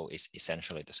workflow is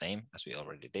essentially the same as we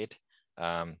already did,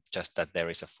 just that there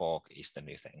is a fork is the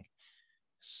new thing.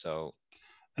 So.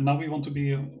 And now we want to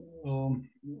be,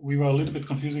 we were a little bit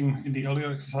confusing in the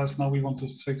earlier exercise. Now we want to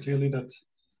say clearly that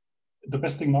the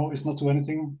best thing now is not do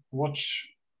anything. Watch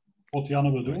what Jana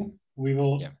will do. Right. We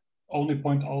will only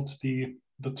point out the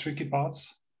tricky parts.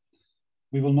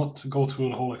 We will not go through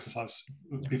the whole exercise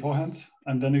beforehand,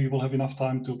 and then you will have enough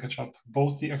time to catch up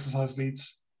both the exercise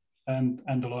leads and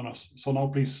the learners. So now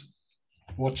please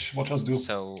watch us do.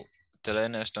 So the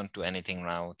learners don't do anything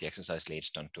now. The exercise leads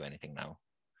don't do anything now.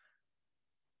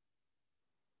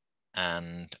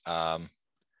 And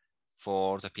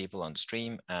for the people on the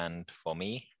stream and for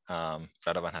me,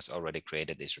 Radovan has already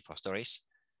created these repositories.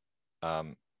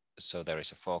 So there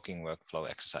is a forking workflow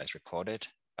exercise recorded,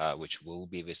 which will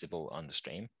be visible on the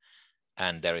stream.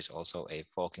 And there is also a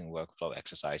forking workflow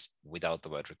exercise without the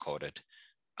word recorded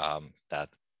that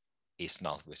is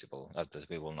not visible, that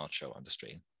we will not show on the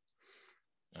stream,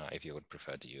 if you would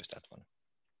prefer to use that one.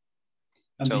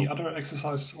 And so, the other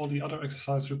exercise, all the other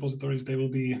exercise repositories, they will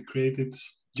be created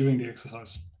during the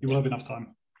exercise. You will have enough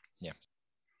time. Yeah.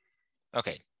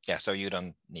 Okay. Yeah. So you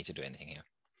don't need to do anything here.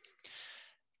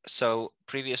 So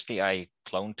previously I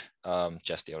cloned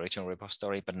just the original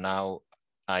repository, but now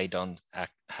I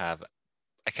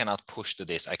cannot push to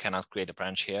this. I cannot create a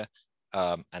branch here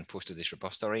and push to this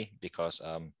repository because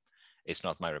it's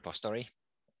not my repository.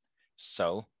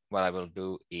 So what I will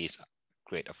do is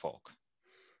create a fork.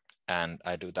 And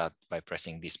I do that by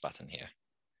pressing this button here.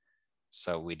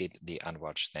 So we did the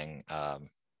unwatch thing,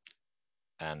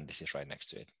 and this is right next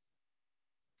to it.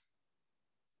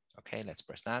 Okay, let's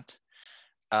press that.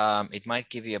 It might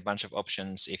give you a bunch of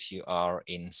options if you are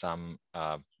in some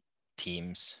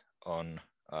teams on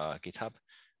GitHub.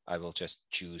 I will just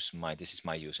choose this is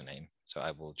my username. So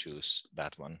I will choose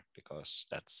that one because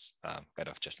that's kind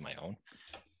of just my own.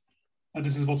 And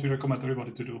this is what we recommend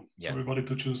everybody to do. Yeah. So everybody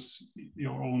to choose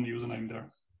your own username there,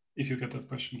 if you get that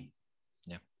question.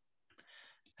 Yeah.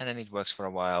 And then it works for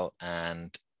a while,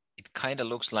 and it kind of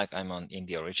looks like I'm in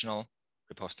the original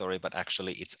repository, but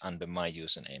actually it's under my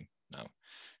username now.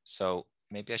 So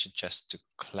maybe I should just, to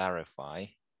clarify,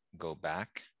 go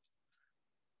back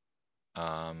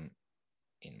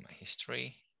in my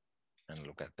history and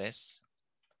look at this.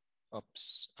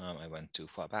 Oops, I went too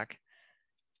far back.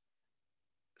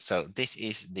 So this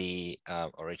is the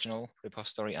original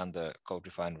repository under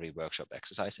CodeRefinery workshop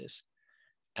exercises.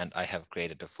 And I have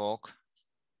created a fork.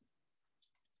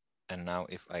 And now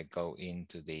if I go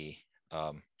into the,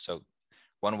 so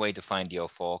one way to find your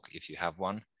fork, if you have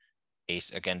one, is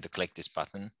again to click this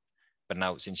button. But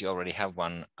now since you already have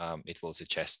one, it will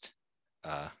suggest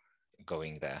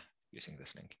going there using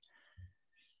this link.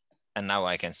 And now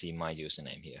I can see my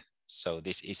username here. So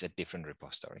this is a different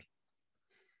repository.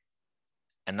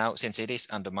 And now since it is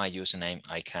under my username,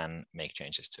 I can make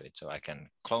changes to it. So I can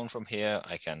clone from here,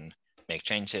 I can make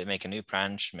changes, make a new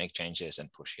branch, make changes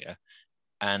and push here.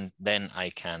 And then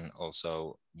I can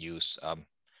also use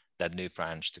that new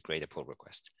branch to create a pull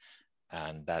request.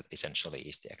 And that essentially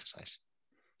is the exercise.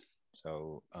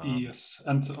 So yes,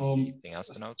 and anything else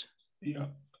to note? Yeah,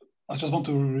 I just want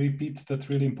to repeat that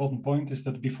really important point is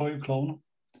that before you clone,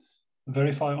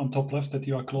 verify on top left that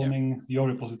you are cloning your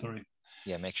repository.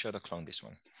 Yeah, make sure to clone this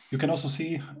one. You can also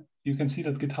see, you can see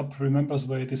that GitHub remembers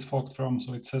where it is forked from.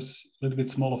 So it says a little bit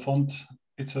smaller font.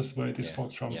 It says where it is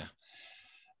forked from. Yeah.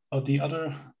 The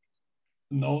other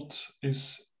note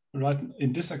is right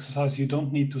in this exercise, you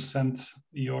don't need to send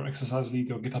your exercise lead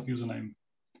your GitHub username.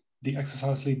 The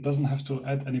exercise lead doesn't have to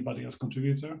add anybody as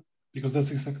contributor because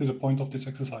that's exactly the point of this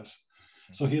exercise.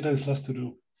 So here there is less to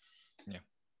do. Yeah.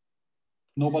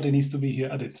 Nobody needs to be here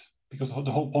added because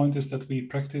the whole point is that we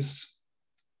practice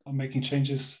making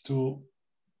changes to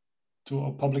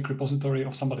a public repository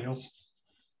of somebody else.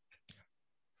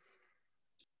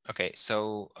 Okay,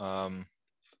 so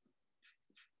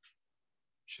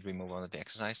should we move on to the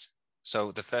exercise?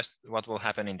 So the first, what will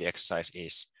happen in the exercise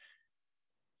is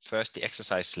first the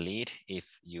exercise lead,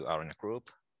 if you are in a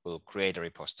group, will create a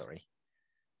repository.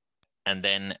 And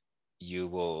then you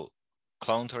will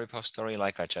clone the repository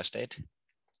like I just did,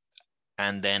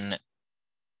 and then,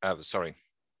 sorry,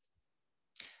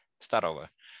 start over.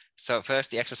 So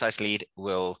first the exercise lead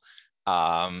will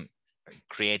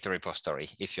create the repository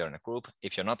if you're in a group.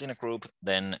 If you're not in a group,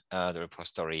 then the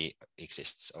repository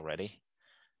exists already.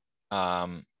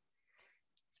 And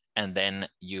then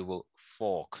you will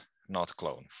fork, not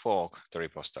clone, fork the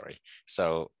repository.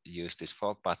 So use this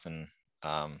fork button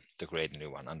to create a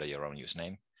new one under your own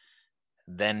username.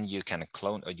 Then you can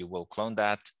clone, or you will clone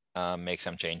that, make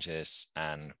some changes,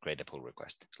 and create a pull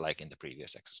request, like in the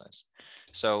previous exercise.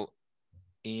 So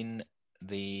in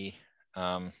the,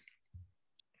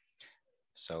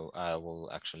 so I will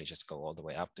actually just go all the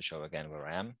way up to show again where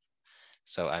I am.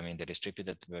 So I'm in the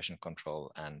distributed version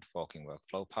control and forking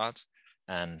workflow part,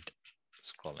 and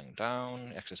scrolling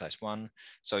down, exercise 1.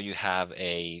 So you have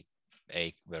a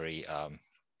very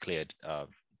clear,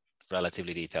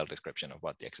 relatively detailed description of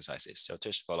what the exercise is. So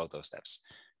just follow those steps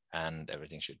and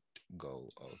everything should go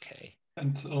okay.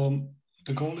 And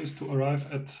the goal is to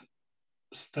arrive at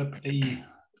step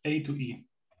A to E.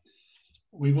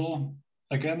 We will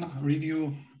again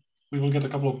review, we will get a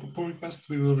couple of pull requests,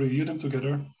 we will review them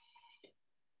together.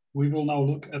 We will now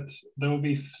look at, there will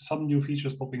be some new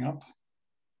features popping up.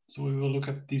 So we will look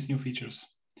at these new features.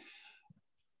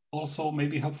 Also,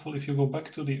 maybe helpful if you go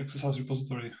back to the exercise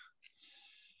repository.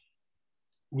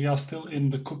 We are still in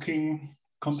the cooking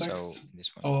context. So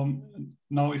this one.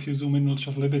 Now, if you zoom in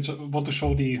just a little bit, I want to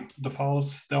show the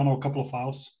files. There are now a couple of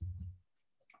files.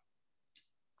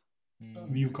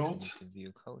 View code.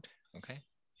 View code. Okay.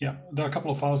 Yeah, there are a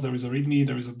couple of files. There is a README.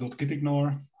 There is a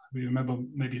 .gitignore. We remember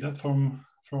maybe that from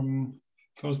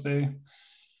first day.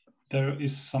 There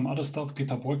is some other stuff,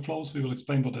 GitHub workflows. We will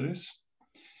explain what it is.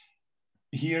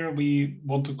 Here we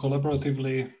want to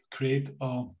collaboratively create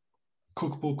a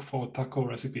cookbook for taco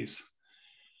recipes.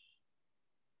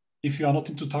 If you are not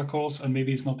into tacos and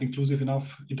maybe it's not inclusive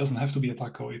enough, it doesn't have to be a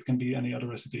taco. It can be any other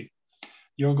recipe.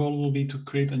 Your goal will be to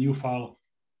create a new file.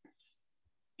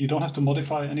 You don't have to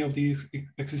modify any of these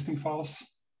existing files.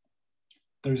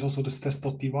 There is also this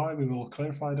test.py. We will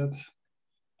clarify that.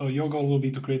 Your goal will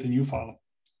be to create a new file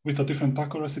with a different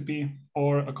taco recipe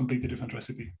or a completely different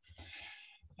recipe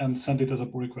and send it as a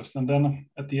pull request. And then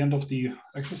at the end of the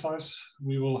exercise,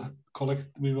 we will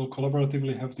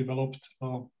collaboratively have developed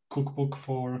a cookbook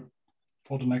for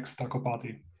the next taco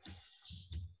party.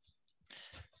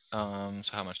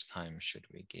 So how much time should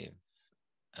we give?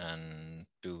 And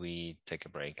do we take a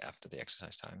break after the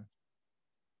exercise time?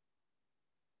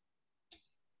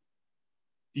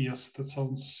 Yes, that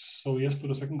sounds so. Yes to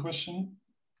the second question.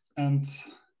 And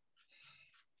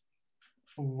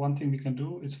one thing we can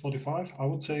do is 45. I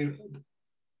would say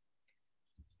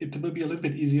it will be a little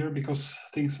bit easier because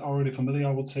things are already familiar.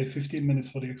 I would say 15 minutes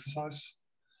for the exercise,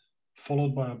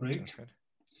 followed by a break.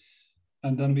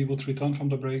 And then we would return from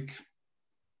the break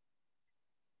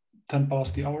 10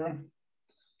 past the hour,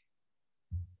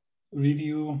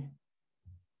 review,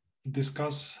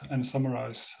 discuss and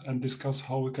summarize, and discuss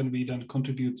how we can then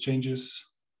contribute changes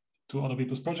to other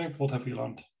people's project. What have we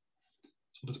learned?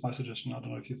 So that's my suggestion. I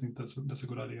don't know if you think that's a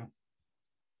good idea.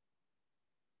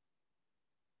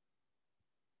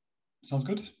 Sounds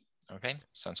good? Okay,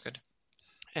 sounds good.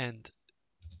 And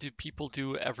do people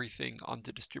do everything on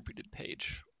the distributed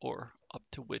page or up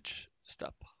to which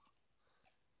step?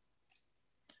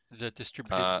 The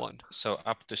distributed one. So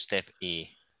up to step E.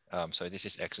 So this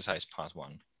is exercise part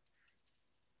 1.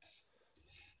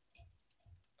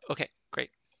 Okay, great.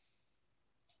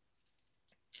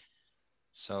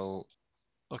 So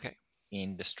okay,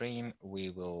 in the stream, we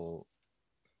will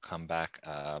come back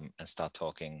and start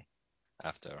talking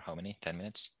after how many? 10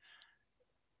 minutes?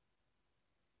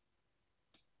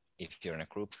 If you're in a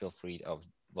group, feel free to,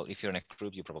 well, if you're in a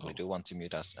group, you probably do want to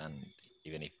mute us. And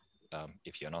even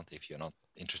if you're not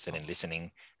interested in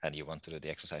listening and you want to do the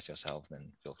exercise yourself,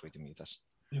 then feel free to mute us.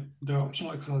 Yeah, there are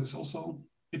optional exercises also.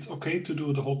 It's okay to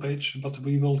do the whole page, but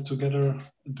we will together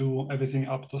do everything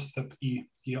up to step E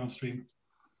here on stream.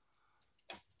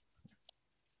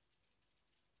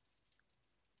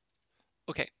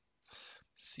 Okay.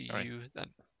 See you then.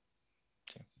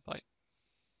 Bye.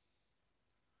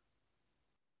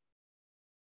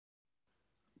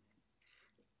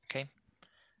 Okay.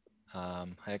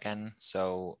 Hi again.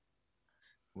 So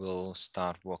we'll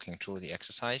start walking through the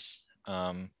exercise.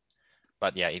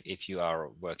 But yeah, if you are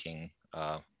working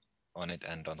on it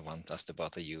and don't want us to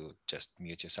bother you, just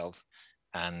mute yourself.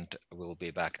 And we'll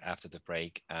be back after the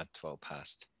break at 12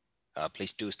 past.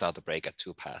 Please do start the break at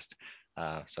 2 past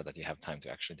so that you have time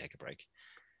to actually take a break.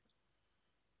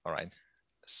 All right.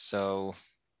 So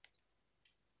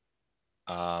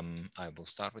I will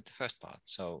start with the first part.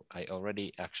 So I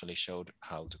already actually showed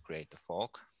how to create the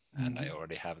fork, and I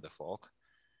already have the fork.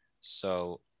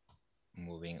 So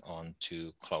moving on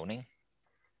to cloning.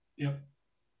 Yeah.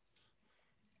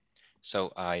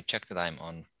 So I checked that I'm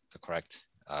on the correct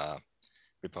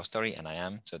repository, and I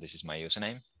am. So this is my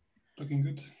username. Looking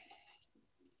good.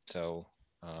 So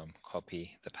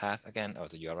copy the path again, or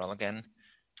the URL again,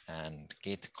 and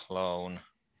git clone,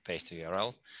 paste the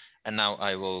URL. And now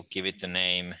I will give it the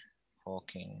name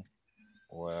forking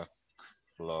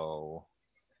workflow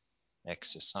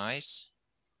exercise.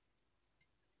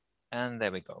 And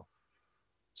there we go.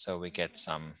 So we get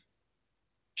some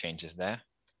changes there.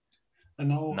 And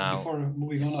now before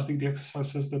moving on, I think the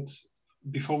exercise says that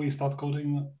before we start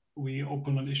coding, we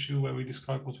open an issue where we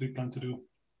describe what we plan to do.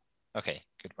 Okay,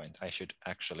 good point. I should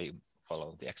actually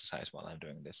follow the exercise while I'm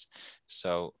doing this.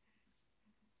 So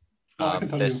I can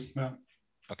tell you. Yeah.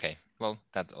 Okay, well,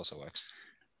 that also works.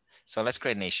 So let's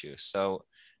create an issue. So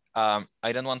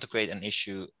I don't want to create an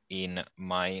issue in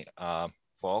my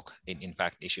fork. In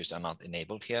fact, issues are not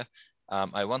enabled here.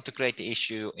 I want to create the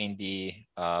issue in the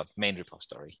main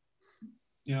repository.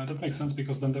 Yeah, that makes sense,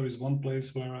 because then there is one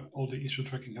place where all the issue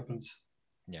tracking happens.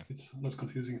 Yeah. It's less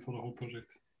confusing for the whole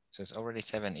project. So there's already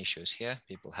 7 issues here.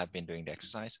 People have been doing the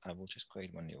exercise. I will just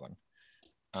create one new one.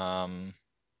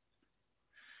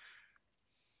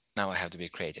 Now I have to be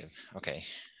creative. Okay.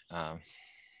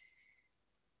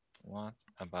 What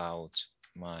about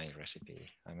my recipe?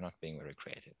 I'm not being very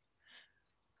creative.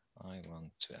 I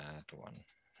want to add one.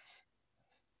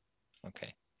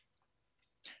 Okay.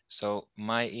 So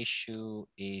my issue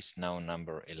is now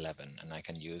number 11, and I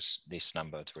can use this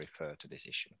number to refer to this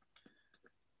issue.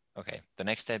 Okay, the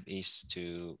next step is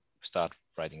to start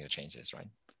writing the changes, right?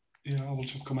 Yeah, I will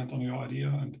just comment on your idea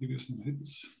and give you some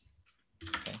hints.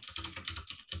 Okay.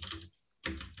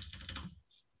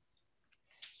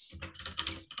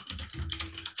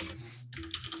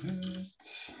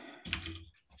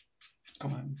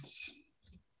 Comment.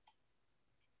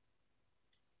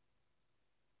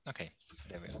 Okay,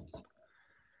 there we go.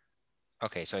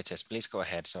 Okay, so it says, please go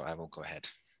ahead, so I will go ahead.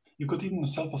 You could even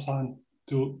self-assign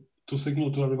to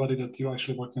signal to everybody that you're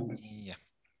actually working on it. Yeah,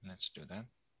 let's do that.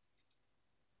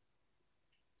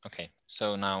 Okay,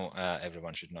 so now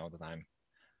everyone should know that I'm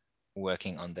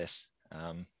working on this.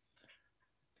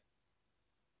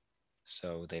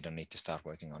 So they don't need to start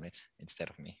working on it instead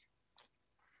of me.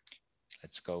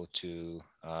 Let's go to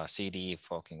CD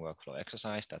forking workflow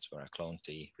exercise. That's where I cloned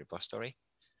the repository.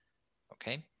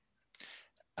 Okay.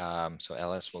 So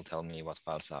ls will tell me what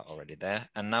files are already there.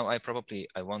 And now I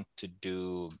want to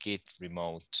do git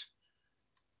remote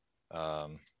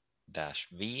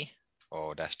 -v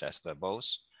or --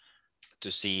 verbose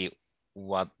to see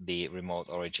what the remote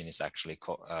origin is actually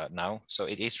now. So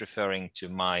it is referring to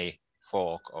my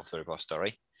fork of the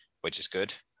repository, which is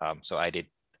good. So I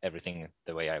did everything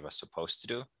the way I was supposed to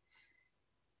do.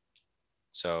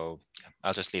 So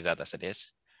I'll just leave that as it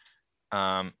is.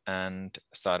 And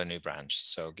start a new branch.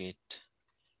 So git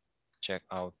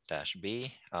checkout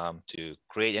 -b to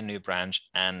create a new branch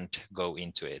and go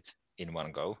into it in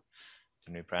one go.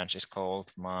 The new branch is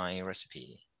called my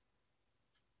recipe.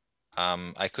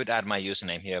 I could add my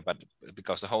username here, but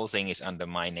because the whole thing is under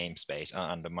my namespace,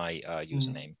 under my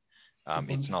username,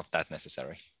 it's not that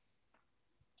necessary.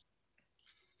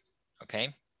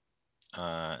 Okay,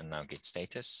 and now git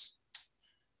status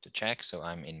to check. So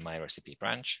I'm in my recipe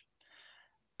branch,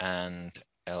 and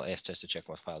ls just to check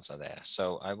what files are there.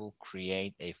 So I will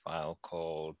create a file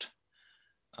called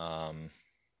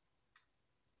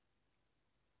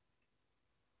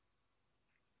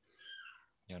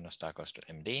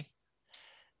jonas-tacos.md.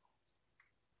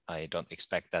 I don't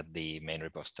expect that the main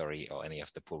repository or any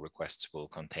of the pull requests will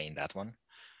contain that one.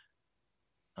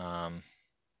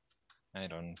 I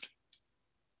don't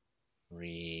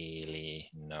really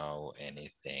know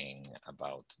anything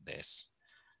about this.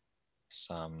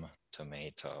 Some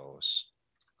tomatoes,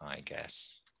 I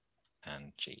guess,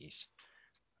 and cheese.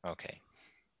 Okay.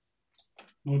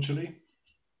 No chili?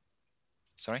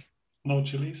 Sorry? No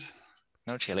chilies?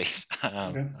 No chilies.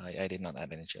 Okay. I did not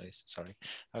add any chilies, sorry.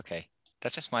 Okay,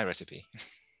 that's just my recipe.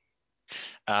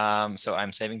 So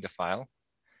I'm saving the file,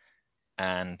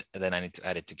 and then I need to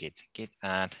add it to git. Git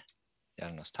add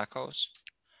jonas-tacos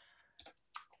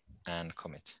and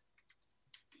commit.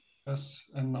 Yes,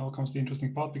 and now comes the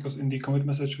interesting part, because in the commit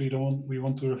message we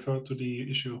want to refer to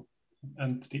the issue,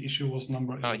 and the issue was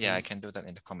number 11. Oh yeah, I can do that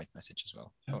in the commit message as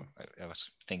well. Yeah. Oh, I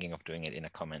was thinking of doing it in a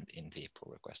comment in the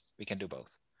pull request. We can do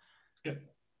both. Yeah.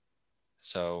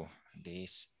 So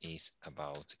this is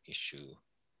about issue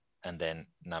and then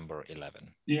number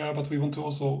 11. Yeah, but we want to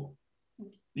also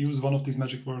use one of these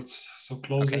magic words, so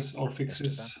closes or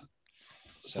fixes.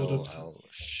 So I'll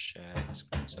share the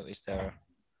screen. So is there?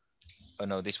 Oh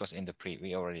no, this was in the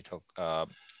we already talked,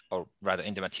 or rather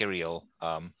in the material.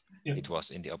 It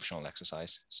was in the optional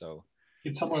exercise. So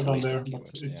it's somewhere down there, but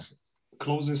it's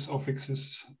closes or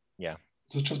fixes. Yeah.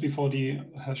 So just before the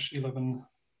 #11,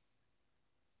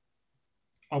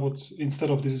 I would, instead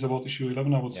of this is about issue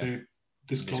 11, I would say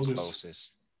this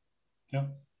closes. Yeah.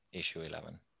 Issue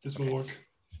 11. This will work.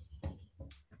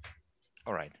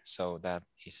 All right, so that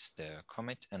is the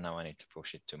commit, and now I need to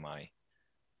push it to my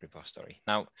repository.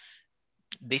 Now,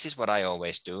 this is what I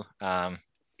always do.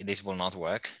 This will not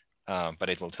work, but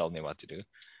it will tell me what to do.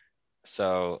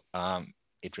 So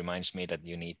it reminds me that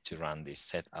you need to run this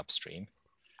set upstream.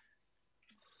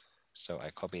 So I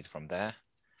copy it from there,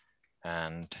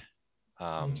 and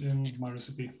in my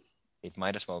recipe. It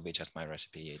might as well be just my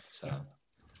recipe. It's I'm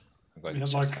going we have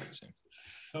to like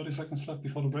 30 seconds left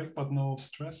before the break, but no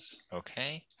stress.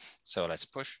 Okay, so let's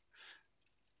push,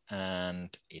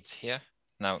 and it's here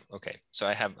now. Okay, so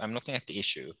I'm looking at the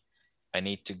issue. I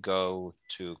need to go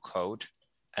to code,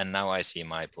 and now I see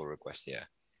my pull request here.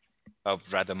 Oh,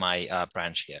 rather my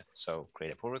branch here. So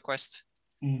create a pull request,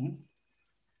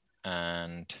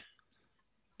 and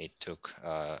it took.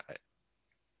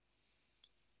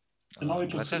 And now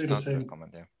it looks really the same.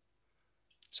 Comment there.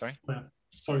 Sorry. Yeah.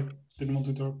 Sorry, didn't want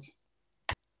to interrupt.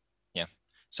 Yeah.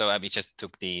 So it just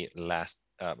took the last.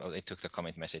 It took the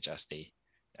commit message as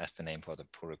the name for the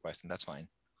pull request, and that's fine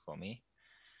for me.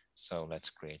 So let's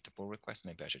create the pull request.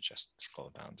 Maybe I should just scroll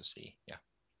down to see. Yeah,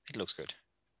 it looks good.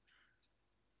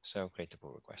 So create the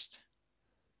pull request.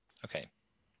 Okay.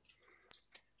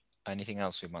 Anything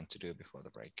else we want to do before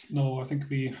the break? No, I think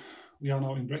we are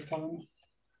now in break time.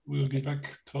 We'll be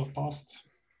back 12 past,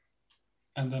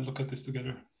 and then look at this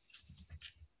together.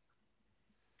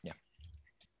 Yeah.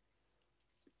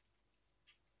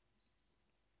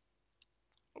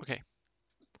 Okay.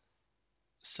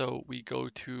 So we go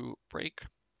to break.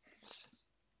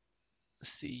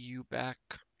 See you back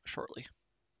shortly.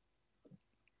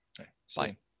 Okay,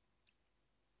 bye.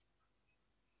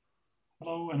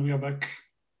 Hello, and we are back.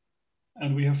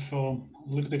 And we have a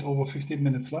little bit over 15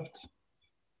 minutes left.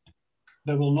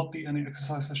 There will not be any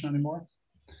exercise session anymore,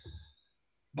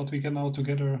 but we can now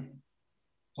together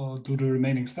do the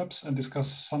remaining steps and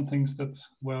discuss some things that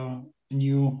were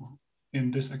new in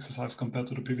this exercise compared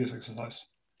to the previous exercise.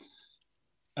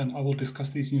 And I will discuss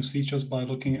these new features by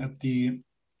looking at the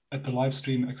live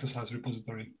stream exercise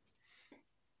repository.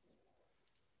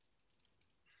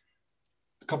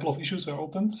 A couple of issues were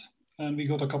opened, and we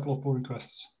got a couple of pull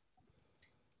requests.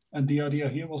 And the idea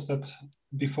here was that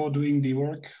before doing the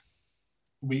work,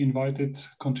 we invited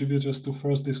contributors to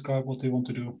first describe what they want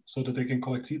to do so that they can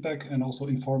collect feedback and also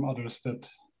inform others that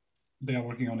they are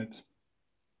working on it.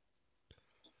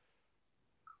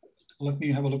 Let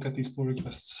me have a look at these pull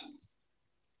requests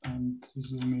and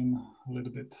zoom in a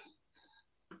little bit.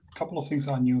 A couple of things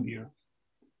are new here.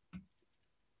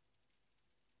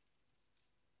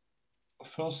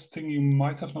 First thing you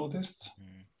might have noticed.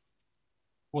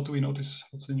 What do we notice?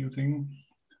 What's the new thing?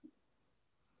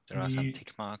 There are some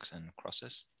tick marks and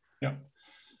crosses. Yeah.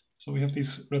 So we have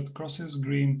these red crosses,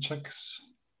 green checks.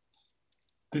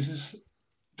 This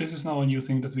is now a new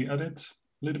thing that we added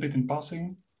a little bit in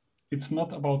passing. It's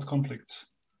not about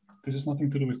conflicts. This is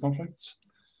nothing to do with conflicts.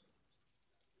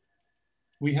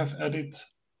 We have added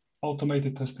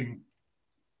automated testing.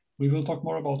 We will talk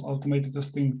more about automated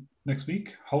testing next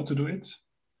week, how to do it.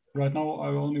 Right now,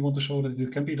 I only want to show that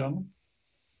it can be done.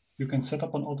 You can set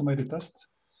up an automated test,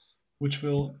 which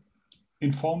will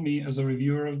inform me as a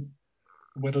reviewer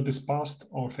whether this passed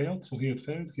or failed. So here it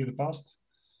failed, here it passed.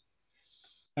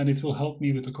 And it will help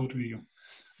me with the code review.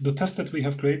 The test that we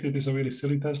have created is a really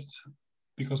silly test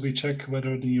because we check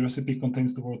whether the recipe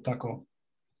contains the word taco.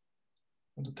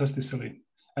 The test is silly.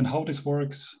 And how this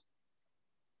works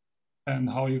and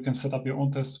how you can set up your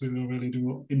own tests, we will really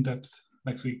do in depth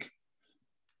next week.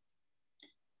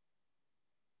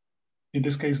 In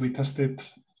this case, we tested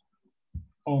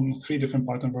on 3 different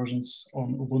Python versions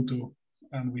on Ubuntu,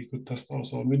 and we could test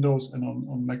also on Windows and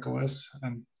on Mac OS,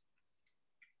 and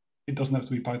it doesn't have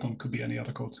to be Python, could be any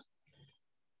other code.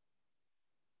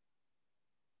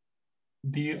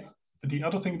 The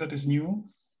other thing that is new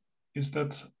is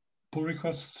that pull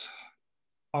requests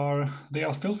are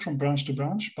still from branch to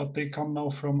branch, but they come now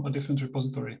from a different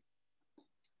repository.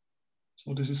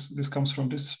 So this comes from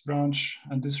this branch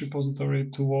and this repository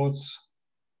towards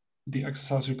the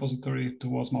exercise repository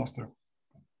towards master.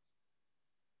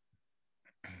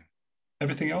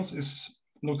 Everything else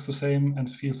looks the same and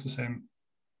feels the same.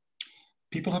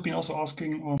 People have been also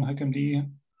asking on HackMD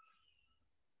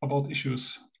about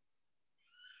issues.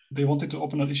 They wanted to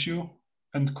open an issue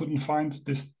and couldn't find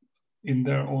this in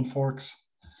their own forks.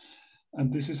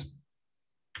 And this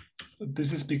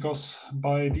is because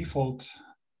by default,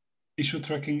 issue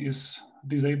tracking is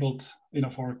disabled in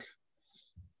a fork.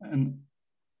 And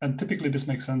typically this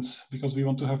makes sense because we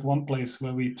want to have one place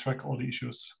where we track all the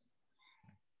issues.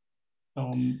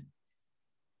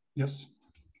 Yes.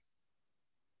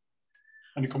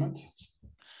 Any comment?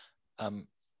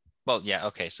 Well, yeah,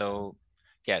 okay. So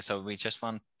yeah, so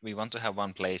we want to have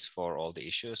one place for all the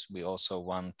issues. We also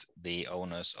want the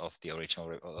owners of the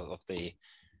original of the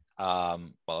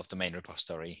main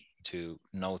repository to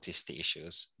notice the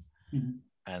issues,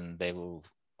 and they will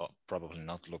probably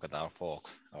not look at our fork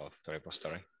of the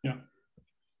repository. Yeah.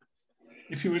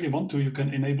 If you really want to, you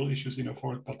can enable issues in a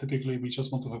fork, but typically we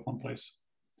just want to have one place.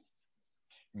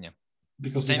 Yeah.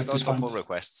 Because same goes for pull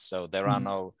requests. So there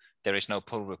is no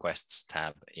pull requests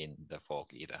tab in the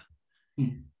fork either.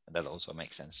 That also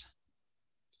makes sense.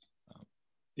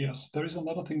 Yes, there is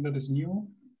another thing that is new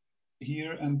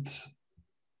here, and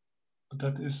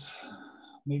that is,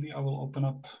 maybe I will open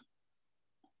up.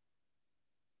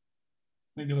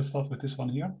 Maybe let's start with this one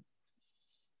here.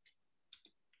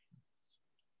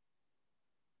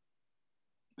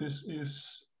 This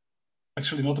is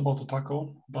actually not about the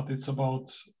taco, but it's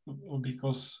about,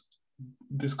 because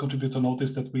this contributor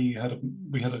noticed that we had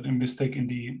a mistake in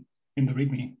the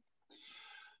README.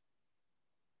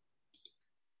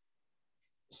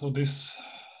 So this,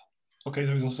 okay,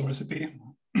 there is also a recipe,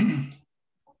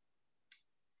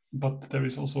 but there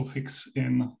is also a fix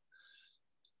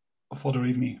for the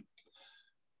README.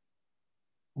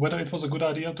 Whether it was a good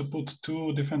idea to put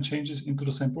two different changes into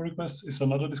the same pull request is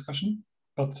another discussion,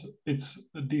 but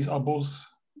these are both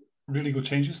really good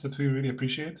changes that we really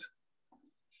appreciate.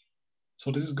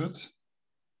 So this is good.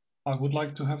 I would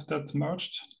like to have that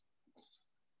merged.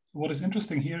 What is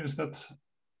interesting here is that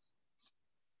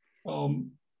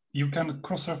you can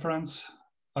cross-reference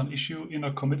an issue in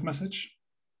a commit message.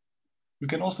 You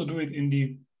can also do it in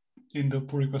the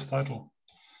pull request title.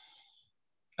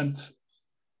 And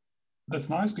that's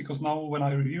nice because now when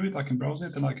I review it, I can browse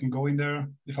it and I can go in there.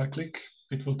 If I click,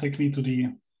 it will take me to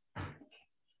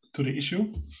the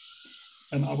issue.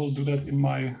 And I will do that in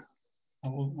my, I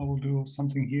will do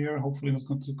something here, hopefully not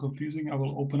too confusing. I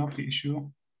will open up the issue.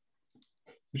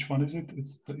 Which one is it?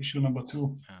 It's the issue number 2.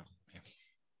 Oh, yeah.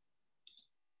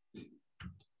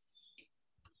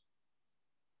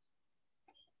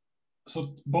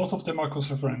 So both of them are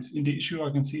cross-referenced. In the issue,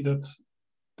 I can see that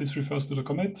this refers to the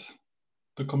commit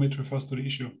refers to the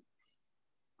issue.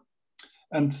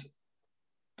 And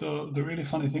the really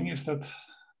funny thing is that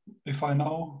if I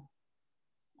now,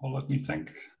 or let me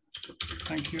thank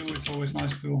you. It's always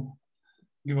nice to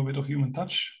give a bit of human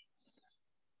touch.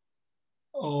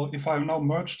 If I now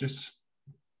merge this,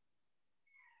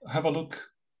 have a look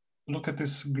at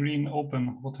this green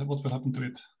open. What will happen to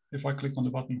it if I click on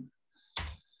the button?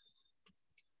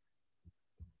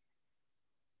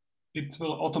 It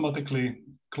will automatically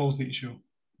close the issue.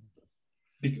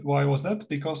 Why was that?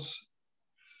 Because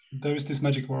there is this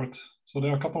magic word. So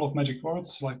there are a couple of magic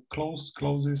words like close,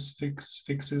 closes, fix,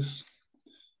 fixes,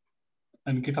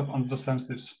 and GitHub understands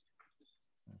this.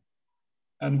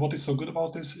 And what is so good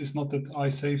about this is not that I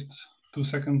saved 2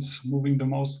 seconds moving the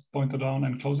mouse pointer down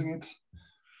and closing it.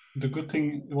 The good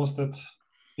thing was that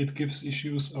it gives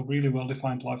issues a really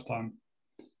well-defined lifetime.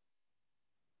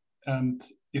 And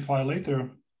if I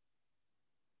later,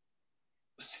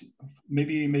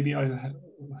 maybe I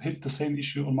hit the same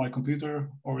issue on my computer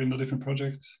or in a different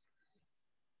project,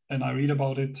 and I read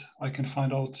about it, I can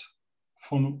find out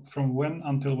from when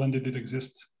until when did it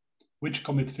exist, which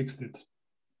commit fixed it.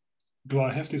 Do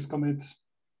I have this commit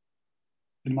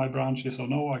in my branch? Yes or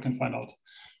no? I can find out.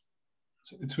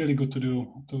 So it's really good to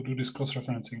do this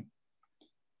cross-referencing.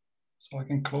 So I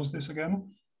can close this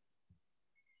again.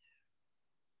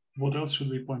 What else should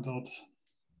we point out?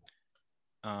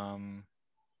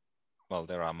 Well,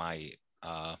 there are my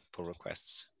pull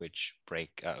requests which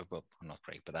break. Well, not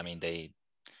break, but I mean they.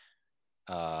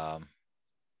 Well,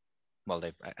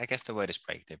 I guess the word is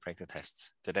break. They break the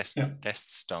tests. The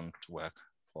tests don't work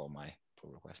for my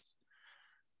pull requests.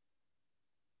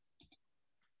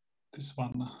 This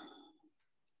one.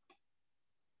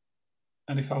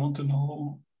 And if I want to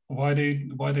know why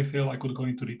they fail, I could go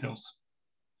into details.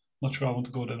 Not sure I want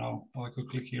to go there now. Or I could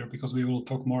click here because we will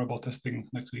talk more about testing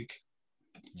next week.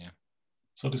 Yeah.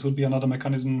 So this would be another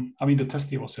mechanism. I mean, the test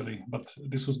here was silly, but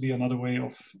this would be another way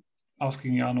of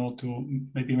asking Jano to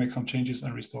maybe make some changes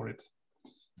and restore it.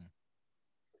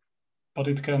 But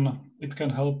it can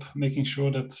help making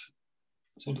sure that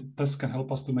So the tests can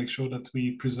help us to make sure that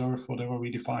we preserve whatever we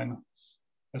define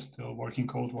as the working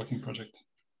code, working project.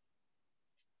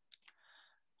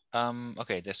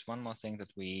 Okay, there's one more thing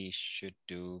that we should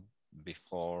do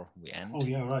before we end. Oh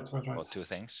yeah, right. Or two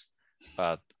things,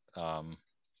 but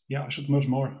yeah, I should merge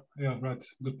more. Yeah, right.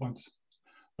 Good point.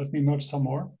 Let me merge some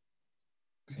more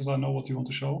because I know what you want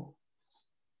to show.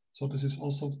 So this is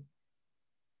also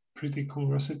pretty cool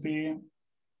recipe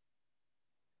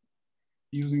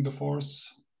using the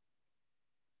force.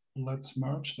 Let's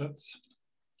merge that.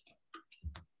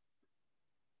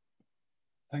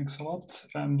 Thanks a lot.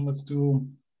 And let's do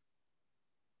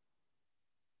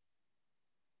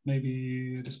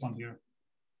maybe this one here.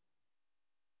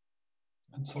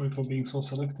 And sorry for being so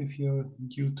selective here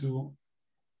due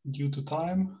to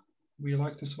time. We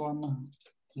like this one.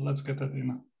 Let's get that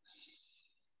in.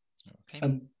 okay.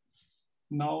 And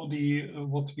now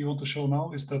what we want to show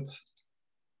now is that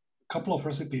a couple of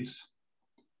recipes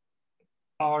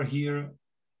are here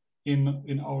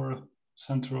in our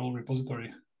central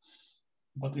repository.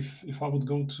 But if I would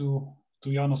go to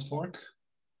Jano's fork,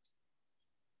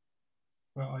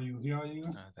 where are you? Here are you?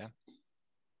 There.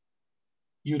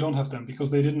 You don't have them because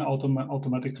they didn't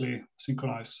automatically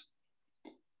synchronize.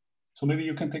 So maybe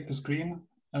you can take the screen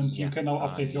and you can now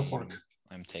update your fork.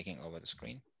 I'm taking over the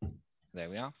screen. There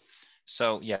we are.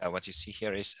 So yeah, what you see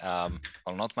here is,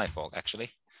 well, not my fork actually,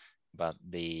 but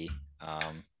the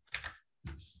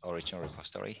original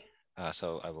repository.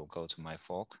 So I will go to my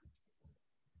fork,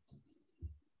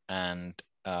 and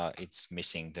it's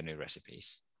missing the new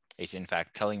recipes. It's in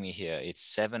fact telling me here it's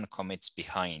 7 commits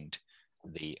behind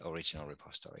the original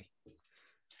repository.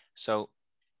 So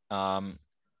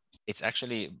it's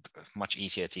actually much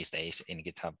easier these days in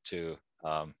GitHub to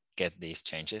get these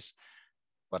changes.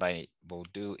 What I will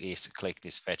do is click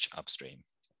this fetch upstream.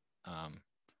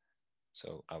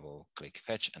 So I will click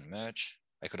fetch and merge.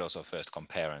 I could also first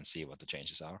compare and see what the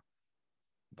changes are,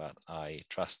 but I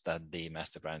trust that the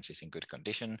master branch is in good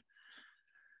condition.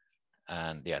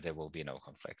 And yeah, there will be no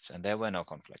conflicts, and there were no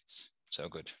conflicts. So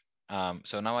good.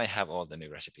 So now I have all the new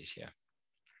recipes here.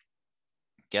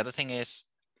 The other thing is,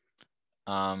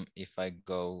 if I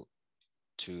go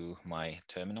to my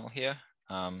terminal here,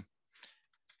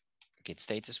 Git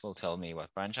status will tell me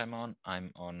what branch I'm on.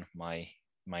 I'm on my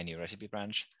new recipe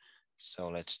branch. So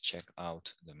let's check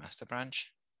out the master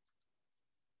branch.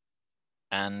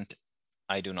 And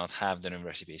I do not have the new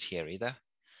recipes here either.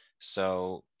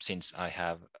 So since I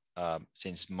have,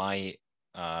 since my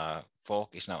fork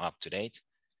is now up to date,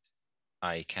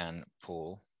 I can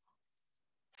pull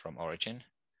from origin,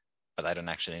 but I don't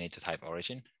actually need to type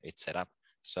origin. It's set up.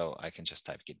 So I can just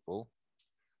type git pull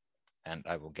and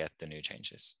I will get the new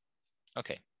changes.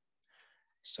 Okay,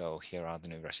 so here are the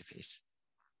new recipes.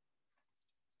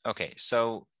 Okay,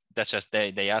 so that's just,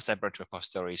 they are separate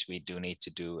repositories. We do need to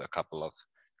do a couple of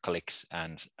clicks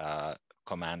and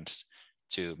commands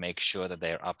to make sure that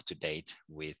they're up to date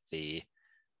with the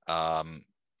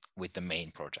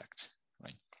main project,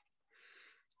 right?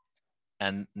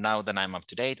 And now that I'm up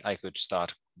to date, I could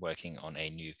start working on a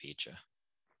new feature.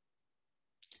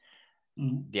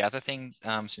 The other thing,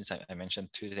 since I mentioned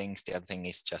 2 things, the other thing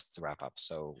is just to wrap up.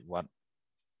 So what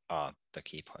are the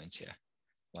key points here?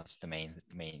 What's the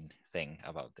main thing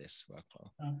about this workflow?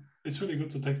 It's really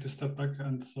good to take this step back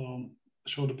and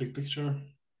show the big picture.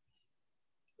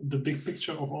 The big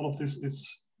picture of all of this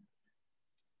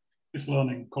is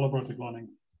learning, collaborative learning.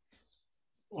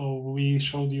 We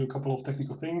showed you a couple of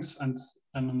technical things, and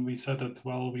then we said that,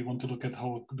 well, we want to look at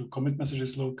how do commit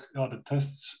messages look, the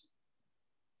tests,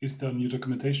 is there new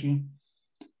documentation,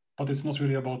 but it's not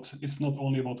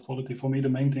only about quality. For me, the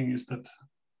main thing is that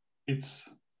it's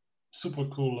super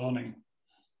cool learning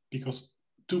because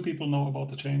 2 people know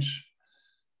about the change,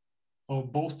 or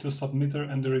both the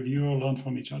submitter and the reviewer learn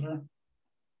from each other.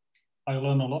 I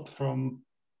learn a lot from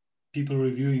people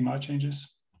reviewing my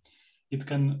changes. It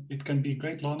can be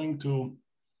great learning to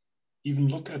even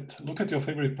look at your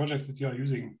favorite project that you are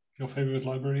using, your favorite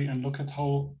library, and look at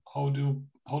how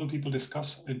do people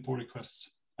discuss in pull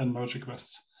requests and merge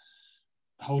requests.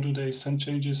 How do they send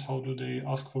changes? How do they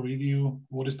ask for review?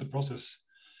 What is the process?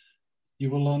 You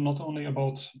will learn not only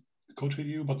about code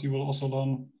review, but you will also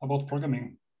learn about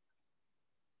programming.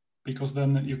 Because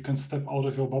then you can step out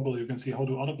of your bubble. You can see how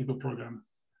do other people program.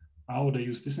 How they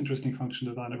use this interesting function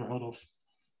that I never heard of.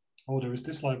 Oh, there is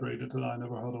this library that I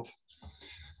never heard of.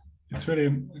 It's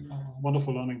really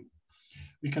wonderful learning.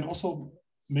 We can also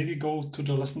maybe go to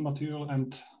the lesson material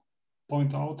and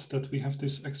point out that we have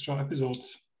this extra episode,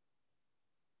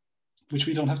 which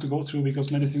we don't have to go through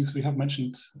because many things we have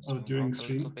mentioned during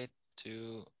stream. A little bit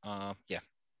to, yeah.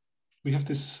 We have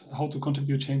this how to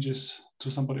contribute changes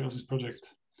somebody else's project.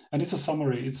 And it's a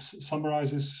summary. It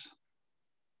summarizes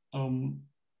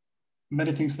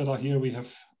many things that are here we have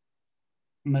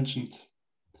mentioned.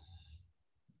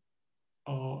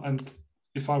 And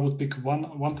if I would pick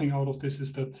one thing out of this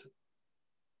is that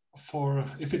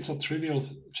if it's a trivial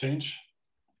change,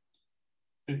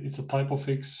 it's a typo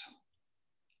fix,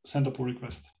 send a pull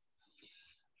request.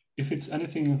 If it's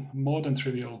anything more than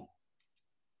trivial,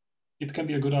 it can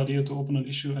be a good idea to open an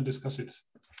issue and discuss it.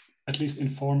 At least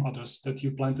inform others that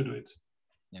you plan to do it.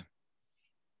 Yeah.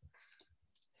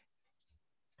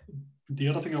 The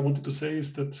other thing I wanted to say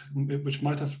is that, which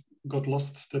might have got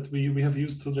lost, that we have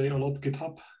used today a lot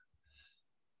GitHub,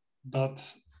 but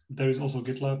there is also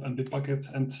GitLab and Bitbucket,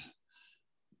 and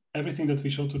everything that we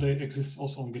show today exists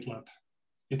also on GitLab.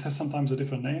 It has sometimes a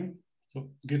different name. So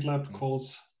GitLab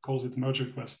calls it merge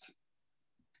request.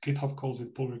 GitHub calls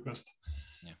it pull request.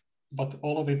 Yeah. But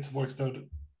all of it works there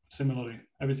similarly.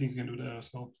 Everything you can do there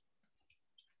as well.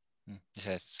 It's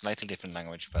a slightly different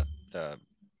language, but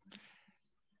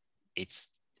it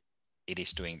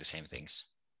is doing the same things.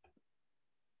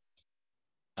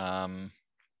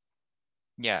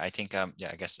 Yeah, I think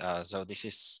I guess so. This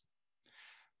is,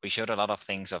 we showed a lot of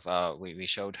things of we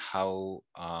showed how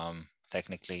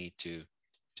technically to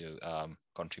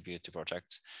contribute to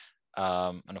projects,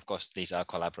 and of course these are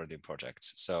collaborative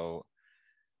projects, so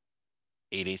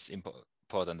it is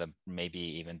important, that maybe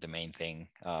even the main thing,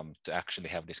 to actually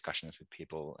have discussions with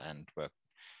people and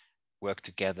work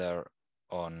together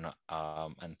on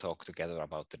and talk together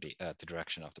about the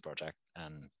direction of the project,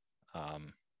 and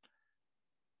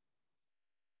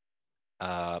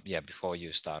before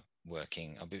you start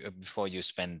working, before you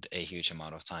spend a huge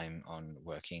amount of time on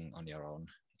working on your own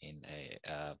in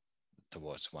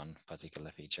towards one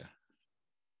particular feature.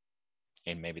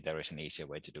 And maybe there is an easier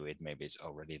way to do it. Maybe it's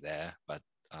already there, but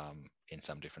in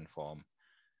some different form.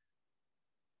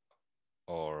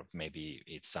 Or maybe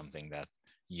it's something that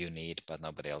you need, but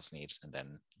nobody else needs, and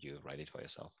then you write it for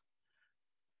yourself.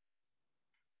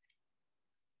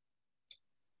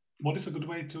 What is a good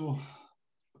way to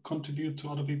contribute to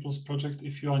other people's project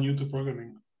if you are new to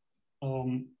programming?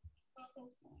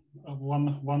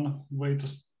 One way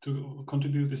to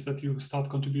contribute is that you start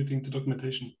contributing to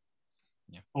documentation.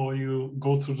 Yeah. Or you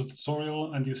go through the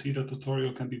tutorial and you see the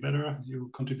tutorial can be better,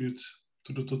 you contribute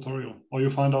to the tutorial. Or you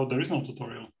find out there is no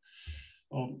tutorial.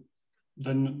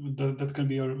 Then that can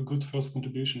be a good first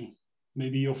contribution.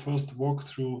 Maybe your first walk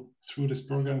through this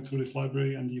program, through this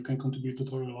library, and you can contribute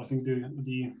tutorial. I think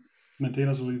the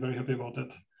maintainers will be very happy about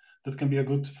that. That can be a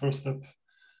good first step.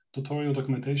 Tutorial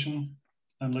documentation,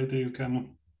 and later you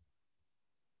can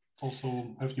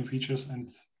also have new features and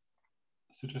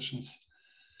suggestions.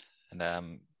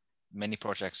 And many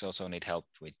projects also need help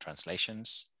with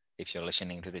translations. If you're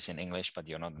listening to this in English, but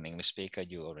you're not an English speaker,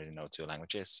 you already know 2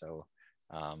 languages. So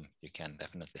you can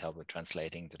definitely help with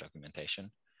translating the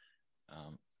documentation.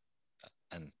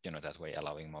 And that way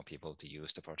allowing more people to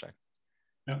use the project.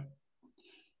 Yeah.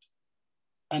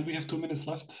 And we have 2 minutes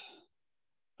left.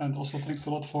 And also thanks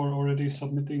a lot for already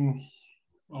submitting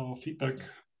feedback.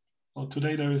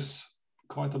 Today there is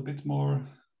quite a bit more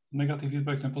negative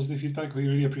feedback than positive feedback. We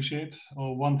really appreciate.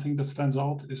 One thing that stands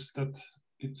out is that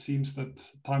it seems that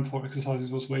time for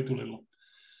exercises was way too little.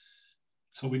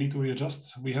 So we need to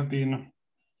readjust.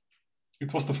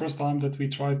 It was the first time that we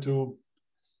tried to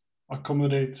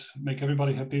accommodate, make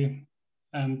everybody happy.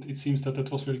 And it seems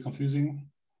that was really confusing,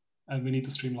 and we need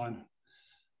to streamline.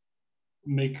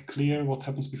 Make clear what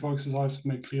happens before exercise,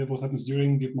 make clear what happens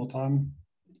during, give more time,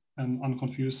 and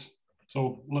unconfuse.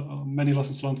 So many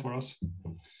lessons learned for us.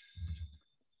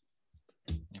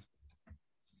 Yeah.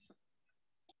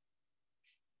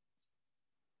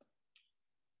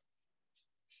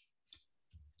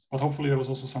 But hopefully there was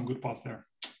also some good parts there.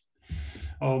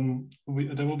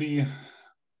 There will be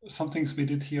some things we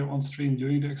did here on stream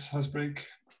during the exercise break.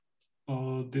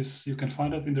 This you can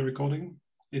find it in the recording.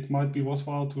 It might be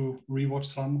worthwhile to rewatch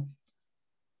some.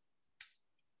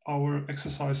 Our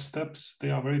exercise steps, they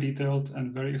are very detailed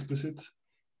and very explicit,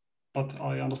 but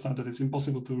I understand that it's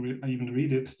impossible to even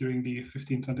read it during the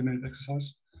 15-20 minute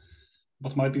exercise,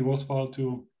 but might be worthwhile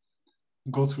to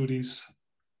go through these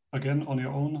again on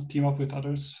your own, team up with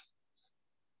others,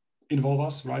 involve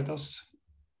us, write us,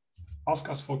 ask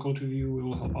us for code review, we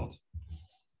will help out.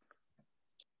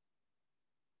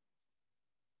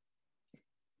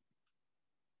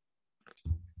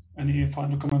 Any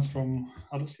final comments from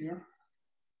others here?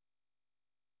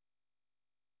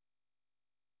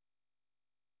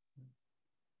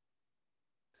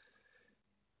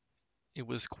 It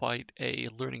was quite a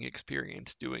learning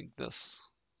experience doing this.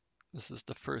 This is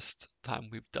the first time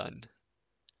we've done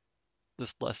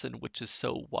this lesson, which is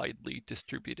so widely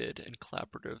distributed and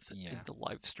collaborative Yeah. in the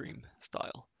live stream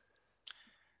style.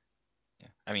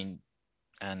 Yeah, I mean,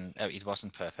 and it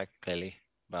wasn't perfect, clearly,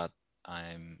 but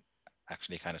I'm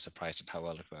actually kind of surprised at how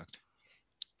well it worked.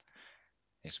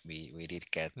 Yes, we did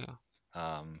get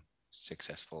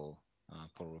successful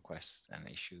pull requests and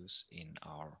issues in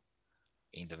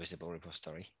the visible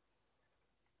repository,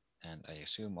 and I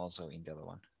assume also in the other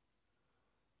one.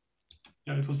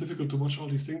 Yeah, it was difficult to watch all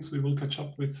these things. We will catch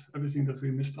up with everything that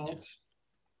we missed out.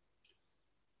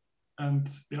 Yeah. And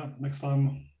yeah, next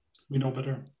time we know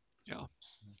better. Yeah.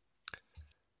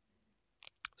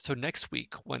 So next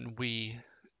week when we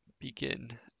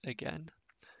begin again,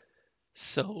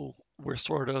 so we're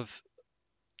sort of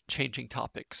changing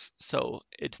topics. So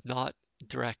it's not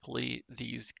directly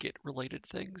these Git related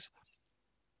things,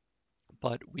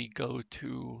 but we go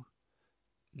to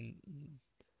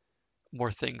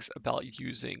more things about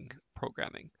using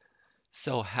programming.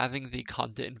 So having the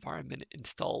conda environment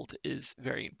installed is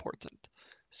very important.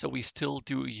 So we still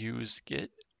do use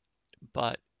Git,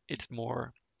 but it's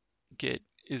more Git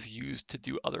is used to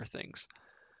do other things.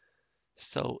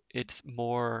 So it's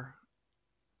more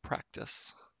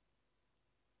practice.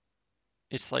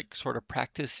 It's like sort of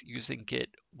practice using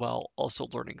Git while also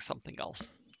learning something else.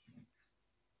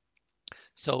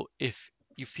 So if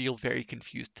you feel very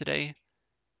confused today,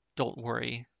 don't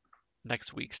worry.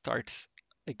 Next week starts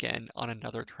again on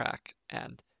another track,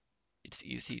 and it's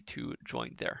easy to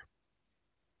join there.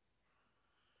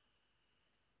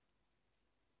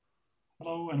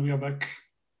 Hello, and we are back.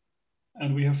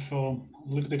 And we have a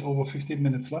little bit over 15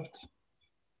 minutes left.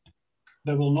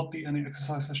 There will not be any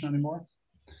exercise session anymore,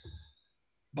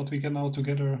 but we can now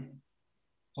together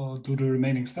do the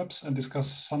remaining steps and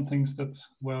discuss some things that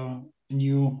were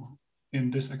new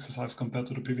in this exercise compared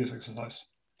to the previous exercise.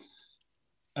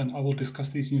 And I will discuss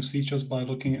these new features by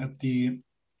looking at the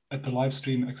live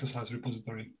stream exercise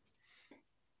repository.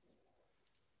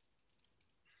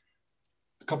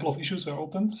 A couple of issues were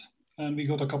opened, and we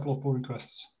got a couple of pull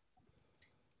requests.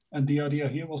 And the idea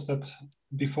here was that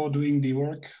before doing the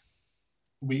work,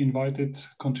 we invited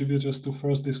contributors to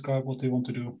first describe what they want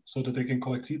to do so that they can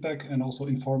collect feedback and also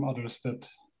inform others that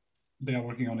they are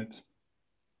working on it.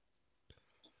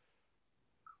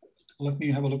 Let me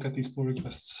have a look at these pull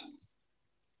requests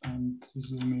and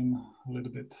zoom in a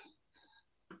little bit.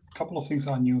 A couple of things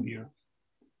are new here.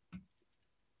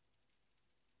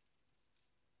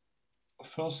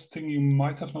 First thing you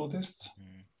might have noticed.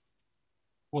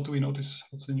 What do we notice?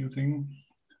 What's the new thing?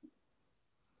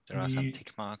 There are some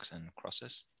tick marks and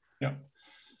crosses. Yeah.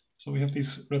 So we have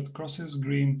these red crosses,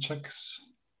 green checks.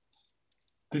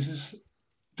 This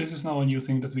is now a new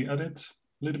thing that we added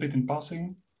a little bit in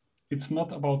passing. It's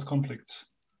not about conflicts.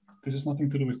 This is nothing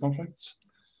to do with conflicts.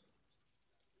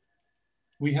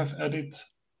 We have added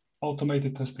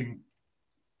automated testing.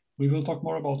 We will talk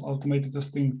more about automated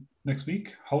testing next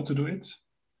week, how to do it.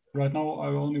 Right now, I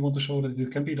only want to show that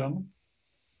it can be done.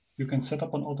 You can set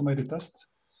up an automated test,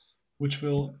 which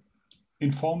will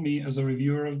inform me as a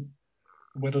reviewer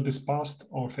whether this passed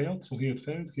or failed. So here it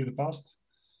failed, here it passed.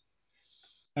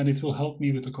 And it will help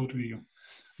me with the code review.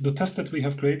 The test that we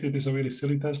have created is a really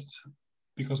silly test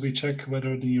because we check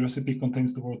whether the recipe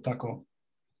contains the word taco.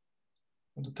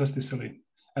 The test is silly.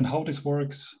 And how this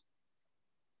works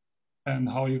and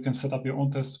how you can set up your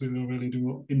own tests, we will really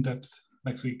do in depth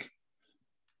next week.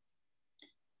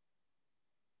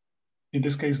 In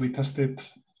this case, we tested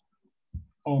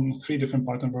on 3 different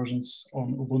Python versions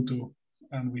on Ubuntu,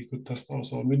 and we could test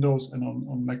also on Windows and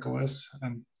on Mac OS.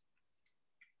 And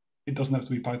it doesn't have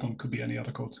to be Python, could be any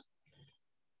other code.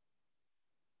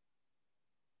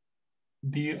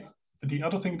 The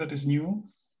other thing that is new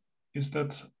is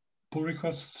that pull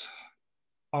requests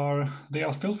they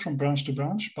are still from branch to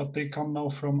branch, but they come now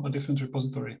from a different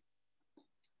repository.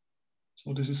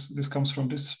 So this comes from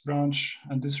this branch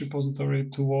and this repository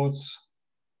towards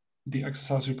the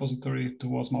exercise repository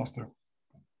towards master.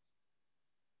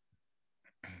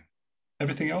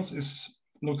 Everything else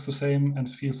looks the same and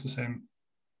feels the same.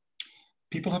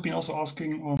 People have been also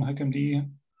asking on HackMD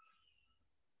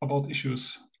about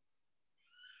issues.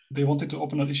 They wanted to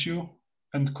open an issue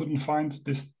and couldn't find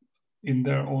this in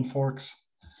their own forks.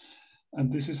 And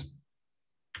this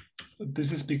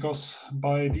is because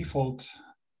by default,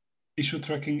 issue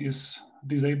tracking is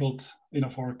disabled in a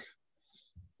fork.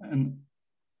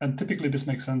 And typically this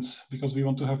makes sense because we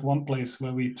want to have one place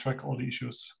where we track all the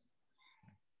issues.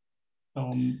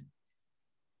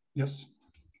 Yes.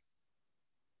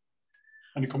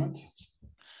 Any comment?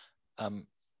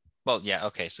 Well, yeah,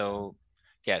 okay. So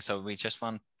Yeah, so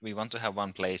we want to have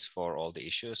one place for all the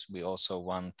issues. We also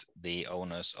want the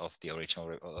owners of the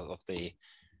original of the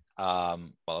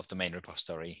of the main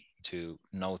repository to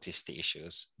notice the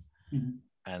issues,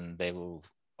 and they will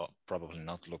probably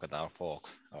not look at our fork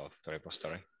of the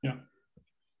repository. Yeah.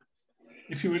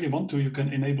 If you really want to, you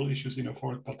can enable issues in your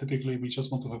fork, but typically we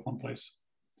just want to have one place.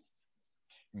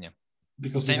 Yeah.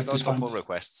 Because same goes for pull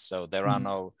requests. So there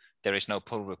is no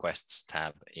pull requests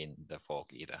tab in the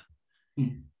fork either.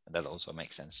 That also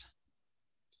makes sense.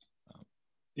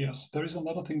 Yes, there is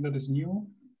another thing that is new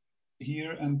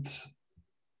here, and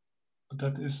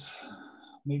that is,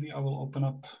 maybe I will open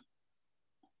up.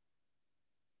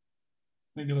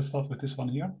 Maybe let's start with this one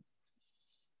here.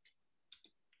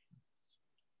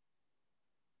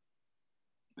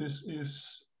 This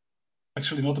is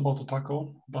actually not about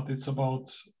Otaco, but it's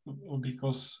about,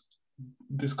 because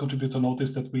this contributor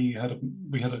noticed that we had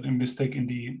a mistake in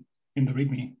the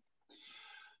README.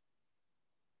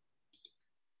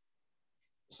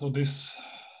 So this,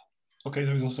 okay,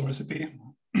 there is also a recipe,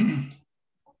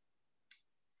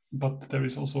 but there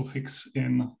is also a fix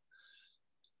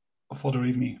for the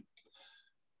README.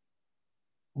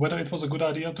 Whether it was a good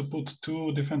idea to put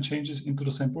two different changes into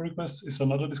the same pull request is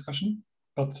another discussion,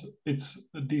 but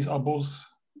these are both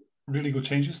really good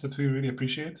changes that we really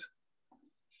appreciate.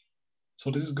 So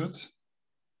this is good.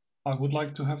 I would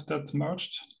like to have that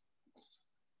merged.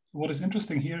 What is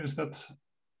interesting here is that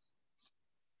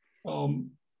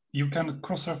you can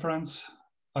cross-reference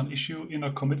an issue in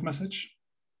a commit message.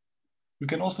 You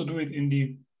can also do it in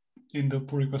the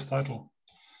pull request title.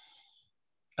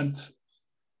 And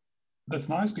that's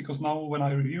nice, because now when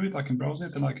I review it, I can browse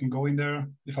it and I can go in there.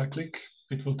 If I click,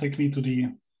 it will take me to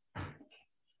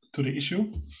the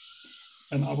issue.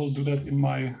 And I will do that in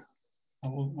my, I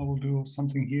will do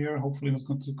something here, hopefully not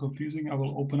too confusing. I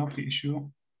will open up the issue.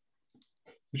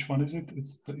 Which one is it?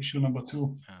 It's the issue number 2.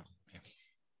 Oh, yeah.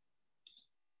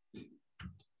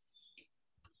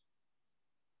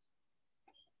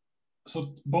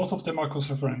 So both of them are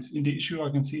cross-referenced. In the issue,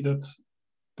 I can see that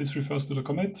this refers to the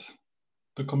commit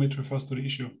refers to the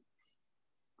issue.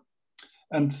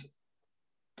 And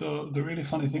the really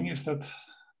funny thing is that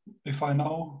if I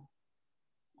now,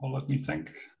 or let me thank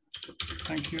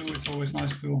you. It's always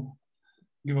nice to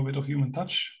give a bit of human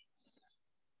touch.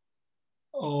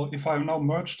 If I now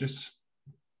merge this,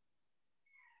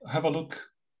 have a look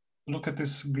at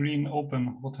this green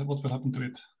open. What will happen to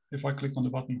it if I click on the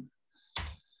button?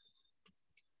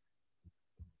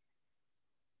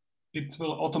 It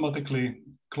will automatically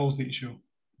close the issue.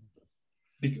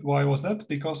 Why was that?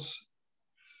 Because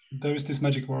there is this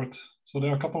magic word. So there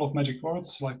are a couple of magic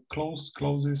words like close,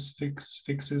 closes, fix,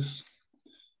 fixes,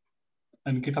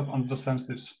 and GitHub understands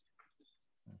this.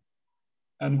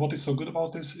 And what is so good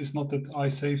about this is not that I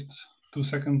saved 2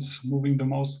 seconds moving the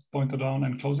mouse pointer down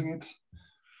and closing it.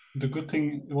 The good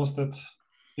thing was that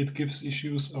it gives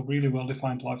issues a really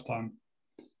well-defined lifetime.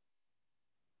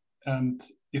 And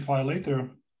if I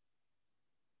later,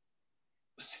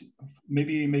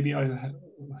 maybe I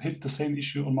hit the same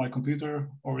issue on my computer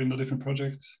or in a different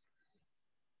project,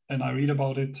 and I read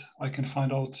about it, I can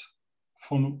find out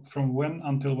from when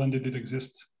until when did it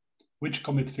exist, which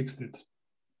commit fixed it.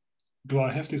 Do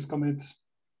I have this commit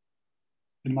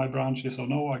in my branch, yes or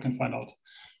no? I can find out.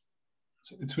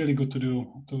 So it's really good to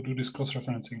do this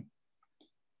cross-referencing.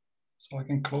 So I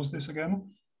can close this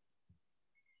again.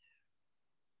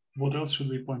 What else should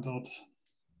we point out?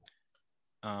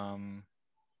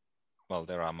 Well,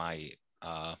 there are my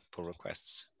pull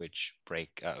requests which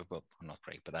break. Well, not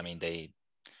break, but I mean they.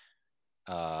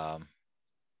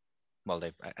 Well,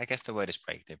 I guess the word is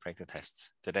break. They break the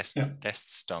tests. The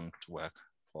tests don't work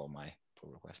for my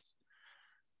pull requests.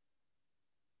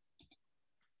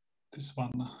 This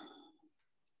one.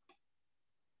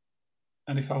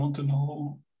 And if I want to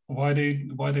know why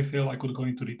they fail, I could go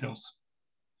into details.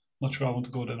 Not sure I want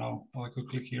to go there now. I could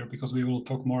click here because we will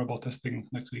talk more about testing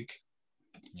next week.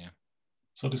 Yeah.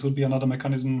 So this would be another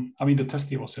mechanism. I mean, the test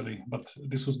here was silly, but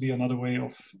this would be another way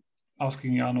of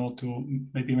asking Jano to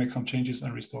maybe make some changes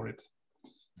and restore it.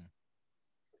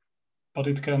 But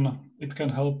it can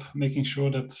help making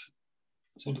sure that,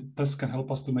 so the test can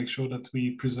help us to make sure that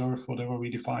we preserve whatever we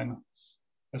define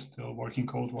as the working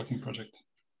code, working project.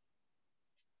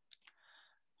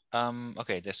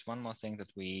 Okay, there's one more thing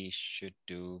that we should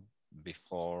do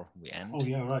before we end. Oh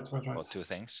yeah, right. Or 2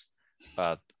 things,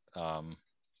 but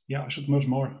yeah, I should merge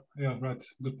more. Yeah, right.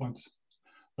 Good point.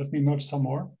 Let me merge some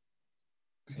more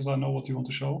because I know what you want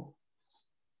to show.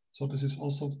 So this is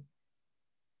also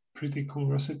pretty cool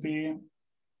recipe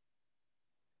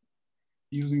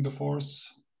using the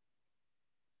force.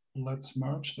 Let's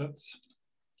merge that.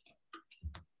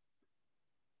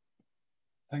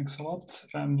 Thanks a lot.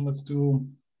 And let's do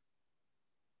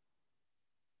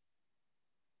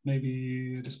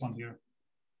maybe this one here.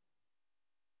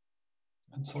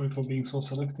 And sorry for being so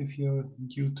selective here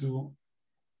due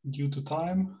to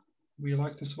time. We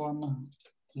like this one.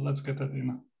 Let's get that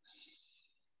in.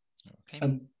 Okay.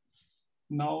 And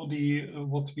now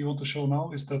what we want to show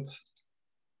now is that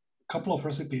a couple of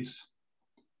recipes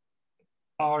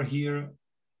are here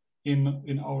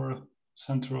in our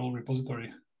central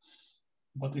repository.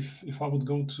 But if I would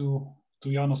go to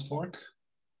Jano's fork,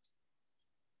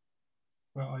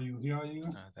 where are you? Here are you.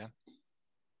 There.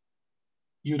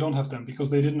 You don't have them because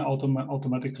they didn't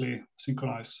automatically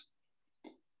synchronize.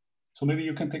 So maybe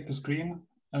you can take the screen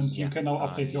and you can now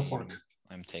update your fork.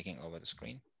 I'm taking over the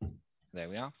screen. There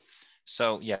we are.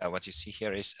 So yeah, what you see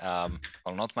here is, well,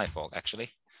 not my fork actually,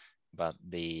 but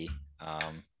the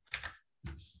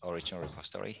original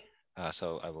repository.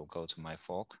 So I will go to my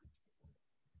fork,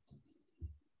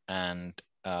 and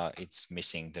it's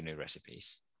missing the new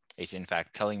recipes. It's in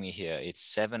fact telling me here it's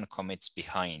 7 commits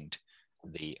behind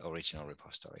the original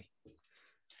repository.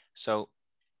 So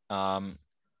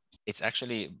it's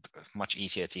actually much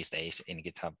easier these days in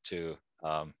GitHub to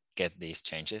get these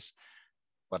changes.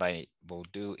 What I will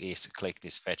do is click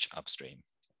this fetch upstream.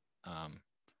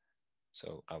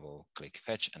 So I will click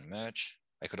fetch and merge.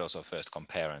 I could also first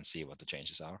compare and see what the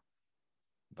changes are,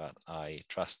 but I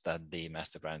trust that the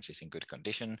master branch is in good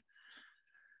condition.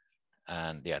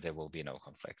 And yeah, there will be no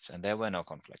conflicts, and there were no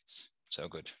conflicts. So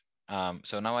good.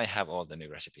 So now I have all the new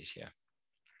recipes here.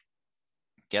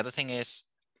 The other thing is,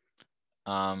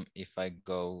 if I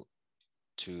go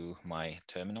to my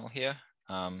terminal here,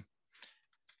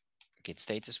 Git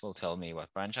status will tell me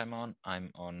what branch I'm on.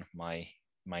 I'm on my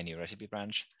new recipe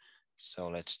branch. So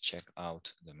let's check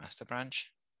out the master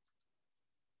branch.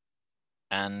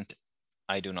 And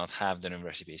I do not have the new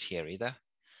recipes here either.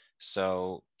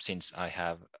 So since I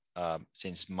have,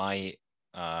 since my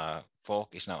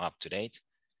fork is now up to date,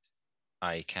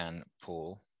 I can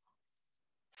pull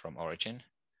from origin,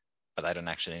 but I don't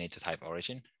actually need to type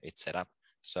origin. It's set up.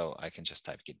 So I can just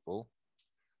type git pull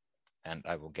and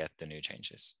I will get the new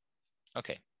changes.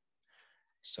 Okay,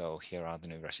 so here are the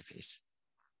new recipes.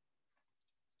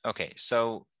 Okay,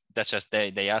 so that's just,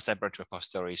 they are separate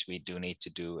repositories. We do need to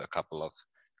do a couple of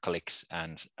clicks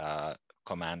and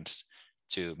commands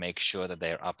to make sure that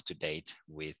they're up to date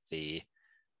with the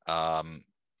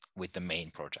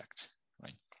main project,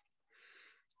 right?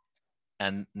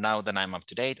 And now that I'm up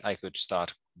to date, I could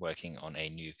start working on a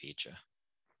new feature.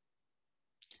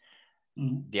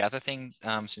 The other thing,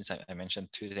 since I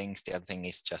mentioned 2 things, the other thing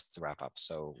is just to wrap up.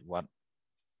 So what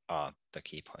are the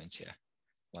key points here?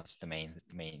 What's the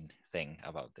main thing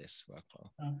about this workflow?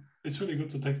 It's really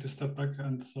good to take this step back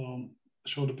and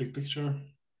show the big picture.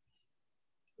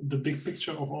 The big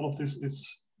picture of all of this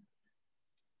is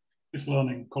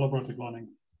learning, collaborative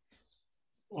learning.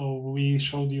 We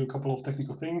showed you a couple of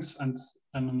technical things, and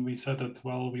then we said that,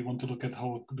 well, we want to look at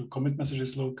how do commit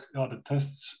messages look, the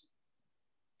tests,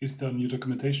 is there new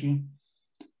documentation,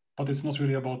 but it's not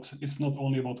really about, it's not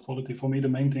only about quality. For me, the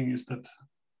main thing is that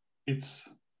it's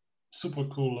super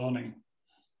cool learning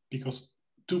because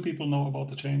 2 people know about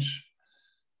the change,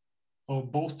 or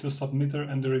both the submitter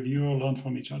and the reviewer learn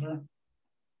from each other.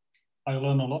 I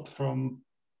learn a lot from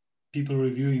people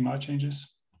reviewing my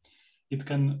changes. It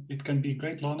can be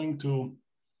great learning to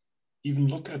even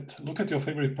look at your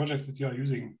favorite project that you are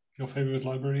using, your favorite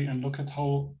library, and look at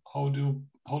how do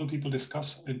people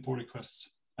discuss in pull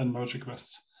requests and merge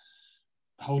requests.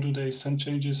 How do they send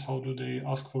changes? How do they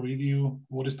ask for review?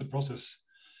 What is the process?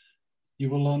 You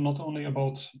will learn not only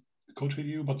about code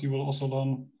review, but you will also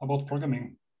learn about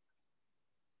programming,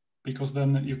 because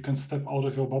then you can step out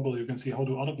of your bubble. You can see how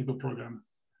do other people program.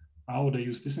 How they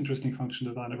use this interesting function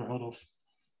that I never heard of.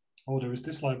 Oh, there is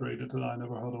this library that I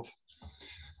never heard of.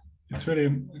 It's really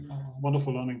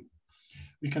wonderful learning.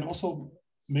 We can also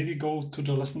maybe go to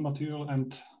the lesson material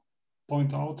and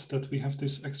point out that we have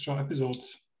this extra episode,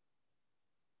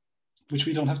 which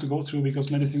we don't have to go through because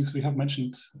many things we have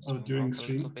mentioned during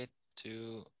stream. A little bit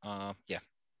to, yeah.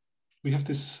 We have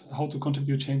this how to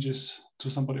contribute changes to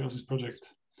somebody else's project.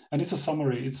 And it's a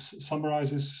summary. It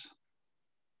summarizes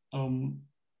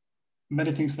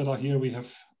many things that are here we have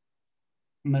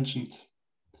mentioned.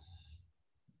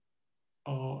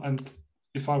 And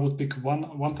if I would pick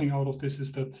one thing out of this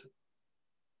is that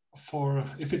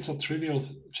if it's a trivial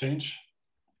change,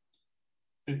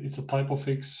 it's a typo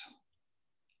fix,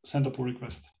 send a pull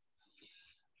request.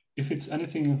 If it's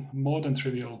anything more than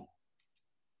trivial,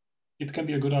 it can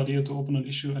be a good idea to open an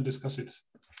issue and discuss it.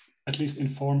 At least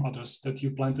inform others that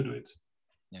you plan to do it.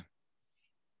 Yeah.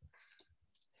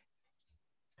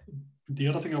 The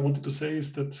other thing I wanted to say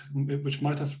is that, which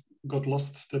might have got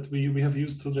lost, that we have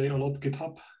used today a lot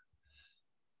GitHub,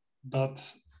 but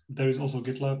there is also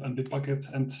GitLab and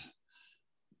Bitbucket, and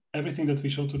everything that we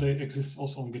show today exists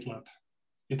also on GitLab.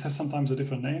 It has sometimes a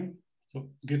different name. So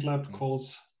GitLab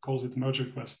calls it merge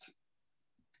request.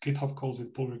 GitHub calls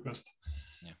it pull request.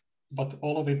 Yeah. But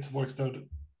all of it works there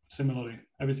similarly.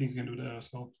 Everything you can do there as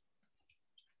well.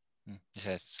 It's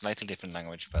a slightly different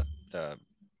language, but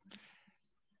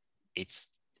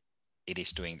it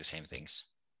is doing the same things.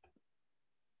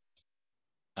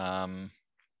 Yeah,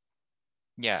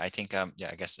 I think yeah,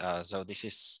 I guess so. This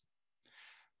is,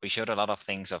 we showed a lot of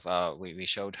things of we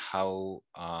showed how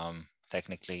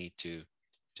technically to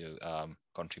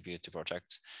contribute to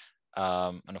projects,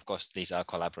 and of course these are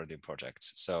collaborative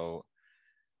projects, so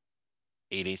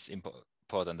it is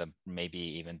important, that maybe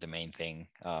even the main thing,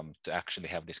 to actually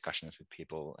have discussions with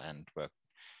people and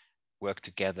work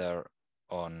together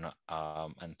on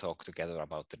and talk together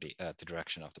about the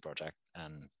direction of the project,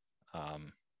 and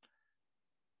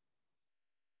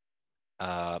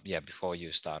yeah, before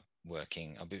you start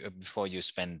working, before you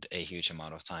spend a huge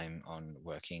amount of time on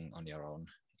working on your own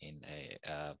in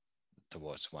a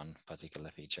towards one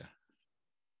particular feature.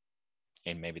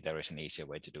 And maybe there is an easier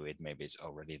way to do it. Maybe it's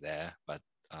already there, but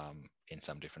in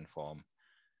some different form.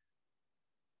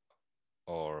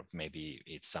 Or maybe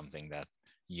it's something that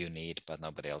you need, but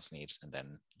nobody else needs, and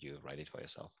then you write it for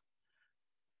yourself.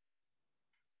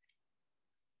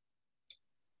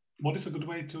 What is a good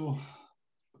way to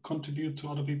contribute to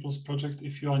other people's project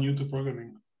if you are new to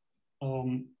programming?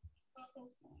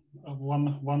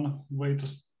 One way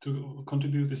to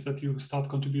contribute is that you start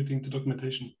contributing to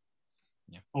documentation.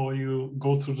 Yeah. Or you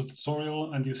go through the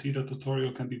tutorial and you see the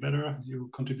tutorial can be better, you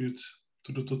contribute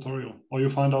to the tutorial. Or you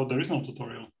find out there is no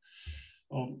tutorial.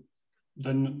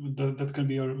 Then that can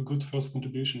be a good first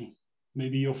contribution.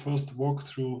 Maybe your first walk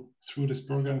through this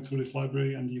program, through this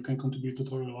library, and you can contribute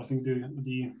tutorial. I think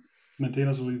the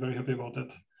maintainers will be very happy about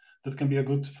that. That can be a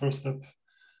good first step.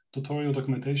 Tutorial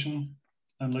documentation,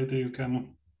 and later you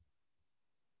can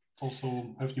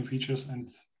also have new features and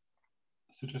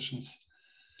suggestions.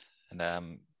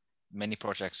 And many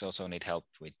projects also need help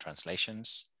with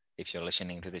translations. If you're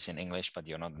listening to this in English, but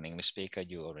you're not an English speaker,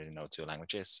 you already know 2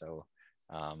 languages. So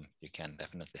you can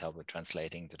definitely help with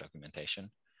translating the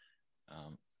documentation.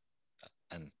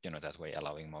 And that way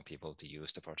allowing more people to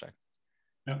use the project.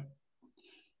 Yeah.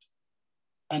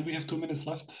 And we have 2 minutes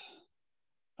left.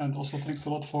 And also thanks a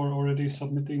lot for already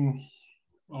submitting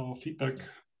feedback.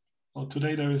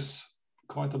 Today there is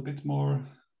quite a bit more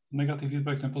negative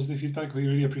feedback than positive feedback. We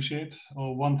really appreciate.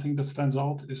 One thing that stands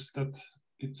out is that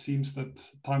it seems that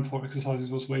time for exercises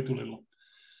was way too little.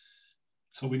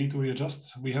 So we need to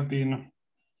readjust.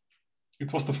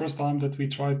 It was the first time that we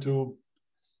tried to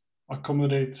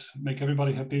accommodate, make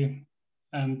everybody happy.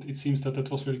 And it seems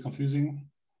that was really confusing,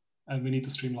 and we need to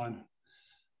streamline.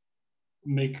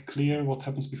 Make clear what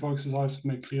happens before exercise,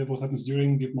 make clear what happens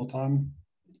during, give more time,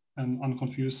 and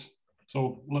unconfuse.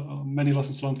 So many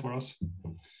lessons learned for us.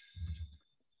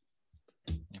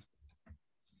 Yeah.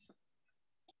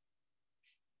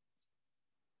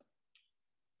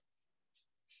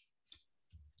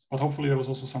 But hopefully there was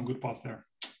also some good parts there.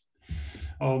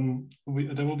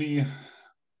 There will be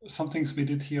some things we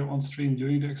did here on stream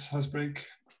during the exercise break.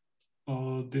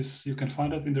 This, you can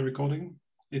find it in the recording.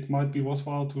 It might be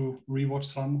worthwhile to rewatch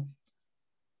some.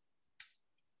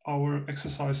 Our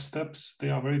exercise steps, they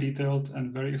are very detailed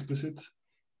and very explicit,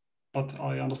 but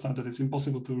I understand that it's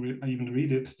impossible to even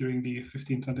read it during the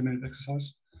 15-20 minute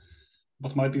exercise,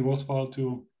 but might be worthwhile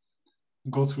to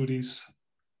go through these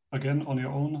again on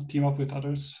your own, team up with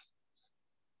others,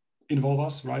 involve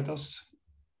us, write us,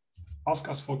 ask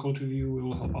us for code review, we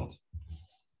will help out.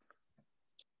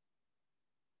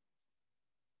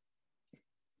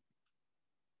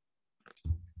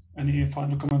 Any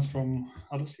final comments from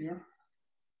others here?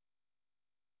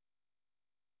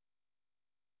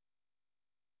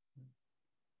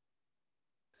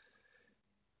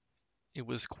 It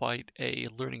was quite a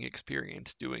learning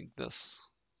experience doing this.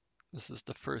 This is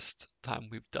the first time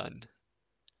we've done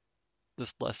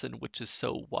this lesson, which is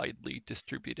so widely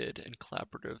distributed and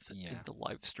collaborative in the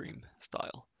live stream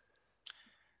style.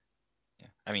 Yeah,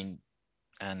 I mean,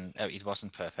 and it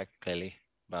wasn't perfect, clearly,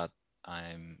 but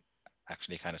I'm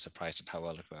actually kind of surprised at how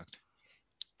well it worked.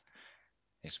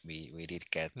 Is we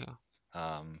did get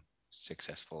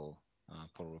successful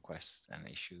pull requests and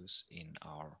issues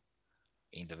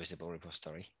in the visible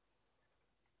repository,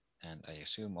 and I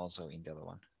assume also in the other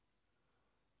one.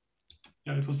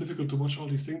 Yeah, it was difficult to watch all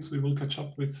these things. We will catch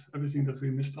up with everything that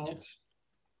we missed out.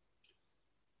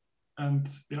 Yeah. And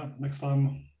yeah, next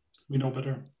time we know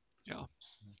better. Yeah.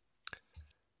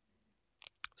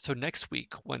 So next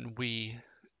week when we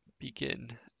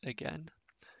begin again,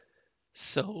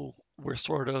 so we're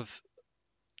sort of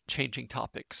changing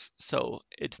topics. So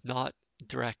it's not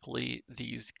directly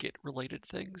these Git related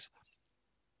things,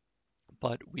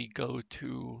 but we go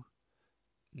to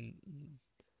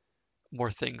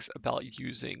more things about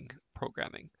using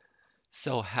programming.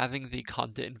 So having the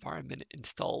conda environment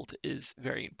installed is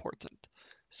very important.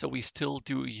 So we still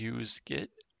do use Git,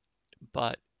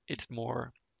 but it's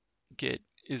more Git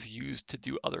is used to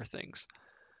do other things.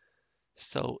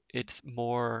 So it's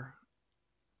more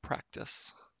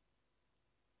practice.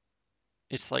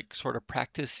 It's like sort of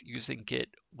practice using Git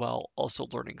while also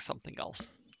learning something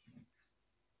else.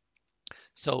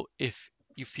 So if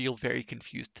you feel very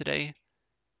confused today,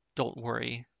 don't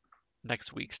worry.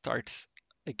 Next week starts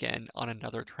again on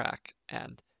another track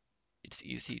and it's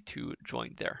easy to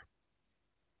join there.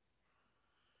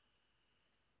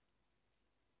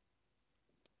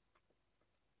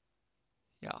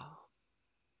 Yeah.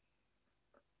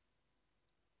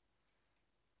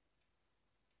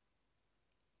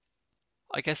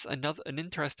 I guess an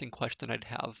interesting question I'd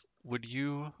have, would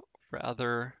you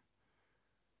rather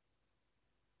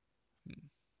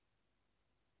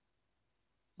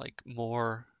like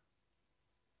more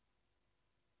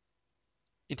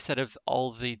instead of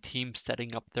all the teams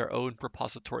setting up their own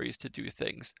repositories to do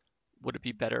things, would it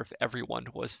be better if everyone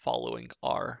was following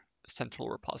our central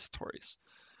repositories?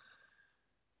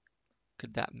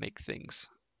 Could that make things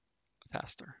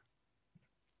faster?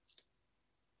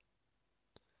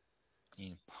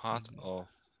 In part of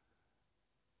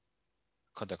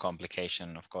the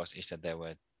complication, of course, is that there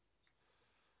were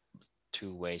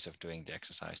two ways of doing the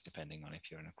exercise depending on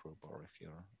if you're in a group or if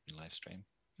you're in live stream.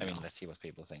 I mean, let's see what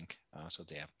people think. So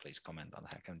yeah, please comment on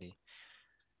HackMD.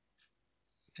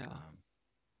 Yeah.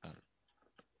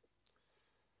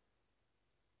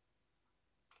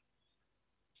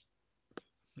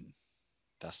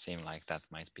 Does seem like that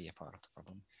might be a part of the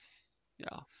problem.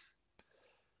 Yeah.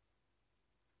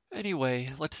 Anyway,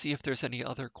 let's see if there's any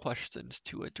other questions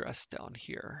to address down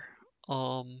here. Yeah.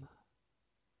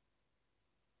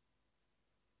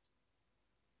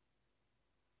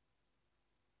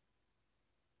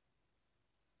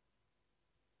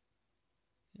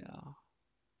 I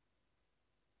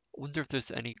wonder if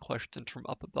there's any questions from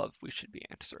up above we should be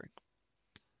answering.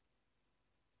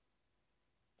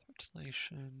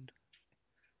 Translation.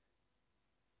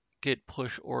 Git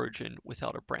push origin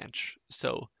without a branch.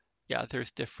 So yeah,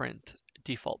 there's different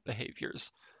default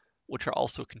behaviors, which are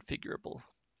also configurable.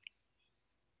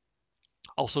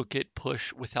 Also git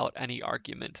push without any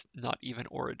argument, not even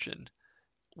origin,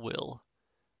 will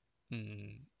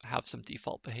have some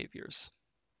default behaviors.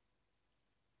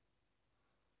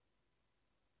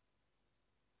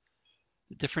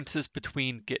 The differences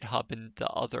between GitHub and the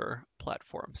other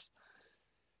platforms.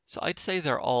 So I'd say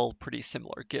they're all pretty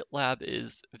similar. GitLab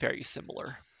is very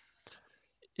similar.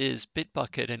 Is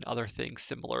Bitbucket and other things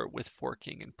similar with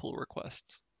forking and pull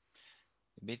requests?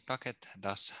 Bitbucket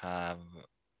does have,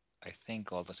 I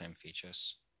think, all the same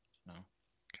features. No.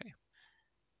 Okay.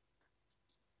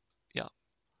 Yeah.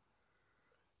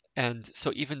 And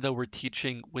so even though we're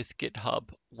teaching with GitHub,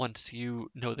 once you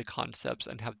know the concepts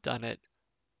and have done it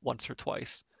once or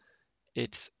twice,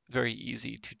 it's very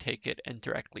easy to take it and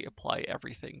directly apply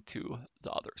everything to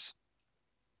the others.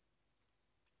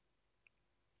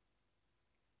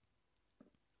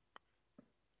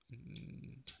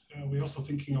 We're also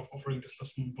thinking of offering this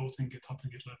lesson both in GitHub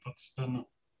and GitLab, but then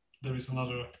there is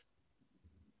another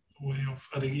way of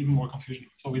adding even more confusion.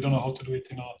 So we don't know how to do it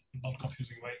in a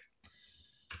non-confusing way.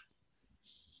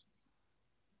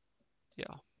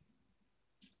 Yeah.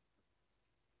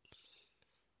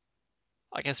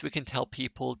 I guess we can tell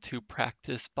people to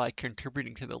practice by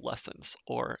contributing to the lessons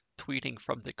or tweeting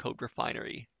from the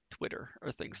CodeRefinery Twitter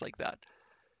or things like that.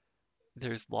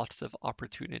 There's lots of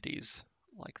opportunities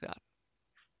like that.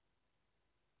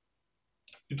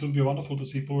 It would be wonderful to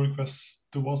see pull requests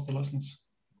towards the lessons.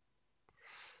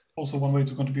 Also, one way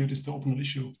to contribute is to open an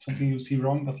issue, something you see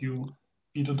wrong that you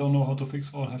either don't know how to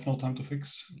fix or have no time to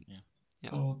fix.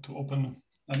 Yeah. Or to open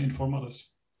and inform others.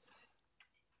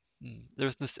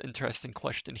 There's this interesting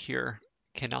question here.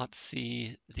 Cannot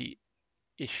see the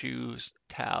issues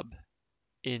tab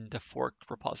in the forked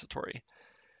repository.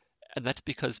 And that's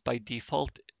because by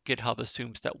default, GitHub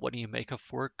assumes that when you make a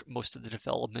fork, most of the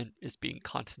development is being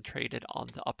concentrated on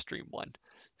the upstream one.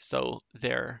 So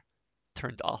they're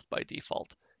turned off by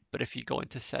default. But if you go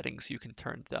into settings, you can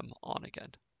turn them on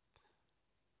again.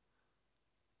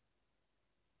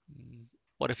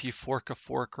 What if you fork a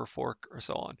fork or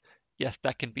so on? yes,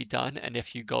 that can be done. And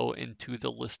if you go into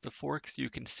the list of forks, you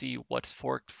can see what's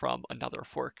forked from another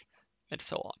fork and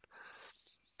so on.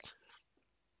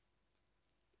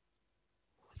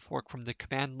 Fork from the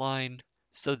command line.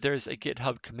 So there's a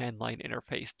GitHub command line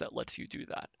interface that lets you do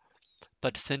that.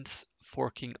 But since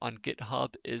forking on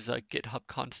GitHub is a GitHub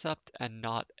concept and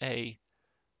not a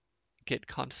Git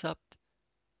concept,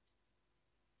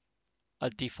 a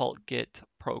default Git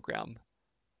program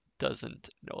doesn't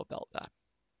know about that.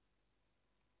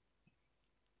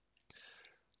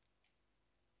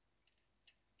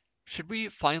 Should we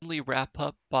finally wrap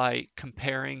up by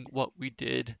comparing what we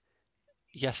did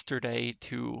yesterday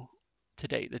to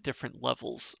today, the different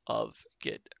levels of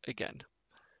Git again?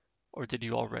 Or did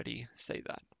you already say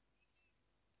that?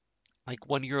 Like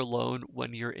when you're alone,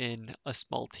 when you're in a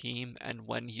small team, and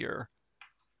when you're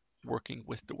working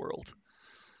with the world.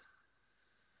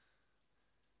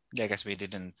 Yeah, I guess we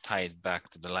didn't tie it back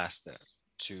to the last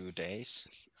 2 days.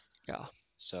 Yeah.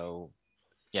 So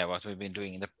yeah, what we've been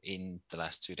doing in the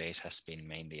last 2 days has been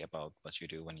mainly about what you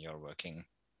do when you're working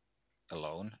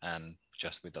alone and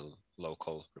just with a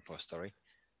local repository.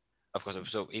 Of course,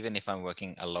 so even if I'm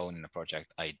working alone in a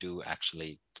project, I do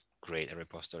actually create a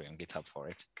repository on GitHub for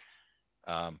it.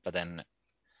 But then,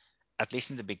 at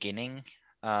least in the beginning,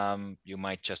 you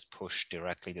might just push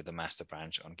directly to the master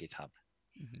branch on GitHub.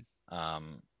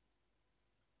 Mm-hmm.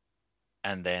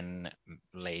 And then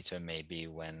later, maybe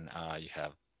when you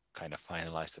have kind of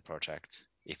finalized the project,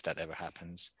 if that ever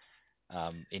happens,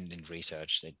 in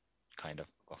research, it kind of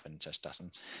often just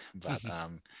doesn't. But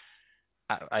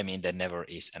I mean, there never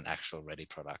is an actual ready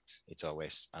product. It's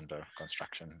always under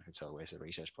construction. It's always a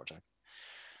research project.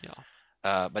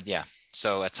 Yeah. But yeah,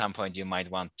 so at some point you might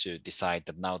want to decide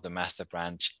that now the master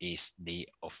branch is the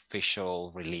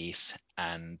official release,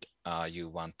 and you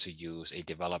want to use a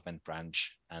development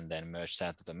branch and then merge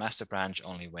that to the master branch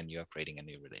only when you are creating a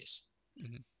new release.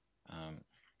 Mm-hmm.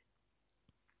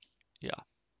 Yeah.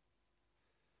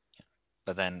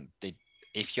 But then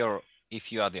if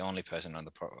you are the only person on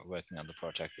working on the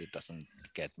project, it doesn't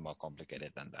get more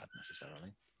complicated than that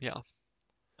necessarily. Yeah.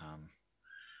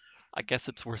 I guess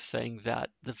it's worth saying that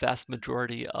the vast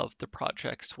majority of the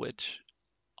projects which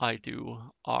I do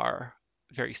are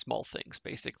very small things,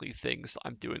 basically things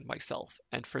I'm doing myself.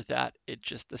 And for that, it's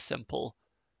just a simple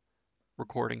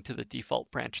recording to the default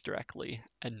branch directly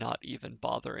and not even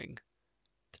bothering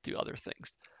to do other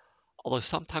things. Although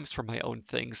sometimes for my own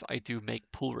things, I do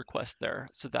make pull requests there,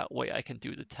 so that way I can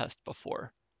do the test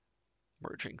before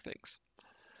merging things.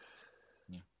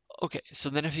 Yeah. Okay, so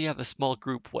then if you have a small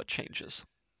group, what changes?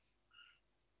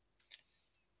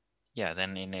 Yeah,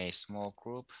 then in a small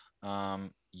group,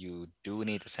 you do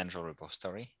need a central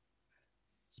repository.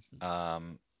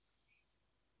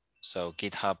 So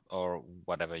GitHub or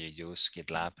whatever you use,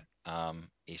 GitLab,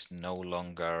 is no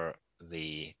longer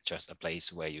just a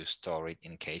place where you store it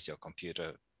in case your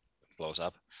computer blows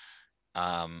up.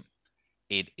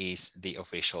 It is the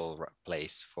official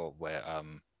place for where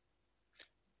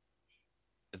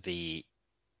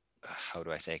how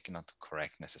do I say, not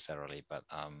correct necessarily, but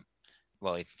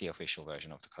well, it's the official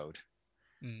version of the code.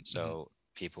 Mm-hmm. So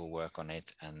people work on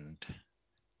it, and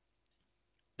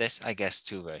there's, I guess,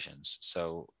 2 versions.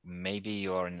 So maybe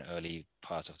you're in early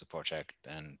parts of the project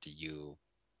and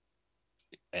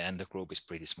the group is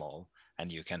pretty small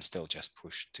and you can still just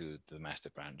push to the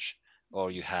master branch, or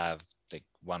you have like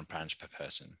 1 branch per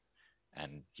person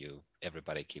and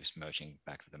everybody keeps merging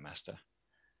back to the master.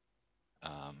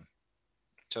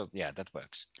 So yeah, that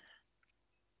works.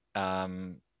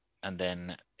 And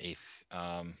then if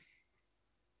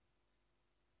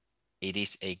it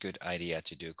is a good idea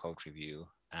to do code review,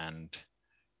 and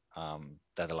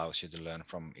that allows you to learn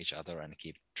from each other and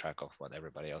keep track of what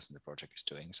everybody else in the project is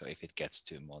doing. So if it gets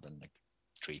to more than like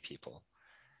 3 people,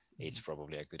 it's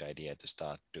probably a good idea to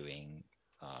start doing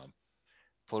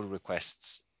pull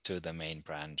requests to the main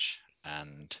branch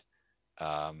and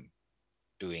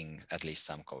doing at least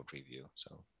some code review.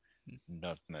 So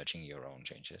not merging your own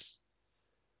changes.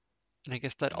 And I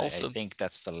guess that and also, I think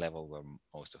that's the level where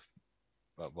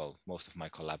most of my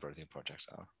collaborative projects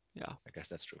are. Yeah. I guess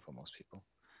that's true for most people.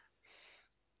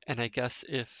 And I guess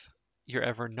if you're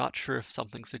ever not sure if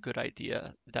something's a good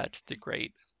idea, that's the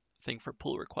great thing for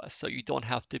pull requests. So you don't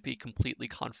have to be completely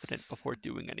confident before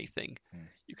doing anything.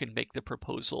 You can make the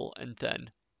proposal and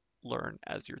then learn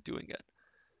as you're doing it.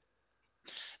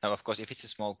 Now, of course, if it's a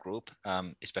small group,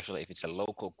 especially if it's a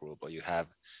local group or you have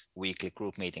weekly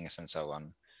group meetings and so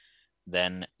on,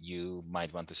 then you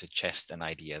might want to suggest an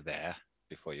idea there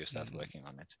before you start working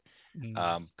on it.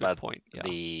 Good point. Yeah.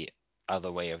 The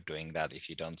other way of doing that, if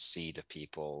you don't see the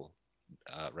people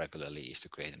regularly, is to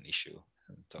create an issue.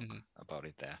 and talk about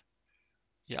it there.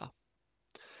 Yeah.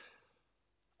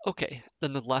 Okay,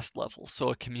 then the last level, so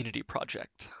a community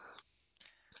project.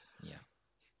 Yeah.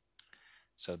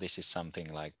 So this is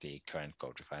something like the current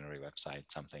CodeRefinery website,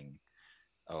 something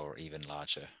or even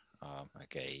larger,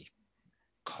 like a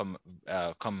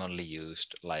commonly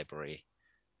used library.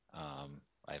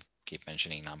 I keep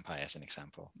mentioning NumPy as an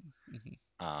example.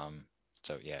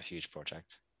 So yeah, huge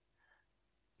project.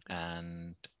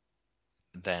 And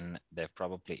then there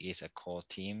probably is a core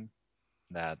team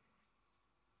that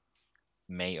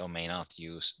may or may not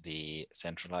use the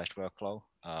centralized workflow,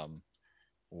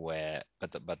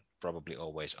 but probably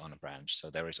always on a branch. So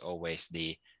there is always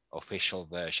the official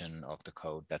version of the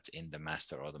code that's in the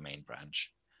master or the main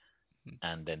branch.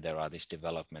 And then there are these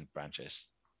development branches.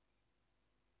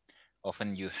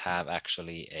 Often you have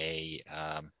actually a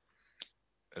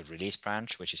release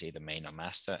branch, which is either main or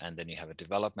master, and then you have a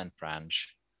development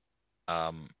branch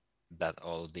that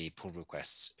all the pull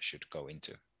requests should go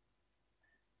into.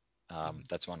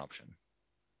 That's one option.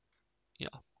 Yeah.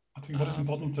 I think what is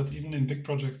important that even in big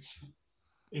projects,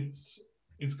 it's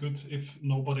good if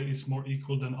nobody is more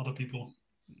equal than other people.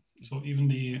 So even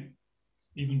the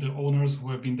owners who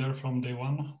have been there from day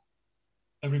one,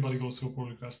 everybody goes through a pull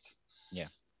request. Yeah.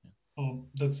 Oh,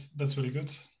 that's really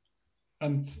good.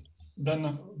 And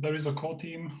then there is a core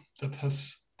team that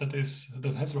has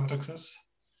write access,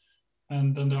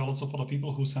 and then there are lots of other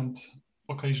people who send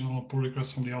occasional pull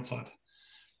requests from the outside.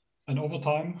 And over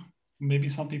time, maybe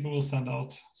some people will stand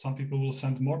out. Some people will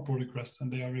send more pull requests,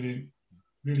 and they are really,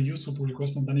 really useful pull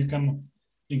requests. And then you can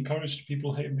encourage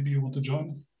people, hey, maybe you want to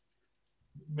join.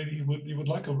 Maybe you would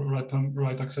like a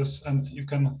write access, and you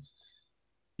can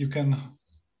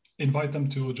invite them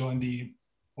to join the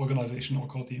organization or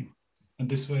core team, and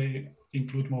this way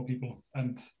include more people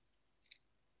and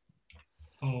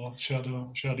share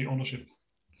the ownership.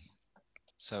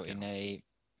 So in a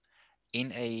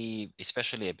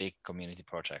especially a big community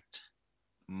project,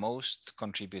 most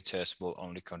contributors will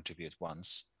only contribute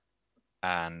once,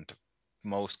 and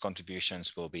most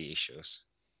contributions will be issues.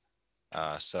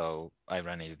 So I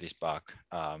ran into this bug,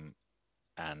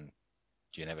 and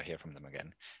you never hear from them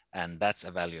again, and that's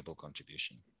a valuable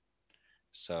contribution.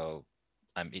 So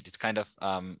it's kind of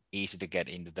easy to get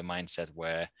into the mindset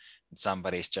where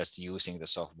somebody is just using the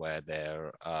software,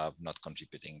 they're not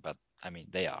contributing, but I mean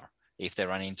they are. If they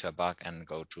run into a bug and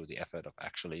go through the effort of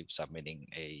actually submitting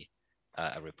a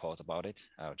report about it,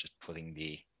 just putting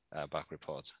the bug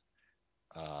report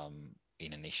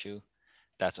in an issue,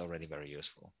 that's already very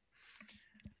useful.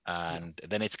 And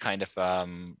then it's kind of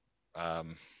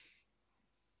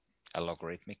a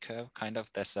logarithmic curve, kind of.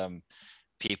 There's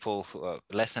people who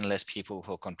less and less people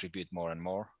who contribute more and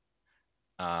more.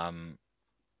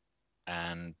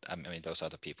 And I mean, those are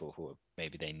the people who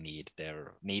maybe they need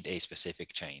a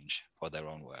specific change for their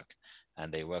own work,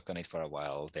 and they work on it for a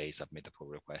while, they submit a pull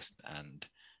request, and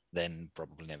then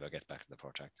probably never get back to the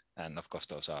project. And of course,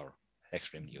 those are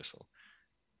extremely useful.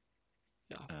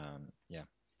 Yeah.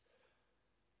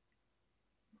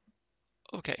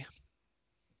 Okay.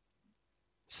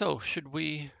 So should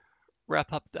we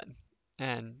wrap up then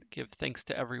and give thanks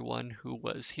to everyone who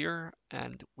was here,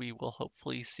 and we will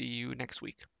hopefully see you next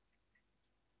week.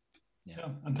 Yeah,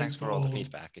 and thanks for all the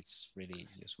feedback. It's really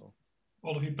useful.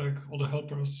 All the feedback, all the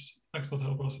helpers, expert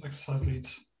helpers, exercise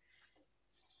leads.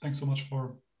 Thanks so much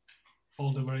for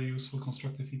all the very useful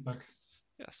constructive feedback.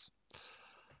 Yes.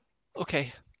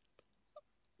 Okay.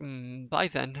 Bye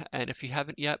then, and if you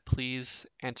haven't yet, please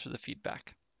answer the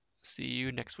feedback. See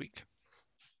you next week.